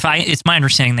 It's my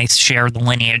understanding they share the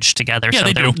lineage together. Yeah, so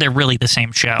they do. They're really the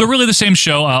same show. They're really the same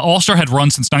show. All-Star had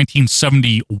run since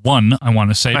 1971, I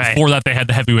want to say. Right. Before that, they had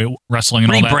the heavyweight wrestling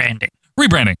and all that.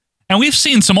 Rebranding. And we've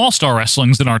seen some All-Star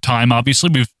wrestlings in our time,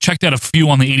 obviously. We've checked out a few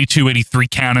on the 82, 83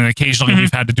 count, and occasionally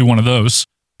we've had to do one of those.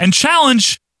 And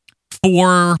Challenge,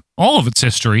 for all of its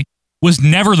history, was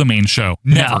never the main show.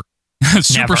 Never. No.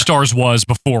 Superstars was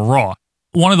before Raw.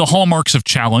 One of the hallmarks of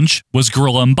Challenge was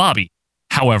Gorilla and Bobby.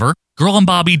 However, Gorilla and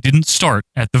Bobby didn't start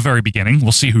at the very beginning.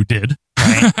 We'll see who did.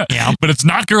 Right. Yeah. But it's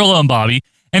not Gorilla and Bobby.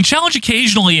 And Challenge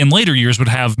occasionally in later years would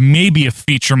have maybe a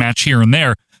feature match here and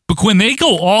there. But when they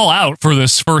go all out for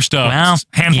this first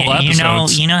handful of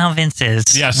episodes. You know how Vince is.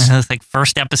 Yes. It's like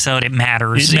first episode, it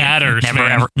matters. It matters.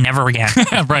 Never again.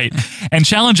 Right. And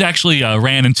Challenge actually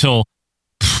ran until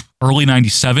early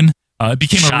 97. It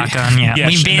became Shotgun, yeah.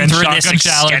 We've been through this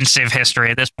extensive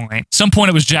history at this point. At some point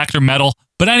it was Jacked or Metal.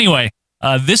 But anyway,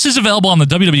 this is available on the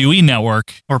WWE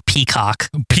Network. Or Peacock.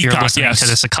 If you're listening to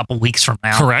this a couple weeks from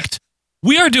now. Correct.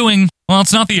 We are doing, well,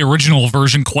 it's not the original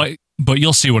version quite, but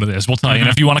you'll see what it is. We'll tell you. And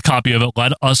if you want a copy of it,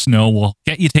 let us know. We'll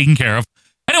get you taken care of.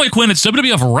 Anyway, Quinn, it's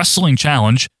WWF Wrestling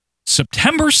Challenge,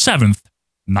 September 7th,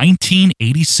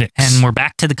 1986. And we're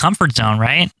back to the comfort zone,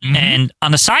 right? Mm-hmm. And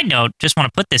on a side note, just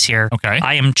want to put this here. Okay.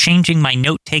 I am changing my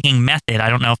note-taking method.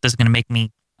 I don't know if this is going to make me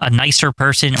a nicer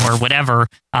person or whatever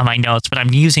on my notes, but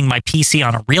I'm using my PC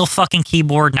on a real fucking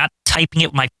keyboard, not typing it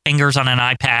with my fingers on an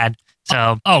iPad.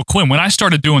 So, Quinn, when I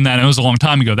started doing that, it was a long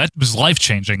time ago. That was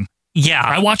life-changing. Yeah.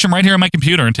 I watch them right here on my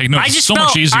computer and take notes. It's so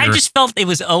much easier. I just felt it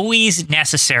was always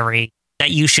necessary that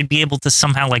you should be able to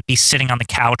somehow like be sitting on the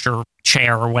couch or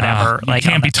chair or whatever. You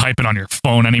can't be typing on your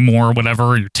phone anymore or whatever,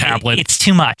 or your tablet. It's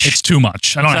too much. It's too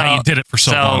much. I don't know how you did it for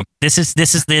so long. This is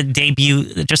the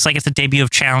debut, just like it's the debut of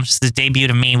Challenge. It's the debut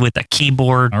to me with a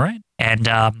keyboard. All right. And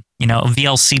a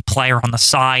VLC player on the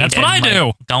side. That's what I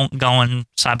do. Going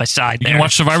side by side. You can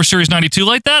watch Survivor Series 92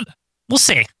 like that? We'll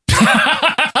see.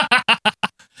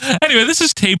 Anyway, this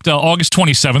is taped August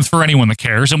 27th for anyone that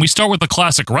cares, and we start with the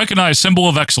classic recognized symbol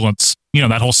of excellence. You know,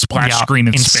 that whole splash screen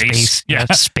in space. Yeah,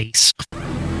 space.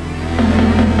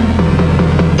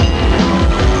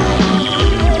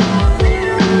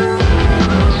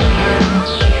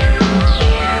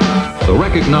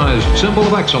 recognized symbol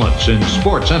of excellence in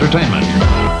sports entertainment.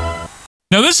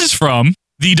 Now, this is from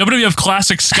the WWF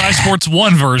Classic Sky Sports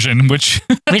 1 version, which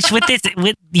here's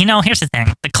the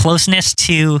thing. The closeness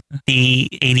to the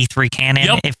 83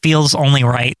 canon, it feels only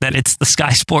right that it's the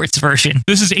Sky Sports version.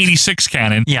 This is 86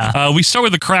 canon. Yeah. We start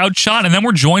with the crowd shot, and then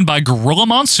we're joined by Gorilla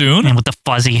Monsoon. And with the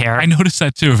fuzzy hair. I noticed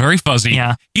that too. Very fuzzy.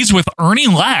 Yeah. He's with Ernie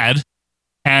Ladd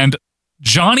and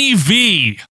Johnny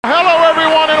V. Hello,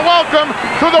 everyone, and welcome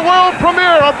to the world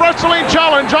premiere of Wrestling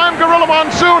Challenge. I'm Gorilla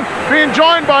Monsoon, being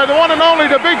joined by the one and only,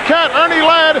 the Big Cat, Ernie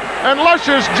Ladd, and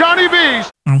luscious Johnny V.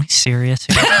 Are we serious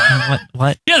here?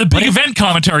 What? Yeah, the big event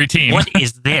commentary team. What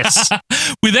is this?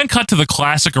 We then cut to the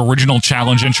classic original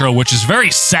challenge intro, which is very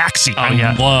saxy.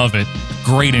 I love it.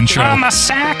 Great intro. I'm a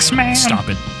sax man. Stop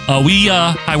it.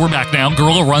 Hi, we're back now.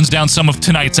 Gorilla runs down some of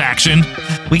tonight's action.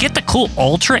 We get the cool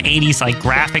Ultra 80s like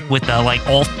graphic with the like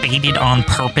all faded on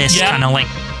purpose kind of like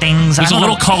things. There's a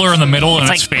little color in the middle and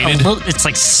it's faded. It's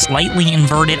like slightly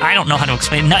inverted. I don't know how to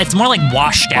explain it. No, it's more like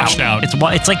washed out.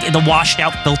 It's like the washed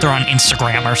out filter on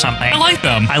Instagram or something. I like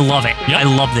them. I love it. Yep. I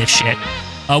love this shit.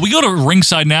 We go to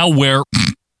ringside now where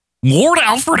Lord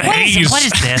Alfred Hayes. What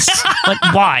is this?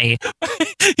 Why?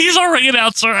 He's our ring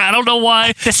announcer. I don't know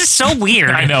why. This is so weird.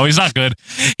 I know, he's not good.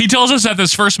 He tells us that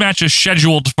this first match is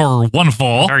scheduled for one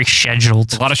fall. Very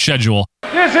scheduled. A lot of schedule.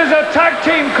 This is a tag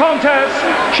team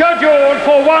contest scheduled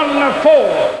for 1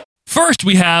 fall. First,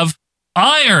 we have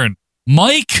Iron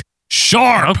Mike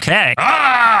Sharp. Okay.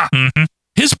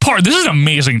 His this is an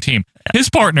amazing team. His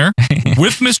partner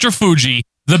with Mr. Fuji,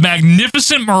 the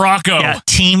Magnificent Morocco. Yeah,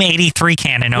 Team 83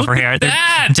 canon over here. They're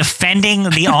defending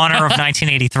the honor of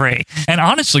 1983. And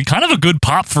honestly, kind of a good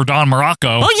pop for Don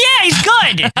Morocco. Oh, yeah, he's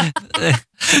good.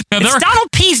 Donald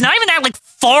P's not even that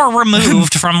far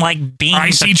removed from being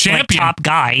IC champion. Top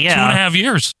guy. Yeah. 2.5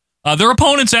 years. Their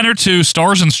opponents enter to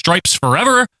Stars and Stripes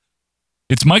Forever.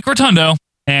 It's Mike Rotundo.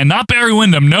 And not Barry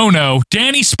Windham, no,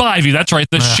 Danny Spivey. That's right,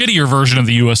 the shittier version of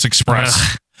the U.S.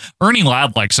 Express. Ernie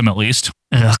Ladd likes him at least.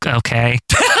 Okay.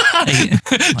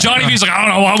 Johnny V's like, I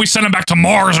don't know why we send him back to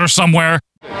Mars or somewhere.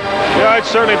 Yeah, I'd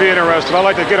certainly be interested. I'd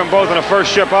like to get them both on the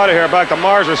first ship out of here, back to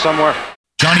Mars or somewhere.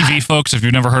 Johnny V, folks, if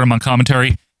you've never heard him on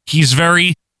commentary, he's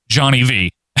very Johnny V.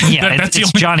 Yeah,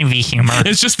 it's Johnny V humor.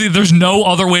 It's just there's no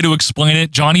other way to explain it.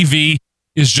 Johnny V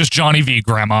is just Johnny V,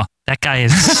 Grandma. That guy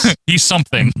is... He's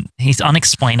something. He's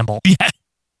unexplainable. Yeah.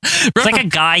 It's like a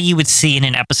guy you would see in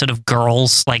an episode of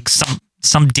Girls, like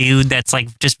some dude that's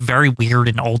just very weird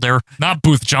and older. Not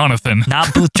Booth Jonathan.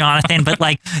 Not Booth Jonathan, but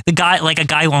a guy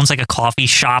who owns a coffee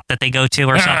shop that they go to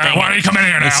or something. Why do you come in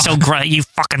here now? It's so great. You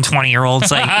fucking 20-year-olds,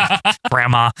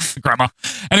 grandma.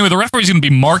 Anyway, the referee's going to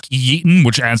be Mark Yeaton,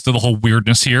 which adds to the whole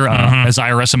weirdness here as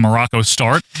IRS and Morocco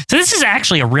start. So this is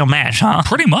actually a real match, huh?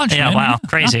 Pretty much. Yeah, man. wow.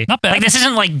 Crazy. Not bad. This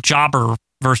isn't like Jobber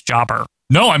versus Jobber.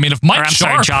 No, I mean, if Mike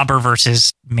Sharp... Jobber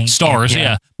versus main Stars,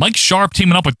 yeah. Mike Sharp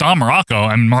teaming up with Don Morocco,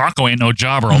 and Morocco ain't no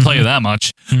jobber, I'll tell you that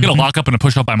much. Get a lock up and a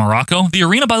push up by Morocco. The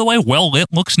arena, by the way, well lit,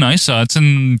 looks nice. It's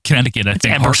in Connecticut, I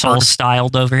think. Ebersol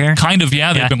styled over here. Kind of,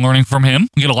 yeah. They've been learning from him.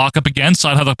 Get a lock up again,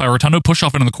 side headlock by Rotundo, push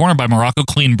off into the corner by Morocco,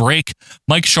 clean break.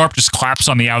 Mike Sharp just claps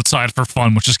on the outside for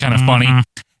fun, which is kind of funny.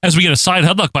 As we get a side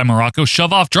headlock by Morocco,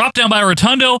 shove off, drop down by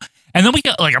Rotundo, and then we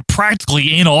get a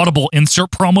practically inaudible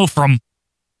insert promo from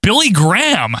Billy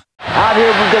Graham. Out here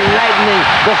with the lightning,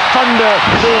 the thunder,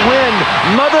 the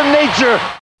wind, Mother Nature.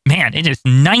 Man, it is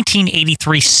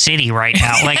 1983 city right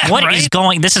now. What is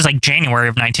going... This is January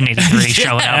of 1983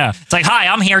 showing up. It's hi,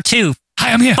 I'm here too.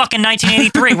 Hi, I'm here. Fucking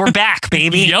 1983. We're back,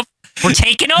 baby. Yep. We're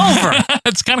taking over.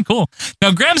 It's kind of cool.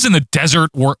 Now, Graham's in the desert,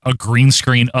 or a green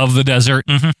screen of the desert.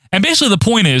 And basically the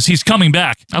point is he's coming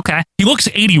back. Okay. He looks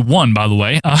 81, by the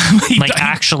way.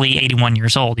 Actually 81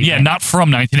 years old. Yeah, not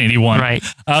from 1981. Right.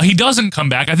 He doesn't come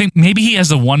back. I think maybe he has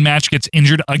the one match, gets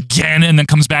injured again, and then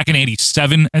comes back in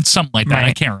 87. It's something like that. Right.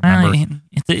 I can't remember.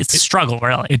 It's a struggle,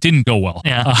 really. It didn't go well.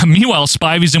 Yeah. Meanwhile,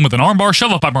 Spivey's in with an armbar,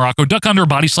 shove up by Morocco, duck under,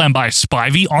 body slam by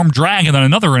Spivey, arm drag, and then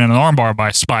another in an armbar by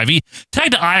Spivey.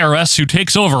 Tag to IRS, who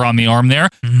takes over on the arm there.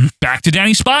 Back to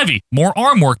Danny Spivey. More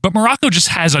arm work, but Morocco just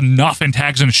has enough and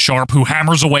tags in Sharp, who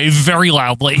hammers away very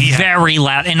loudly. Very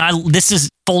loud. And this is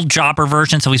full Jobber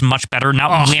version, so he's much better.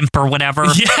 Not limp or whatever.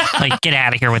 Yeah. Get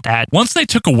out of here with that. Once they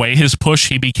took away his push,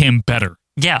 he became better.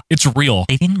 Yeah. It's real.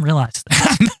 They didn't realize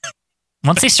that.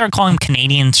 Once they start calling him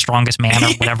Canadian strongest man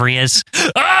or whatever he is.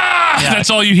 That's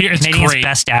all you hear. It's Canadian's great.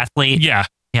 best athlete. Yeah.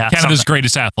 Yeah. Canada's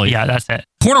greatest athlete. Yeah, that's it.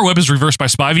 Corner whip is reversed by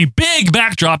Spivey. Big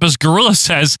backdrop as Gorilla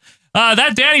says,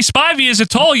 that Danny Spivey is a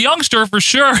tall youngster for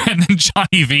sure. And then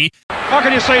Johnny V. How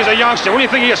can you say he's a youngster? What do you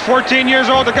think he is, 14 years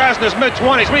old? The guy's in his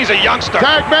mid-20s. He's a youngster.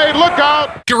 Tag made, look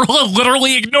out. Gorilla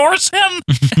literally ignores him.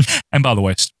 And by the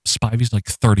way, Spivey's like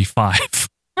 35.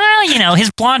 Well,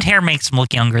 his blonde hair makes him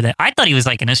look younger than I thought he was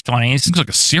like in his 20s. Looks like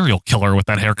a serial killer with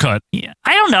that haircut. Yeah.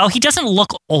 I don't know. He doesn't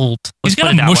look old. He's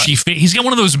got a mushy face. He's got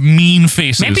one of those mean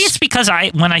faces. Maybe it's because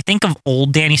when I think of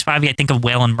old Danny Spivey, I think of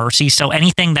Waylon Mercy. So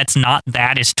anything that's not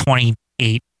that is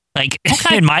 28. Like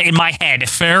in my head.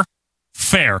 Fair.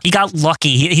 He got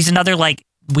lucky. He's another like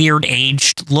weird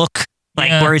aged look,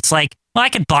 where it's like, well, I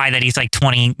could buy that he's like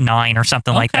 29 or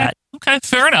something like that. Okay,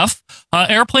 fair enough.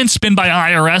 Airplane spin by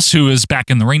IRS, who is back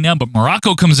in the ring now, but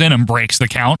Morocco comes in and breaks the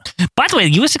count. By the way,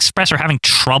 U.S. Express are having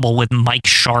trouble with Mike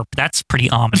Sharp. That's pretty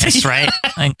ominous, right?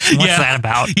 Like, what's that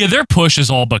about? Yeah, their push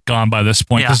is all but gone by this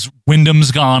point because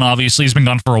Wyndham's gone, obviously. He's been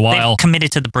gone for a while. They've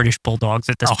committed to the British Bulldogs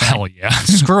at this point. Oh, hell yeah.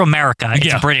 Screw America.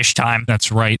 It's British time.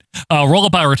 That's right. Roll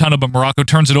up by Rotundo, but Morocco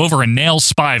turns it over and nails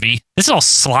Spivey. This is all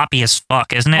sloppy as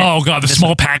fuck, isn't it? Oh, God, the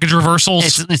small package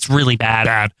reversals. It's really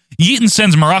bad. Yeaton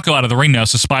sends Morocco out of the ring now,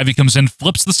 so Spivey comes in,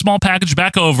 flips the small package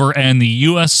back over, and the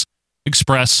U.S.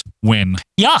 Express win.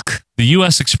 Yuck. The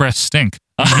U.S. Express stink.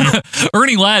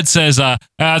 Ernie Ladd says,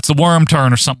 it's the worm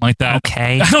turn or something like that.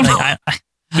 Okay. I don't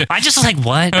know. I just was like,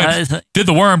 what? Did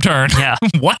the worm turn? Yeah.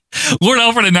 What? Lord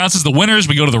Alfred announces the winners.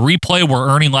 We go to the replay where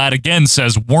Ernie Ladd again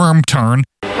says worm turn.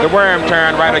 The worm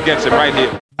turn right against him right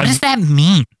here. What does that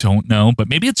mean? Don't know, but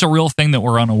maybe it's a real thing that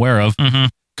we're unaware of. Mm-hmm.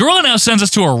 Gorilla now sends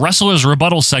us to a wrestler's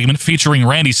rebuttal segment featuring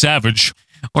Randy Savage.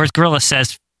 Or as Gorilla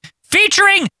says,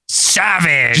 featuring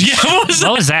Savage. Yeah,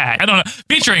 what was that? I don't know.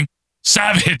 Featuring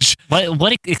Savage.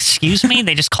 What? Excuse me?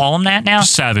 They just call him that now?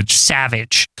 Savage.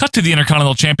 Savage. Cut to the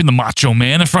Intercontinental Champion, the Macho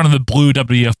Man, in front of the blue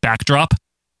WWF backdrop.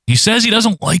 He says he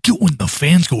doesn't like it when the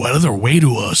fans go out of their way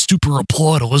to super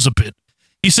applaud Elizabeth.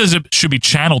 He says it should be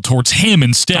channeled towards him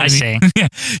instead. I see.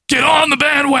 Get on the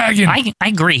bandwagon. I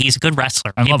agree. He's a good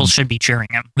wrestler. People should be cheering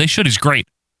him. They should. He's great.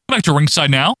 Back to ringside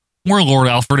now, where Lord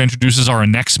Alfred introduces our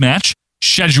next match,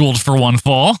 scheduled for one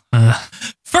fall.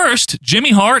 First, Jimmy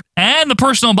Hart and the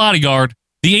personal bodyguard,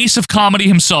 the ace of comedy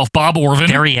himself, Bob Orvin.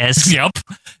 There he is. Yep.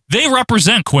 They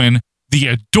represent, Quinn, the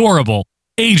adorable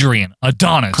Adrian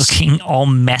Adonis. Looking all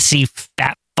messy,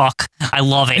 fat fuck. I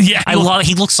love it. Yeah, I love it.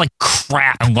 He looks like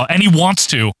crap. And he wants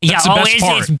to. That's the best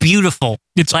part. It's beautiful.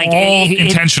 It's like all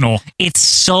intentional. It's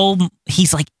so,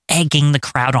 he's like egging the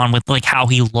crowd on with like how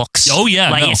he looks. Oh, yeah.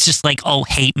 Like, it's just like, oh,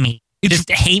 hate me. Just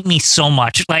hate me so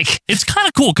much. Like, it's kind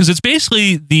of cool because it's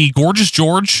basically the Gorgeous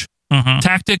George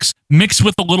tactics mixed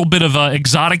with a little bit of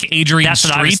exotic Adrian Street.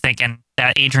 That's what I was thinking.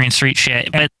 That Adrian Street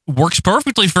shit, but it works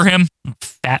perfectly for him.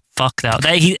 Fat fuck though.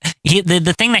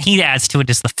 The thing that he adds to it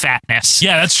is the fatness.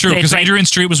 Yeah, that's true because Adrian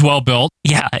Street was well built.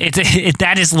 Yeah,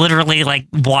 that is literally like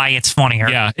why it's funnier.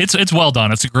 Yeah, it's well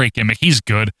done. It's a great gimmick. He's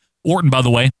good. Orton, by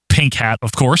the way, pink hat,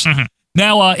 of course.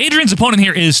 Now, Adrian's opponent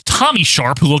here is Tommy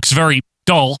Sharp, who looks very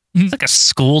dull. He's like a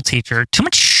school teacher. Too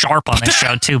much Sharp on this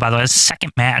show, too, by the way. It's the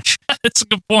second match. That's a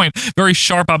good point. Very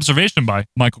sharp observation by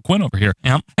Michael Quinn over here.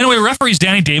 Yep. Anyway, referees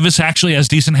Danny Davis actually has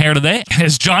decent hair today.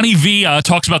 As Johnny V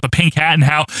talks about the pink hat and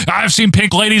how, I've seen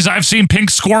pink ladies, I've seen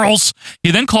pink squirrels. He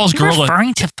then calls Gorilla...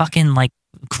 referring to fucking, like,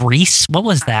 Grease? What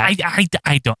was that?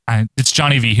 I don't... it's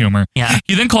Johnny V humor. Yeah.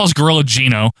 He then calls Gorilla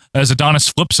Gino as Adonis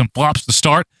flips and flops to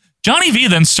start. Johnny V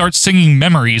then starts singing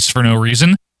Memories for no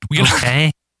reason.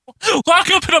 Okay. Lock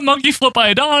up in a monkey flip by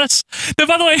Adonis. Now,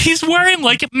 by the way, he's wearing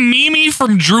like Mimi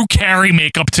from Drew Carey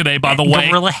makeup today, by the way.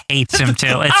 Gorilla hates him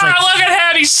too. It's look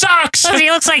at him. He sucks.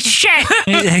 He looks like shit.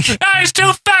 He's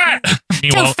too fat.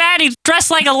 Too fat. He's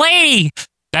dressed like a lady.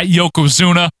 That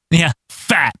Yokozuna. Yeah.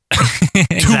 Fat.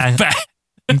 Exactly. Too fat.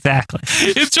 Exactly.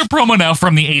 It's a promo now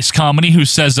from the Ace Comedy who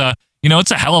says,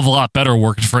 it's a hell of a lot better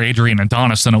working for Adrian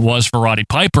Adonis than it was for Roddy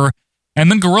Piper. And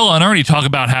then Gorilla and Ernie talk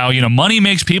about how, money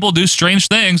makes people do strange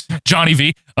things. Johnny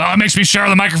V, it makes me share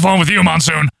the microphone with you,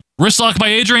 Monsoon. Wrist lock by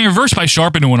Adrian, reversed by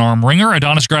Sharp into an arm wringer.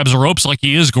 Adonis grabs the ropes like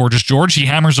he is Gorgeous George. He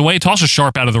hammers away, tosses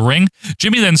Sharp out of the ring.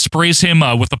 Jimmy then sprays him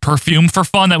with the perfume for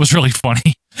fun. That was really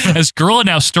funny. As Gorilla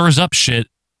now stirs up shit,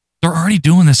 they're already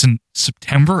doing this in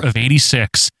September of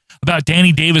 '86. About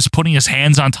Danny Davis putting his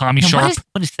hands on Tommy Sharp.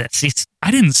 What is this?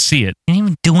 I didn't see it. He didn't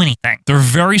even do anything. They're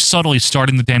very subtly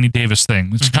starting the Danny Davis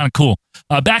thing, which is kind of cool.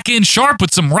 Back in Sharp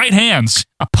with some right hands.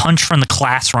 A punch from the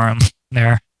classroom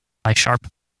there by Sharp.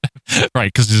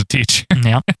 Right, because he's a teacher.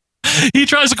 Yeah. He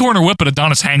tries a corner whip, but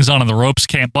Adonis hangs on to the ropes,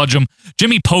 can't budge him.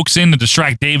 Jimmy pokes in to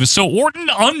distract Davis, so Orton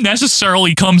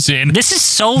unnecessarily comes in. This is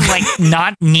so,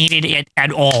 not needed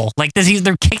at all. Like,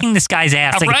 they're kicking this guy's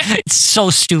ass. Like, right? It's so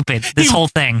stupid, this whole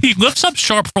thing. He lifts up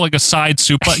Sharp for, a side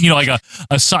suplex, like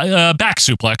a back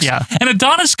suplex. Yeah. And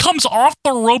Adonis comes off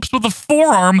the ropes with a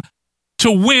forearm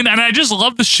to win, and I just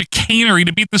love the chicanery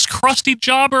to beat this crusty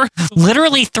jobber.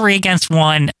 Literally 3 against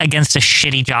 1 against a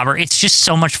shitty jobber. It's just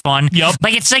so much fun. Yep.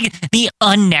 Like, it's like the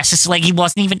unnecessary, like he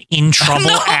wasn't even in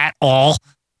trouble at all.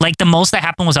 Like, the most that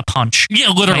happened was a punch. Yeah,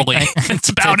 literally. It's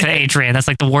about to Adrian. That's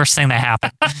like the worst thing that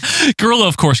happened. Gorilla,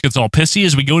 of course, gets all pissy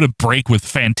as we go to break with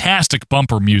fantastic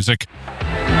bumper music.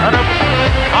 And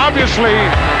obviously,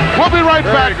 we'll be right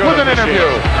back with an interview.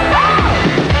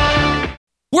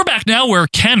 We're back now where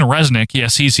Ken Resnick,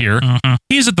 yes, he's here.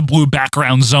 He's at the blue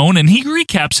background zone, and he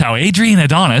recaps how Adrian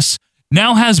Adonis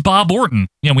now has Bob Orton.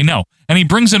 Yeah, we know. And he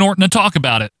brings in Orton to talk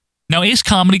about it. Now, Ace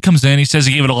Comedy comes in. He says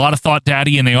he gave it a lot of thought,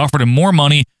 Daddy, and they offered him more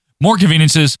money, more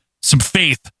conveniences, some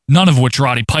faith, none of which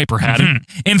Roddy Piper had.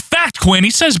 In fact, Quinn, he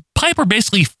says Piper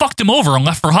basically fucked him over and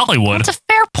left for Hollywood. That's a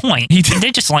fair point. He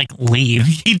did just, like, leave.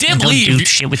 He did and leave. Do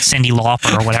shit with Cyndi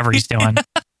Lauper or whatever he's doing.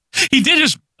 He did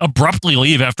just abruptly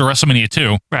leave after WrestleMania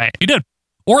 2. Right. He did.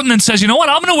 Orton then says, you know what?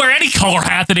 I'm going to wear any color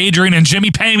hat that Adrian and Jimmy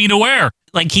pay me to wear.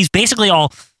 Like, he's basically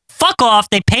all, fuck off.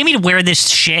 They pay me to wear this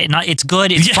shit. And it's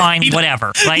good. It's fine.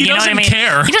 Whatever. Like, he you know what I mean?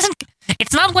 Care. He doesn't.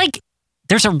 It's not like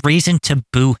there's a reason to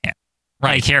boo him.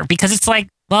 Right here. Because it's like,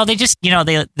 well, they just,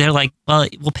 they're like, well,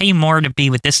 we'll pay you more to be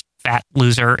with this fat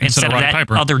loser instead of that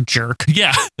Piper. other jerk.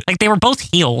 Yeah. Like, they were both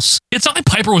heels. It's not like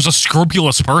Piper was a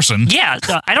scrupulous person. Yeah.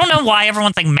 I don't know why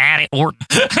everyone's like mad at Orton.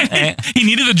 He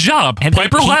needed a job. And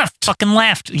Piper left. Fucking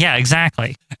left. Yeah,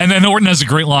 exactly. And then Orton has a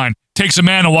great line. Takes a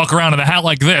man to walk around in a hat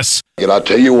like this. And I'll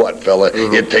tell you what, fella,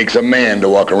 it takes a man to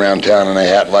walk around town in a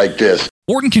hat like this.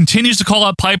 Orton continues to call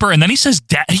out Piper, and then he says,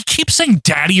 he keeps saying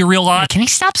daddy a real lot. Can he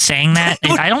stop saying that?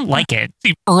 I don't like it.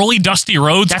 The early Dusty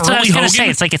Rhodes, That's early what I was going Hogan.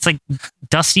 to say. It's like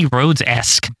Dusty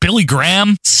Rhodes-esque. Billy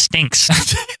Graham. Stinks.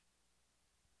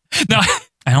 No,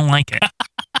 I don't like it.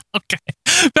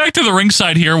 Okay. Back to the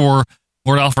ringside here where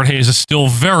Lord Alfred Hayes is still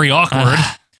very awkward.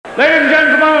 Ladies and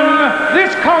gentlemen,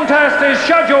 this contest is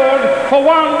scheduled for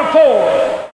 1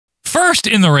 fall. First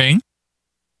in the ring,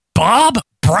 Bob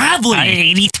Bradley.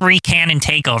 83 Cannon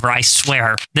Takeover, I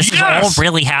swear. This is all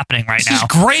really happening right now. This is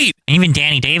great. And even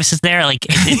Danny Davis is there. Like,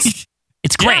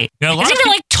 it's great. Yeah, Isn't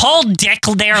there like tall Dick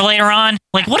there later on?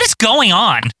 Like, what is going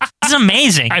on? This is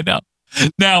amazing. I know.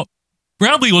 Now,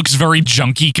 Bradley looks very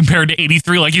junky compared to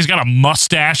 83. Like, he's got a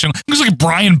mustache and looks like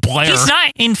Brian Blair. He's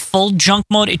not in full junk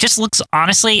mode. It just looks,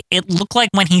 honestly, it looked like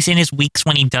when he's in his weeks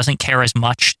when he doesn't care as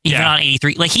much, even on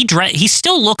 83. Like, he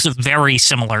still looks very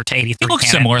similar to 83. He looks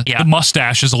Cannon. similar. Yeah. The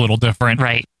mustache is a little different.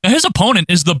 Right. Now, his opponent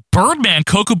is the Birdman,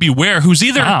 Coco Beware, who's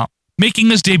either making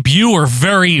his debut or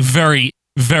very, very,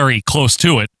 very close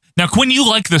to it. Now, Quinn, you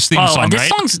like this theme song,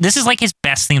 right? This is like his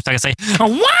best theme song. It's like,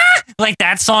 what? Like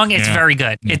that song, it's very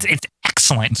good. Yeah. It's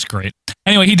excellent. It's great.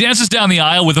 Anyway, he dances down the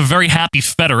aisle with a very happy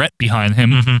Federette behind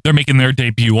him. They're making their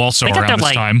debut also They got around their, this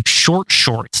like, time. short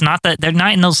shorts. Not that they're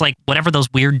not in those like whatever those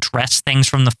weird dress things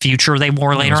from the future they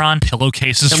wore later Those on.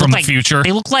 Pillowcases They from look the future.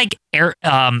 They look like air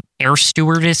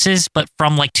stewardesses, but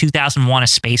from like 2001: A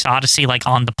Space Odyssey, like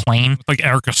on the plane. Like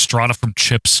Eric Estrada from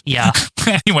Chips. Yeah.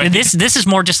 Anyway, this is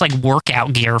more just like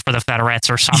workout gear for the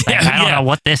Federettes or something. I don't know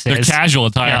what this They're is. casual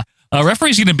attire.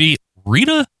 Referee's going to be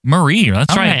Rita Marie.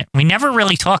 That's All right. We never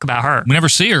really talk about her. We never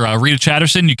see her. Rita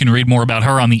Chatterson, you can read more about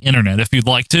her on the internet if you'd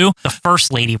like to. The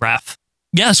first lady ref.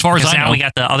 Yeah, as far as I know. Now we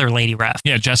got the other lady ref.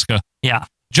 Yeah, Jessica. Yeah.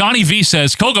 Johnny V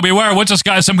says, Coco Beware, what's this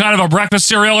guy, some kind of a breakfast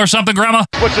cereal or something, Grandma?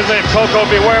 What's his name? Coco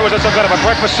Beware? Was it some kind of a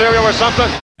breakfast cereal or something?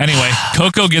 Anyway,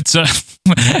 Coco gets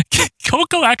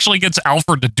Coco actually gets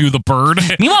Alfred to do the bird.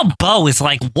 Meanwhile, Bo is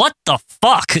like, "What the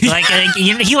fuck?" Like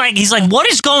he's like, "What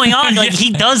is going on?" Like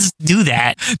he does do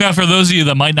that. Now, for those of you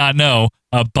that might not know,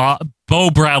 Bo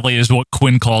Bradley is what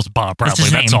Quinn calls Bob Bradley.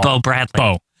 That's his name, all. Bo Bradley.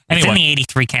 Bo. It's Anyway, in the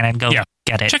 83 canon. Go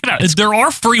get it. Check it out. There are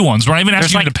free ones. We're not even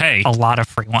asking There's you to pay. A lot of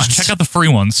free ones. Just check out the free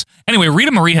ones. Anyway,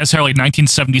 Rita Marie has hair like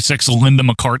 1976 Linda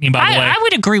McCartney, by the way. I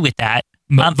would agree with that.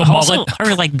 The also, mullet.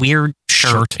 her like weird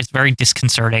shirt. It's very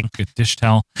disconcerting. Good dish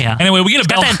towel. Yeah. Anyway, we get a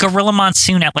got that Gorilla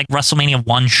Monsoon at like WrestleMania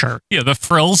 1 shirt. Yeah, the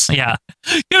frills. Yeah.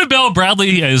 Get a bell.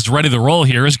 Bradley is ready to roll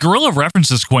here. As Gorilla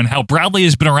references, Quinn, how Bradley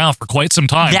has been around for quite some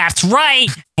time. That's right.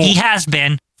 He has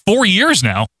been. 4 years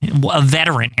now. A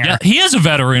veteran here. Yeah, he is a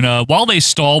veteran. While they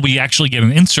stall, we actually get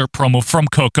an insert promo from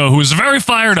Coco, who is very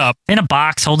fired up. In a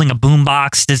box, holding a boom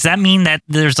box. Does that mean that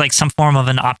there's like some form of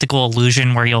an optical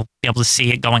illusion where you'll be able to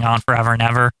see it going on forever and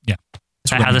ever? Yeah.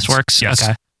 Is that how this works? Yes.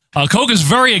 Okay. Coco's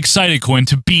very excited, Quinn,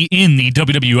 to be in the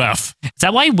WWF. Is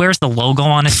that why he wears the logo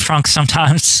on his trunk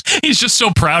sometimes? He's just so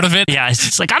proud of it. Yeah, it's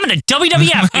just like, I'm in the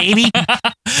WWF, baby.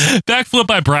 Backflip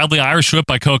by Bradley, Irish whip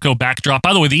by Coco, backdrop.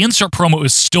 By the way, the insert promo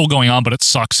is still going on, but it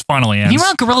sucks. Finally ends.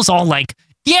 Meanwhile, Gorilla's all like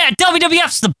yeah,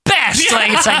 WWF's the best.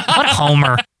 Like, it's like, what a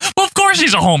homer. Well, of course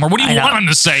he's a homer. What do you want him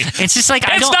to say? It's just like,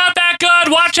 it's not that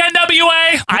good. Watch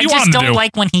NWA. I just don't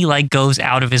like when he like goes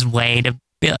out of his way to.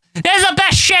 This is the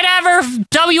best shit ever.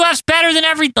 WF's better than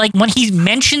like when he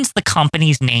mentions the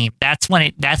company's name. That's when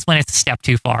it's a step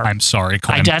too far. I'm sorry,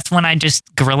 Quinn. That's when I just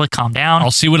Gorilla calm down.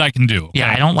 I'll see what I can do. Okay?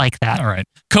 Yeah, I don't like that. All right.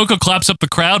 Coco claps up the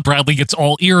crowd. Bradley gets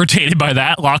all irritated by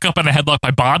that. Lock up and a headlock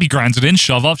by Bob. He grinds it in.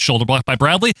 Shove off. Shoulder block by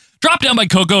Bradley. Drop down by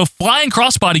Coco. Flying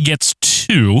crossbody gets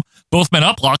 2. Both men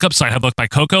up. Lock up. Side headlock by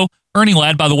Coco. Ernie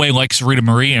Ladd, by the way, likes Rita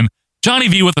Marie. And Johnny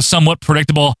V with a somewhat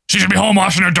predictable, she should be home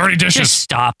washing her dirty dishes. Just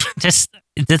stop.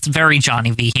 That's very Johnny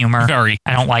V humor. Very.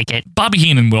 I don't like it. Bobby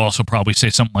Heenan will also probably say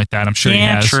something like that. I'm sure he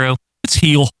has. True. It's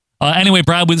heel. Anyway,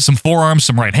 Brad with some forearms,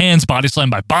 some right hands, body slam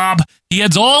by Bob. He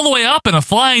heads all the way up and a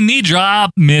flying knee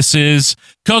drop. Misses.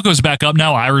 Coco's back up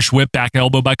now. Irish whip, back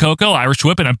elbow by Coco. Irish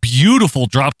whip and a beautiful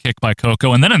drop kick by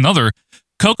Coco. And then another.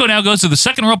 Coco now goes to the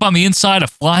second rope on the inside, a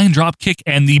flying drop kick,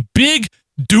 and the big,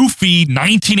 doofy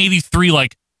 1983,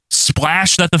 like,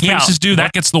 splash that the faces do,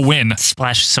 that gets the win.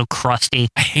 Splash is so crusty.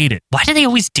 I hate it. Why do they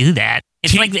always do that?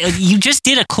 It's like you just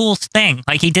did a cool thing.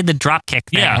 Like he did the drop kick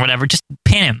thing or whatever. Just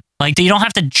pin him. Like you don't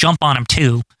have to jump on him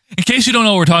too. In case you don't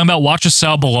know what we're talking about, watch a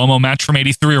Sal Balomo match from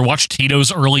 83 or watch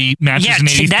Tito's early matches in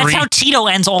 83. That's how Tito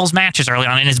ends all his matches early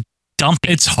on, and is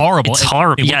dumping. It's horrible. It's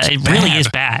horrible. It really is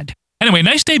bad. Anyway,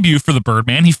 nice debut for the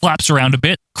Birdman. He flaps around a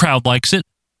bit. Crowd likes it.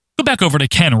 Go back over to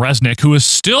Ken Resnick, who is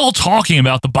still talking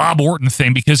about the Bob Orton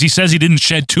thing because he says he didn't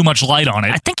shed too much light on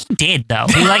it. I think he did, though.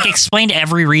 He like explained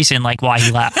every reason like why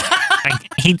he left. Like,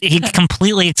 he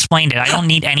completely explained it. I don't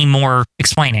need any more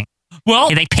explaining. Well,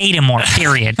 they paid him more,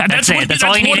 period. That's it. That's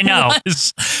all you need to know.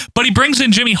 But he brings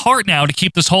in Jimmy Hart now to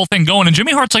keep this whole thing going. And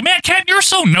Jimmy Hart's like, man, Ken, you're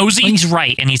so nosy. Well, he's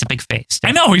right, and he's a big face.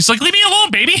 I know. He's like, leave me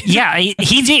alone, baby. Yeah, he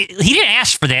didn't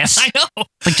ask for this. I know.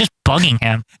 Like, just bugging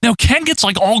him. Now, Ken gets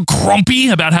like all grumpy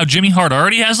about how Jimmy Hart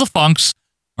already has the funks,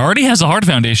 already has the Hart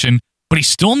Foundation, but he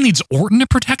still needs Orton to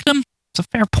protect him. It's a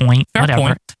fair point. Fair Whatever.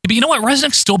 point. But you know what?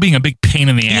 Resnick's still being a big pain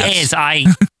in the ass. He is.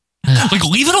 Like,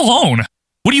 leave it alone.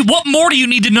 What more do you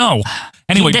need to know?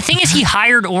 Anyway, the thing is, he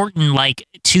hired Orton like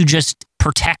to just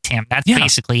protect him. That's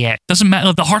basically it. Doesn't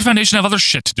matter. The Hart Foundation have other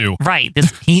shit to do. Right.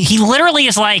 He literally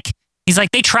is like, he's like,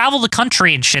 they travel the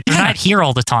country and shit. They're not here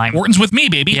all the time. Orton's with me,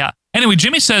 baby. Yeah. Anyway,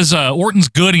 Jimmy says Orton's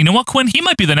good. You know what, Quinn? He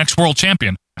might be the next world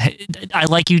champion. I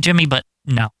like you, Jimmy, but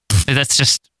no. That's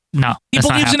just, no. He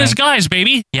believes in his guys,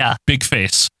 baby. Yeah. Big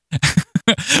face.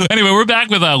 Anyway, we're back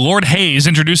with Lord Hayes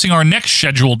introducing our next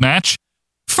scheduled match.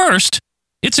 First,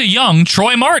 it's a young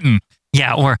Troy Martin.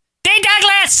 Yeah, or Shane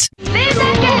Douglas!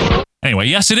 Anyway,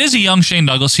 yes, it is a young Shane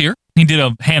Douglas here. He did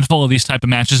a handful of these type of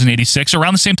matches in 86,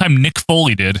 around the same time Nick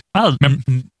Foley did. Oh,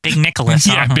 Big Nicholas.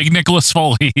 Yeah, Big Nicholas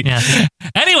Foley. Yeah.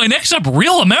 Anyway, next up,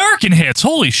 Real American Hits.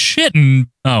 Holy shit. And,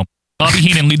 Bobby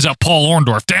Heenan leads out Paul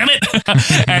Orndorff. Damn it.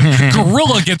 And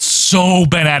Gorilla gets so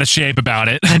bent out of shape about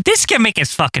it. This gimmick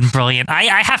is fucking brilliant.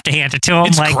 I have to hand it to him.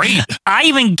 It's like, great. I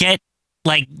even get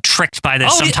like tricked by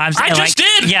this sometimes. I just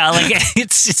did. Yeah, like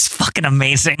it's fucking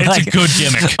amazing. It's like, a good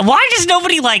gimmick. Why does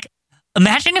nobody like...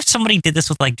 Imagine if somebody did this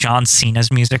with like John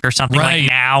Cena's music or something like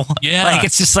now. Yeah. Like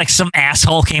it's just like some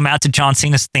asshole came out to John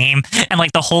Cena's theme and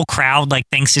like the whole crowd like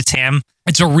thinks it's him.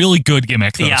 It's a really good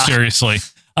gimmick though, seriously.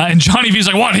 And Johnny V's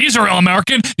like, what? He's a real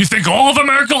American? You think all of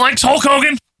America likes Hulk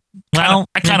Hogan? Well,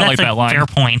 I kind of like that line. Fair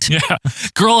point. Yeah.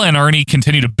 Gorilla and Ernie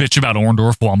continue to bitch about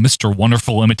Orndorff while Mr.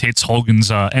 Wonderful imitates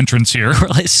Hogan's entrance here.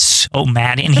 Gorilla is so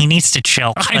mad and he needs to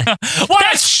chill. What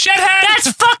a shithead!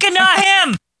 That's fucking not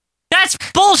him! That's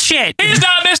bullshit! He's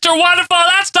not Mr. Wonderful!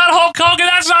 That's not Hulk Hogan!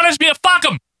 That's not his... Fuck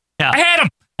him! Yeah. I hate him!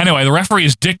 Anyway, the referee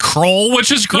is Dick Kroll,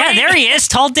 which is great. Yeah, there he is,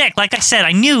 tall Dick. Like I said,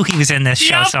 I knew he was in this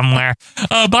show somewhere.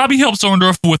 Bobby helps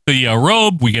Orndorff with the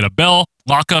robe. We get a bell,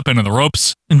 lock up into the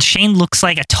ropes. And Shane looks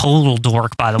like a total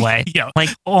dork, by the way. Yeah. Like,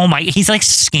 oh my, he's like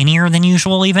skinnier than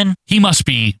usual even. He must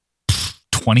be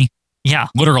 20. Yeah.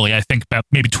 Literally, I think about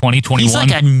maybe 20, 21. He's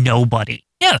like a nobody.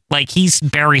 Yeah. Like he's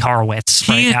Barry Horowitz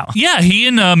right now. Yeah, he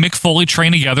and Mick Foley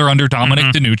trained together under Dominic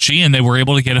DeNucci, and they were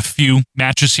able to get a few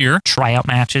matches here. Tryout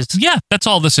matches. Yeah, that's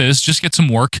all this is. Just get some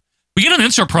work. We get an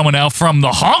insert promo now from the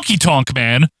Honky Tonk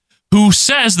Man, who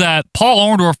says that Paul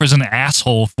Orndorff is an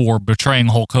asshole for betraying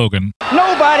Hulk Hogan.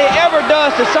 Nobody ever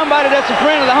does to somebody that's a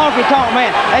friend of the Honky Tonk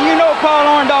Man. And you know, Paul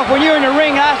Orndorff, when you're in the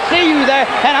ring, I see you there,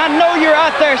 and I know you're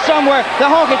out there somewhere. The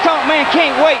Honky Tonk Man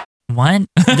can't wait. What?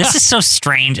 This is so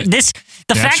strange.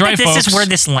 The fact that this is where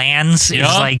this lands is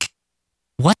like,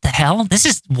 what the hell? This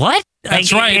is what?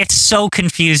 That's right. It's so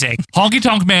confusing. Honky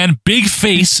Tonk Man, big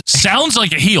face, sounds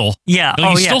like a heel. Yeah.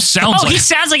 He still sounds like... he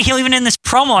sounds like a heel even in this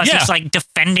promo. He's like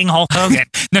defending Hulk Hogan.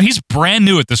 Now, he's brand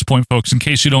new at this point, folks, in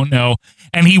case you don't know.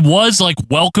 And he was like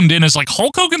welcomed in as like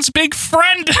Hulk Hogan's big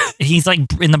friend. He's like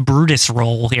in the Brutus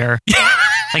role here.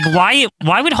 Like,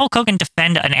 why would Hulk Hogan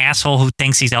defend an asshole who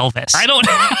thinks he's Elvis? I don't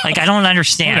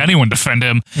understand. Why would anyone defend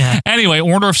him? Yeah. Anyway,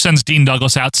 Orndorff sends Dean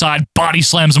Douglas outside, body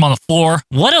slams him on the floor.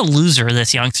 What a loser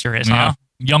this youngster is, huh?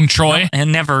 Young Troy. He'll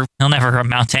never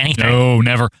amount to anything. No,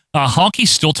 never.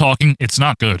 Honky's still talking. It's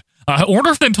not good.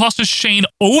 Orndorff then tosses Shane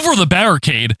over the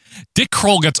barricade. Dick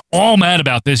Kroll gets all mad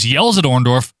about this, yells at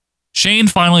Orndorff. Shane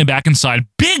finally back inside.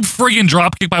 Big friggin'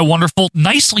 dropkick by Wonderful.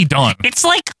 Nicely done. It's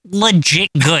like legit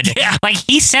good. Yeah. Like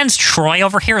he sends Troy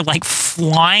over here like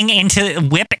flying into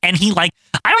Whip, and he like,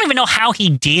 I don't even know how he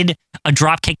did a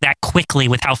dropkick that quickly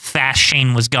with how fast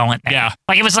Shane was going there. Yeah.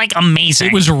 Like it was like amazing.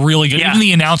 It was really good. Yeah. Even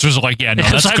the announcers are like, yeah, no,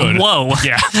 it was that's like, good. Whoa.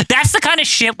 Yeah. That's the kind of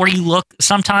shit where you look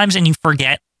sometimes and you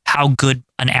forget how good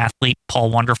an athlete Paul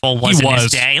Wonderful was in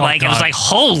his day. Oh, like, God. it was like,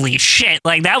 holy shit.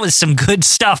 Like, that was some good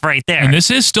stuff right there. And this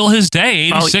is still his day,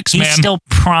 86, he's man. still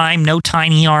prime, no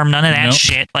tiny arm, none of that Nope.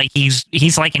 shit. Like,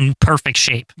 he's like in perfect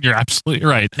shape. You're absolutely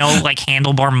right. No, like,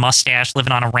 handlebar mustache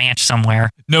living on a ranch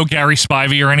somewhere. No Gary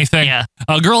Spivey or anything. Yeah.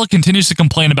 Gorilla continues to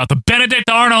complain about the Benedict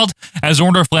Arnold as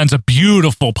Orndorff lands a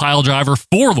beautiful pile driver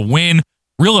for the win.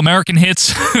 Real American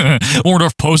hits.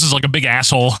 Orndorff poses like a big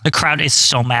asshole. The crowd is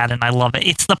so mad, and I love it.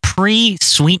 It's the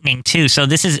pre-sweetening, too, so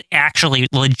this is actually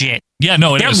legit. Yeah,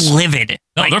 no, it is. They're livid.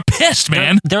 No, they're pissed,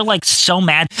 man. They're like so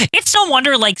mad. It's no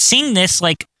wonder, like, seeing this,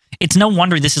 like, it's no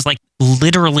wonder this is like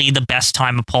literally the best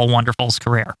time of Paul Wonderful's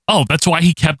career. Oh, that's why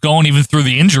he kept going even through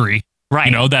the injury. Right.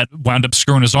 You know, that wound up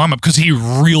screwing his arm up because he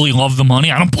really loved the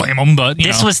money. I don't blame him, but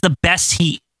this was the best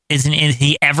he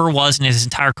ever was in his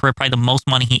entire career, probably the most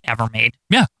money he ever made.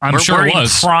 Yeah, I'm sure it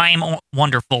was. In prime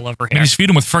Wonderful over I here. mean, he's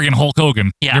feuding with friggin' Hulk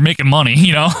Hogan. Yeah. You're making money,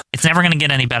 you know? It's never going to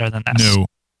get any better than this. No.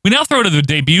 We now throw to the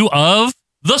debut of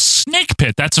The Snake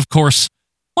Pit. That's, of course,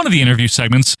 one of the interview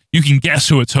segments. You can guess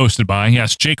who it's hosted by.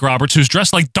 Yes, Jake Roberts, who's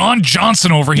dressed like Don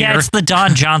Johnson over here. Yeah, it's the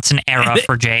Don Johnson era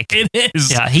for Jake. It is.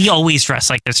 Yeah, he always dressed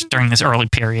like this during this early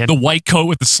period. The white coat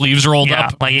with the sleeves rolled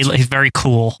up. Like he's very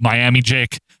cool. Miami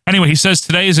Jake. Anyway, he says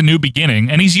today is a new beginning,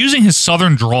 and he's using his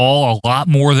southern drawl a lot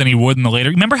more than he would in the later.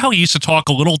 Remember how he used to talk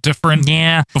a little different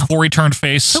before he turned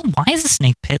face? So why is the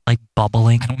snake pit like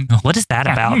bubbling? I don't know. What is that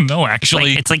about? I don't know,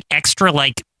 actually. It's like extra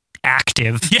like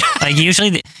active. Yeah. Like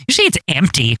usually it's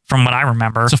empty from what I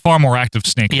remember. It's a far more active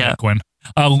snake pit, Quinn.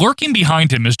 Lurking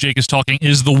behind him as Jake is talking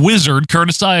is the Wizard,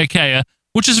 Curtis Iaukea,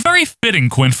 which is very fitting,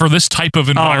 Quinn, for this type of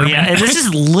environment. Oh, yeah. This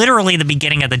is literally the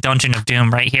beginning of the Dungeon of Doom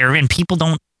right here, and people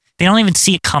don't even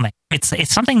see it coming.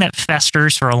 It's something that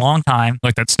festers for a long time.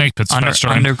 Like that snake pit's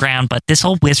festering. Underground, but this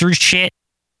whole wizard shit,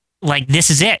 like, this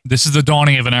is it. This is the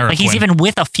dawning of an era, Like, he's Quinn. even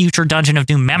with a future Dungeon of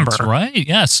Doom member. That's right,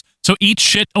 yes. So each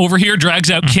shit over here drags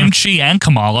out Kimchi and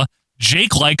Kamala.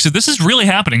 Jake likes it. This is really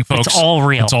happening, folks. It's all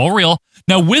real. It's all real.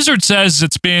 Now, Wizard says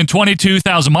it's been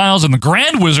 22,000 miles, and the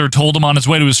Grand Wizard told him on his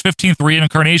way to his 15th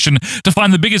reincarnation to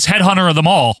find the biggest headhunter of them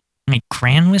all. I mean,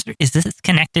 Grand Wizard? Is this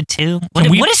connected to?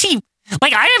 What is he?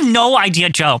 Like, I have no idea,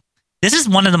 Joe. This is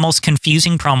one of the most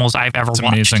confusing promos I've ever watched.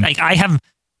 Amazing. Like, I have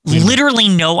literally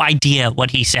no idea what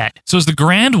he said. So is the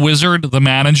Grand Wizard the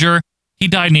manager? He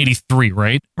died in 83,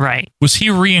 right? Right. Was he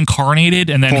reincarnated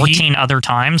and then 14 other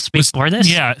times before this?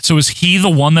 Yeah. So is he the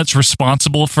one that's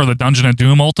responsible for the Dungeon of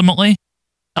Doom ultimately?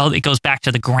 Oh, it goes back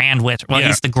to the Grand Wizard. Well,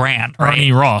 he's the Grand, right?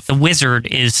 Ernie Roth. The Wizard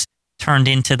is turned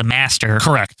into the Master.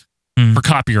 Correct. For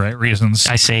copyright reasons.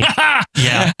 I see.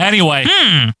 Yeah. Anyway.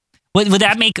 Would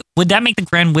that make the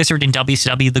Grand Wizard in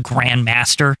WCW the Grand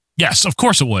Master? Yes, of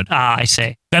course it would. Ah, I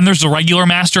see. Then there's the regular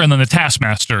master and then the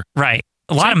Taskmaster. Right.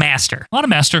 A lot of master. A lot of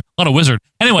master, a lot of wizard.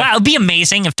 Anyway. Wow, it would be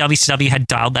amazing if WCW had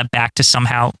dialed that back to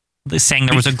somehow saying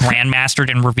there was a Grand Master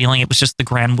and revealing it was just the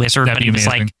Grand Wizard, That'd but be he was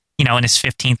amazing. like, you know, in his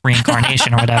 15th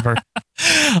reincarnation or whatever.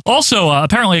 Also,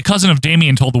 apparently a cousin of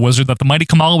Damien told the Wizard that the mighty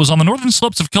Kamala was on the northern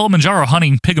slopes of Kilimanjaro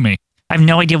hunting pygmy. I have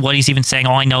no idea what he's even saying.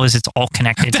 All I know is it's all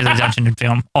connected to the Dungeon of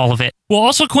Doom. All of it. Well,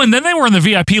 also, Quinn, then they were in the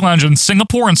VIP lounge in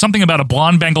Singapore and something about a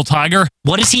blonde Bengal tiger.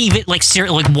 What is he even,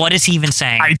 what is he even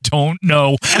saying? I don't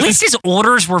know. At least his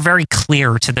orders were very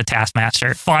clear to the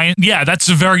Taskmaster. Fine. Yeah, that's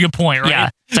a very good point, right? Yeah.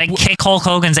 It's like, kick Hulk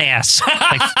Hogan's ass.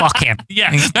 Like, fuck him.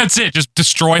 Yeah, that's it. Just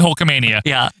destroy Hulkamania.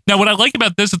 Yeah. Now, what I like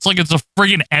about this, it's like it's a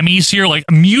friggin' Emmys here. Like,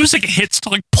 music hits to,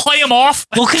 like, play him off.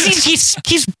 Well, because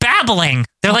he's babbling.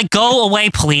 They're like, go away,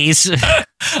 please.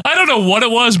 I don't know what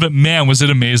it was, but man, was it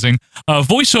amazing.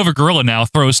 Voiceover Gorilla now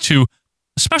throws to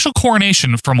a special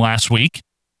coronation from last week.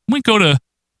 We go to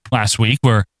last week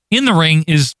where in the ring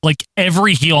is like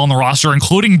every heel on the roster,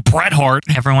 including Bret Hart.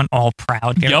 Everyone all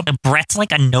proud here. Yep. Brett's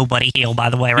like a nobody heel, by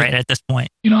the way, right at this point.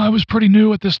 You know, I was pretty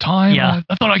new at this time. Yeah.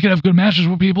 I thought I could have good matches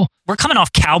with people. We're coming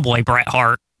off Cowboy Bret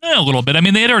Hart. A little bit. I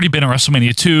mean, they had already been at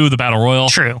WrestleMania 2, the Battle Royal.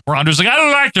 True. Where Andre's like, I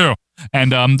don't like you.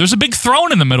 And there's a big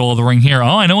throne in the middle of the ring here.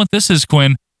 Oh, I know what this is,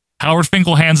 Quinn. Howard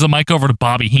Finkel hands the mic over to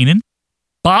Bobby Heenan.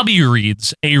 Bobby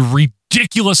reads a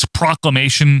ridiculous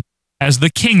proclamation as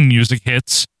the King music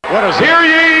hits. What is Hear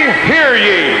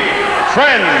ye,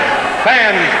 friends,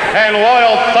 fans, and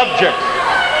loyal subjects.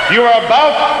 You are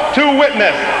about to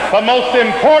witness the most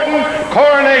important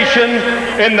coronation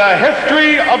in the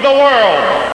history of the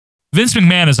world. Vince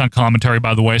McMahon is on commentary,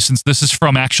 by the way, since this is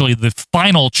from actually the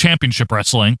final championship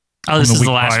wrestling. Oh, this is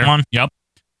the last one? Yep.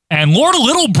 And Lord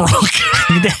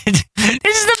Littlebrook. This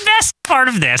is the best part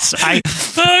of this. It's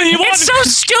so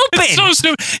stupid. It's so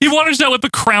stupid. He wanders out with the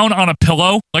crown on a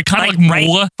pillow, like kind of like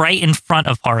Moolah. Right in front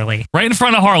of Harley. Right in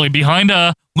front of Harley, behind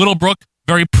Littlebrook,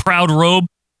 very proud robe.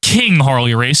 King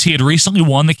Harley Race. He had recently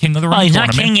won the King of the Ring he's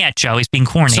tournament. not king yet, Joe. He's being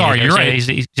coronated. Sorry, you're right.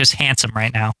 He's just handsome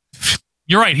right now.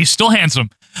 You're right. He's still handsome.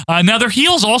 Now, their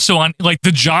heels also on, like,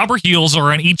 the jobber heels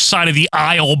are on each side of the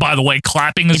aisle, by the way,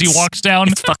 clapping as he walks down.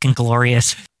 It's fucking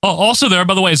glorious. Oh, also there,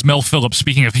 by the way, is Mel Phillips,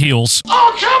 speaking of heels.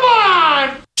 Oh,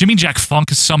 come on! Jimmy Jack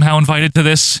Funk is somehow invited to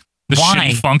this. The Why?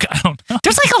 shitty Funk. I don't know.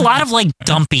 There's like a lot of like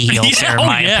dumpy heels there, in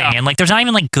my opinion. Like there's not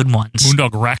even like good ones.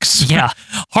 Moondog Rex. Yeah.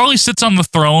 Harley sits on the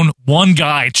throne. One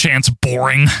guy chants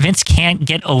boring. Vince can't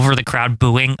get over the crowd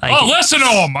booing. Like, listen to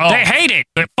him. They hate it.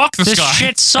 Fuck this guy. This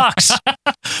shit sucks.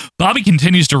 Bobby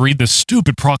continues to read this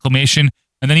stupid proclamation,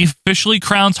 and then he officially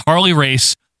crowns Harley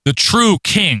Race the true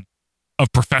king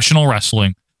of professional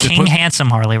wrestling. King Handsome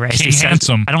Harley Race. King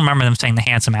Handsome. I don't remember them saying the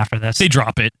handsome after this. They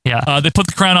drop it. Yeah. They put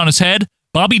the crown on his head.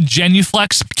 Bobby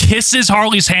genuflex kisses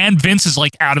Harley's hand. Vince is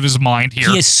like out of his mind here.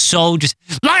 He is so just,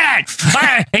 look at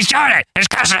it! He's doing it! He's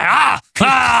kissing it! Oh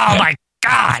my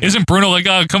God! Isn't Bruno like,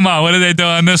 oh, come on, what are they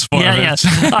doing this for? Yeah, Vince?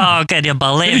 yeah. Oh, can you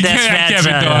believe this? I can't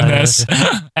be doing this.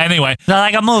 Anyway. They're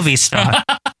like a movie star.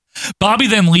 Bobby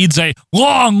then leads a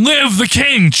long live the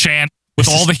king chant with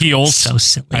all the heels. So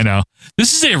silly. I know.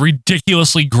 This is a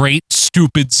ridiculously great,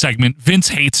 stupid segment. Vince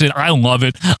hates it. I love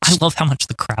it. I love how much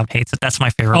the crowd hates it. That's my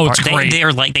favorite part. It's great.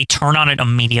 They're like, they turn on it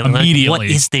immediately. Like, what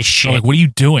is this shit? They're like, what are you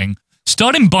doing?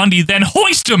 Stud and Bundy then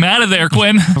hoist him out of there,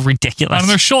 Quinn. Ridiculous. On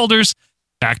their shoulders.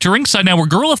 Back to ringside now, where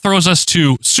Gorilla throws us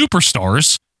to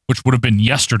Superstars, which would have been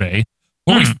yesterday,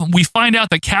 where we find out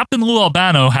that Captain Lou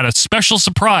Albano had a special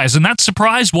surprise, and that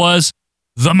surprise was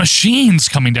the Machines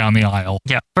coming down the aisle.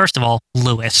 Yeah, first of all,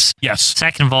 Lewis. Yes.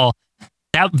 Second of all,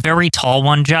 that very tall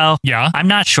one, Joe. Yeah. I'm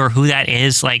not sure who that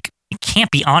is. Like, it can't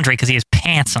be Andre because he has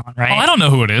pants on, right? Oh, I don't know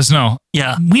who it is, no.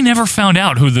 Yeah. We never found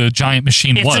out who the giant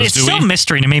machine was, It's do still we? a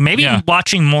mystery to me. Maybe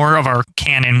watching more of our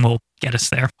canon will get us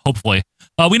there. Hopefully.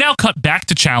 We now cut back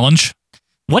to Challenge.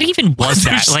 What even was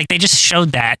that? Like, they just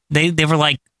showed that. They were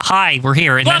like, hi, we're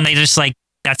here. And then they just like,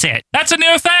 that's it. That's a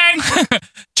new thing.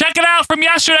 Check it out from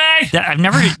yesterday.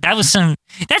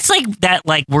 That's like that,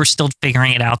 like, we're still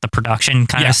figuring it out, the production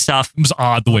kind of stuff. It was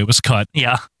odd the way it was cut.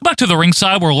 Yeah. Back to the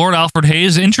ringside where Lord Alfred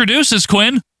Hayes introduces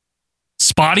Quinn,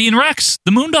 Spotty and Rex,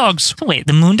 the Moondogs. So wait,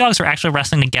 the Moondogs are actually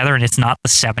wrestling together and it's not the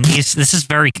 70s. This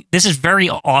is very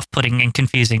off-putting and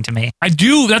confusing to me.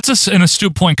 That's an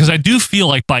astute point, because I do feel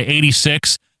like by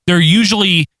 86, they're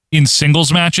usually in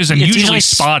singles matches, and It's usually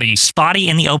Spotty. Spotty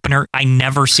in the opener. I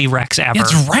never see Rex ever.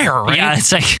 It's rare, right? Yeah,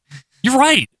 it's like, you're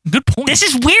right. Good point. this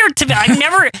is weird to me.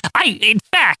 In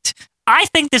fact, I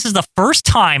think this is the first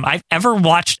time I've ever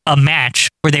watched a match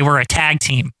where they were a tag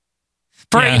team.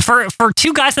 For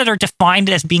two guys that are defined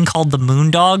as being called the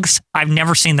Moondogs, I've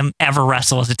never seen them ever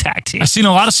wrestle as a tag team. I've seen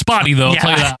a lot of Spotty, though. I'll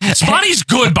tell you that. Spotty's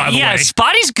good, by the way. Yeah,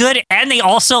 Spotty's good, and they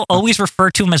also always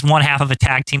refer to him as one half of a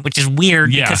tag team, which is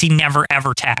weird because he never,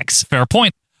 ever tags. Fair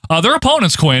point. Their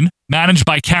opponents, Quinn, managed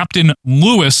by Captain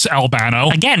Louis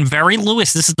Albano. Again, very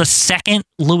Lewis. This is the second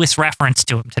Lewis reference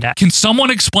to him today. Can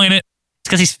someone explain it? It's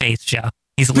because he's face, Joe.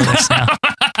 He's Lewis now.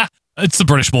 It's the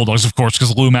British Bulldogs, of course,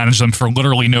 because Lou managed them for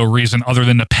literally no reason other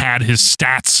than to pad his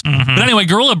stats. Mm-hmm. But anyway,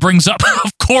 Gorilla brings up,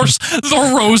 of course,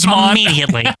 the Rosemont.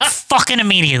 Immediately. Fucking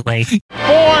immediately.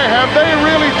 Boy, have they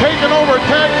really taken over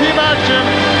tag team action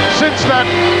since that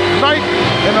night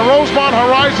in the Rosemont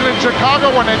Horizon in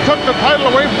Chicago when they took the title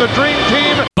away from the Dream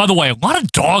Team. By the way, a lot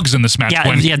of dogs in this match.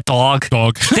 Yeah, dog.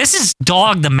 This is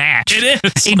dog the match. It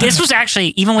is. This was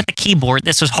actually, even with the keyboard,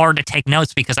 this was hard to take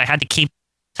notes because I had to keep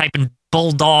typing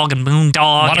bulldog and moondog.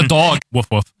 A lot of dog. Woof,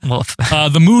 woof. Woof.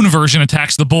 The moon version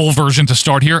attacks the bull version to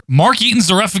start here. Mark Eaton's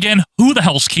the ref again. Who the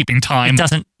hell's keeping time?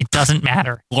 It doesn't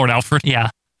matter. Lord Alfred. Yeah.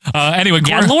 Anyway,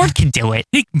 Yeah, Lord can do it.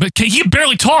 He can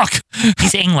barely talk.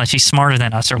 He's English. He's smarter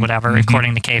than us or whatever,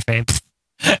 according to kayfabe.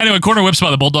 Anyway, corner whips by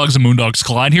the Bulldogs and Moondogs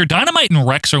collide here. Dynamite and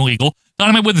Rex are legal.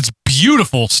 Dynamite with its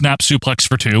beautiful snap suplex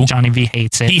for 2. Johnny V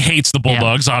hates it. He hates the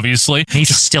Bulldogs, obviously.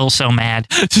 He's still so mad.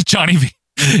 Johnny V.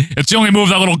 It's the only move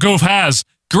that little goof has.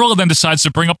 Gorilla then decides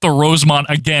to bring up the Rosemont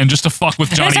again just to fuck with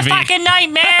Johnny It's a V. fucking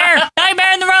nightmare.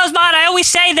 Nightmare in the Rosemont. I always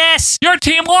say this. Your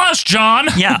team lost, John.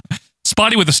 Yeah.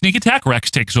 Spotty with a sneak attack. Rex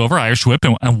takes over. Irish whip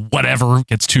and whatever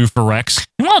gets 2 for Rex.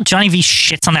 Well, Johnny V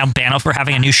shits on Albano for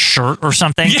having a new shirt or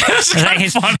something. Yes,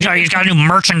 he's got a new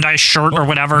merchandise shirt or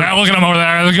whatever. Now look at him over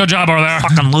there. Good job over there.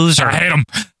 Fucking loser. I hate him.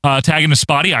 Tagging to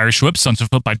Spotty. Irish whip. Sunset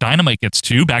Flip by Dynamite gets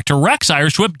 2. Back to Rex.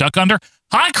 Irish whip. Duck under.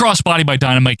 High cross body by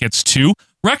Dynamite gets 2.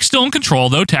 Rex still in control,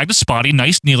 though. Tag to Spotty.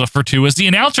 Nice knee for 2 as the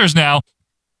announcers now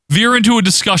veer into a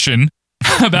discussion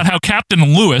about how Captain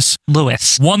Lewis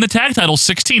won the tag title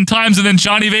 16 times, and then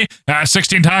Johnny V,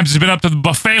 16 times he's been up to the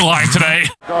buffet line today.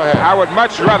 Go ahead. I would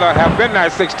much rather have been there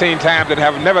 16 times than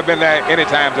have never been there any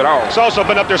times at all. It's also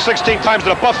been up there 16 times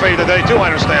at a buffet today, too, I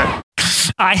understand.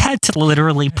 I had to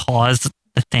literally pause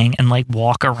the thing and like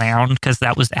walk around because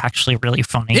that was actually really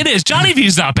funny. It is. Johnny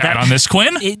V's not bad on this,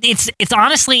 Quinn. It's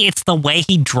honestly, it's the way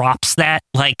he drops that,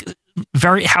 like,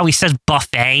 how he says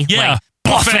buffet. Yeah. Like,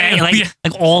 buffet.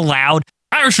 Like all loud.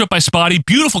 Irish whip by Spotty.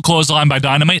 Beautiful clothesline by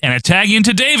Dynamite. And a tag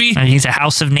into Davey. He's a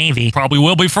House of Navy. Probably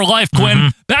will be for life, Quinn.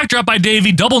 Mm-hmm. Backdrop by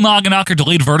Davey. Double noggin knocker.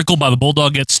 Delayed vertical by the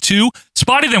Bulldog gets 2.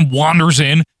 Spotty then wanders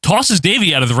in. Tosses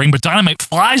Davey out of the ring. But Dynamite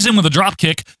flies in with a drop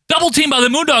kick. Double team by the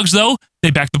Moondogs, though.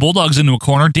 They back the Bulldogs into a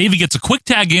corner. Davey gets a quick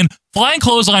tag in. Flying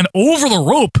clothesline over the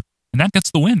rope. And that gets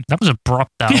the win. That was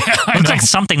abrupt, though. Yeah, Looks like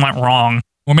something went wrong.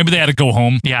 Or maybe they had to go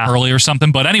home early or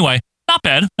something. But anyway, not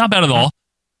bad. Not bad at all.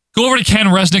 Go over to Ken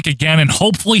Resnick again, and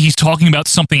hopefully he's talking about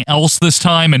something else this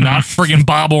time and not friggin'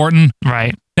 Bob Orton.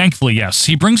 Right. Thankfully, yes.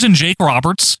 He brings in Jake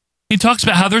Roberts. He talks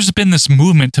about how there's been this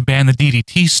movement to ban the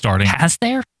DDT starting. Has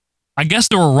there? I guess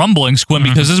there were rumblings, Quinn,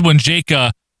 because this is when Jake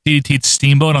DDT'd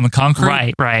Steamboat on the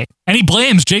concrete. Right.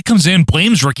 And Jake comes in,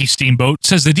 blames Ricky Steamboat,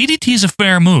 says the DDT is a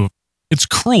fair move. It's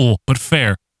cruel, but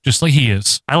fair, just like he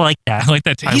is. I like that. I like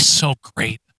that too. He's so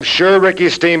great. I'm sure Ricky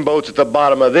Steamboat's at the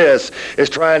bottom of this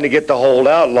is trying to get the hold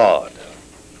outlawed.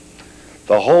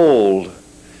 The hold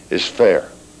is fair.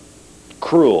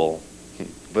 Cruel,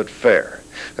 but fair.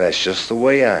 That's just the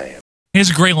way I am.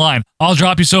 Here's a great line. I'll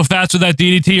drop you so fast with that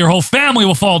DDT, your whole family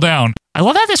will fall down. I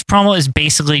love how this promo is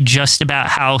basically just about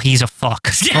how he's a fuck.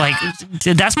 Yeah. Like,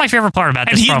 that's my favorite part about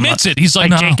this promo. And he admits it. He's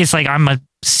like, no. Jake is like, I'm a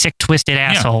sick, twisted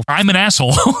asshole. I'm an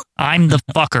asshole. I'm the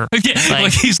fucker.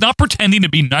 Like, he's not pretending to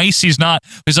be nice. He's like,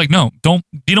 no,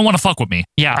 you don't want to fuck with me.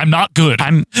 Yeah. I'm not good.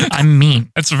 I'm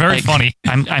mean. That's very funny.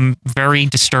 I'm very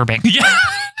disturbing. Yeah,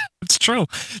 it's true.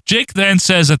 Jake then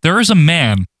says that there is a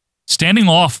man standing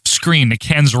off screen to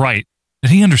Ken's right,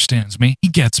 that he understands me. He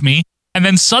gets me. And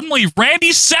then suddenly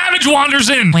Randy Savage wanders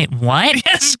in. Wait, what?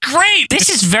 Yes, great. This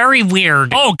is very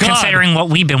weird. Oh, God. Considering what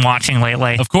we've been watching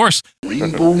lately. Of course.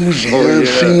 Rainbows, I've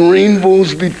seen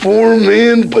rainbows before,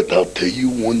 man. But I'll tell you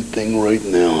one thing right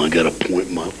now. I gotta point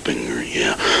my finger,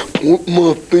 point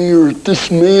my finger at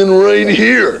this man right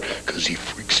here, because he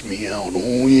freaks me out.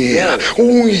 Oh, yeah.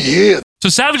 So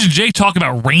Savage and Jake talk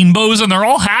about rainbows, and they're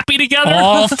all happy together.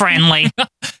 All friendly.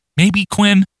 Maybe,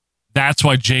 Quinn, that's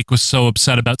why Jake was so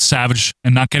upset about Savage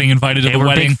and not getting invited to the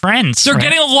wedding. Big friends. They're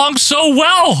getting along so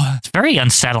well. It's very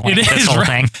unsettling. It this is, whole right?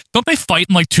 thing. Don't they fight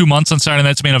in like 2 months on Saturday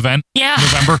Night's Main Event? Yeah.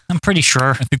 November? I'm pretty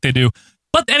sure. I think they do.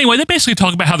 But anyway, they basically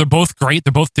talk about how they're both great.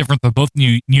 They're both different. They're both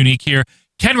unique here.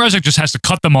 Ken Resnick just has to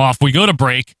cut them off. We go to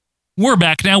break. We're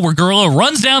back now where Gorilla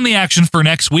runs down the action for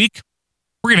next week.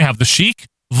 We're going to have the Sheik,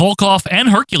 Volkov, and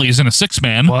Hercules in a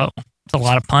 6-man. Whoa. It's a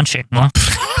lot of punching. Huh?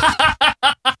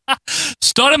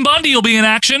 Stud and Bundy will be in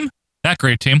action. That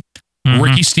great team. Mm-hmm.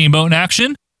 Ricky Steamboat in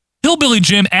action. Hillbilly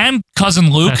Jim and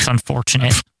Cousin Luke. That's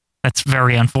unfortunate. That's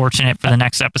very unfortunate for the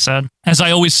next episode. As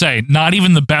I always say, not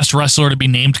even the best wrestler to be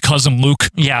named Cousin Luke.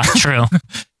 Yeah, true.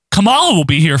 Kamala will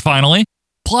be here finally.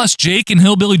 Plus Jake and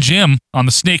Hillbilly Jim on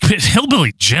the Snake Pit.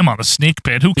 Hillbilly Jim on the Snake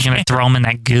Pit. Who You're going to throw him in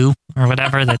that goo or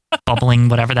whatever, that bubbling,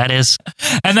 whatever that is.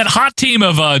 And that hot team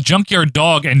of Junkyard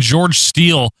Dog and George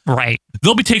Steele. Right.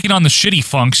 They'll be taking on the shitty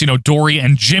funks, Dory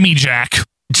and Jimmy Jack.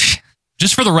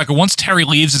 Just for the record, once Terry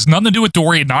leaves, it's nothing to do with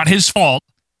Dory, not his fault.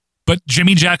 But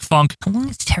Jimmy Jack Funk. How long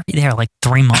is Terry there? Like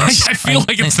 3 months? I feel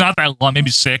like it's not that long,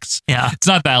 maybe 6. Yeah. It's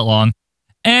not that long.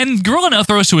 And Gorilla now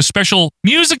throws to a special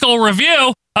musical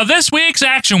review of this week's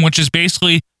action, which is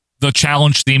basically the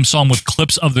challenge theme song with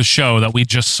clips of the show that we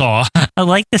just saw. I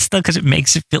like this though because it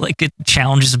makes it feel like a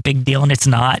challenge is a big deal, and it's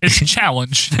not. It's a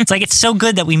challenge. It's like it's so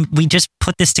good that we just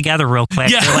put this together real quick.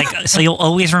 Yeah. Like, so you'll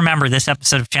always remember this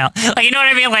episode of challenge. Like, you know what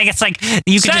I mean? Like, it's like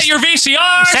you can set your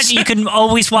VCRs. You can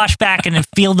always watch back and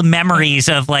feel the memories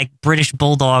of like British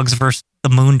Bulldogs versus the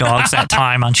Moondogs that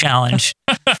time on Challenge.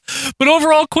 But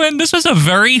overall, Quinn, this was a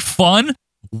very fun,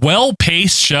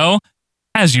 well-paced show.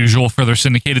 As usual for their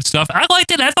syndicated stuff. I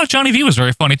liked it. I thought Johnny V was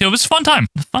very funny too. It was a fun time.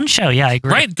 Fun show, yeah, I agree.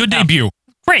 Right? Good debut.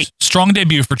 Great. Strong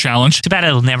debut for Challenge. Too bad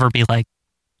it'll never be like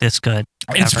this good.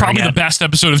 It's probably the best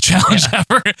episode of Challenge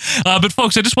ever. But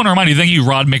folks, I just want to remind you, thank you,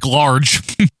 Rod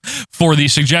McLarge, for the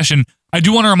suggestion. I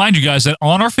do want to remind you guys that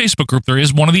on our Facebook group, there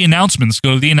is one of the announcements.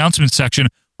 Go to the announcements section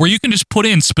where you can just put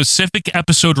in specific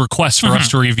episode requests for us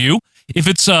to review. If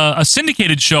it's a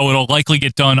syndicated show, it'll likely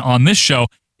get done on this show.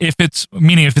 If it's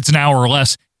an hour or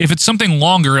less. If it's something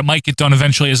longer, it might get done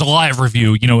eventually as a live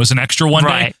review, as an extra one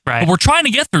day. Right. But we're trying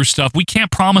to get through stuff. We can't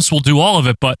promise we'll do all of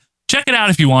it, but check it out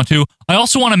if you want to. I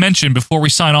also want to mention before we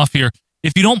sign off here,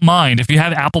 if you don't mind, if you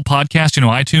have Apple Podcasts,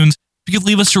 iTunes, if you could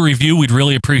leave us a review, we'd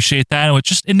really appreciate that.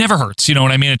 It never hurts. You know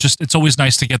what I mean? It's always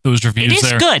nice to get those reviews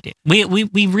there. It is good.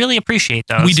 We really appreciate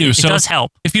those. We do. It does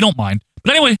help. If you don't mind.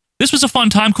 But anyway, this was a fun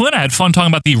time, Quinn. I had fun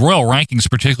talking about the Royal Rankings,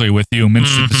 particularly with you. I'm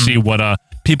interested to see what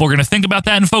people are going to think about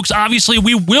that. And folks, obviously,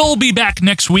 we will be back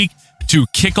next week to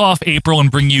kick off April and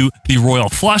bring you the Royal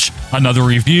Flush, another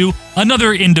review,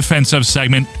 another In Defense Of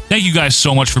segment. Thank you guys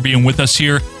so much for being with us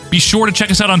here. Be sure to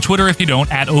check us out on Twitter if you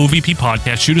don't, at OVP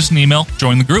Podcast. Shoot us an email,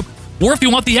 join the group. Or if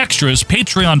you want the extras,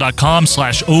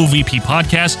 patreon.com/OVP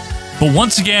Podcast. But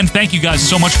once again, thank you guys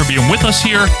so much for being with us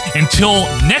here. Until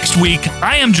next week,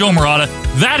 I am Joe Murata.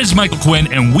 That is Michael Quinn,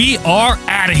 and we are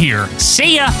out of here.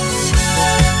 See ya.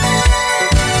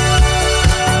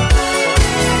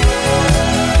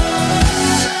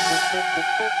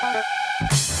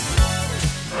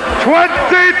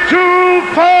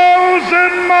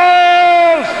 22,000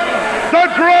 miles, the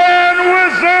Grand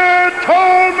Wizard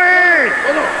told me,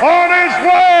 on his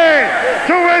way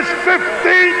to his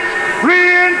 15th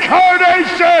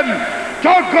reincarnation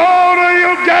to go to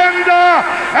Uganda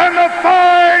and to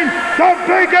find the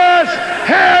biggest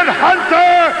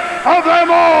headhunter of them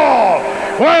all.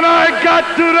 When I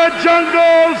got to the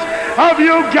jungles of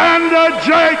Uganda,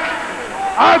 Jake,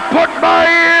 I put my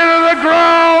ear to the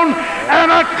ground, and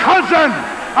a cousin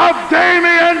of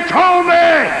Damien told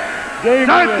me that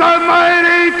the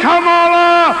mighty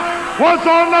Kamala was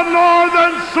on the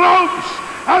northern slopes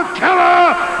of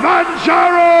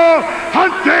Kilimanjaro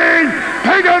hunting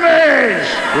pygmies.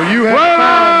 Well, you have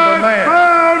found the man.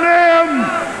 Found him.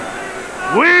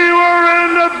 We were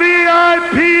in the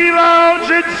VIP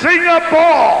lounge in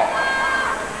Singapore.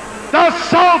 The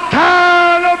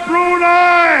Sultan of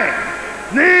Brunei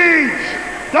needs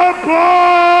the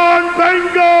blonde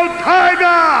Bengal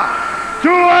tiger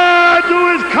to add to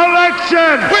his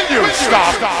collection. Will you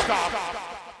stop?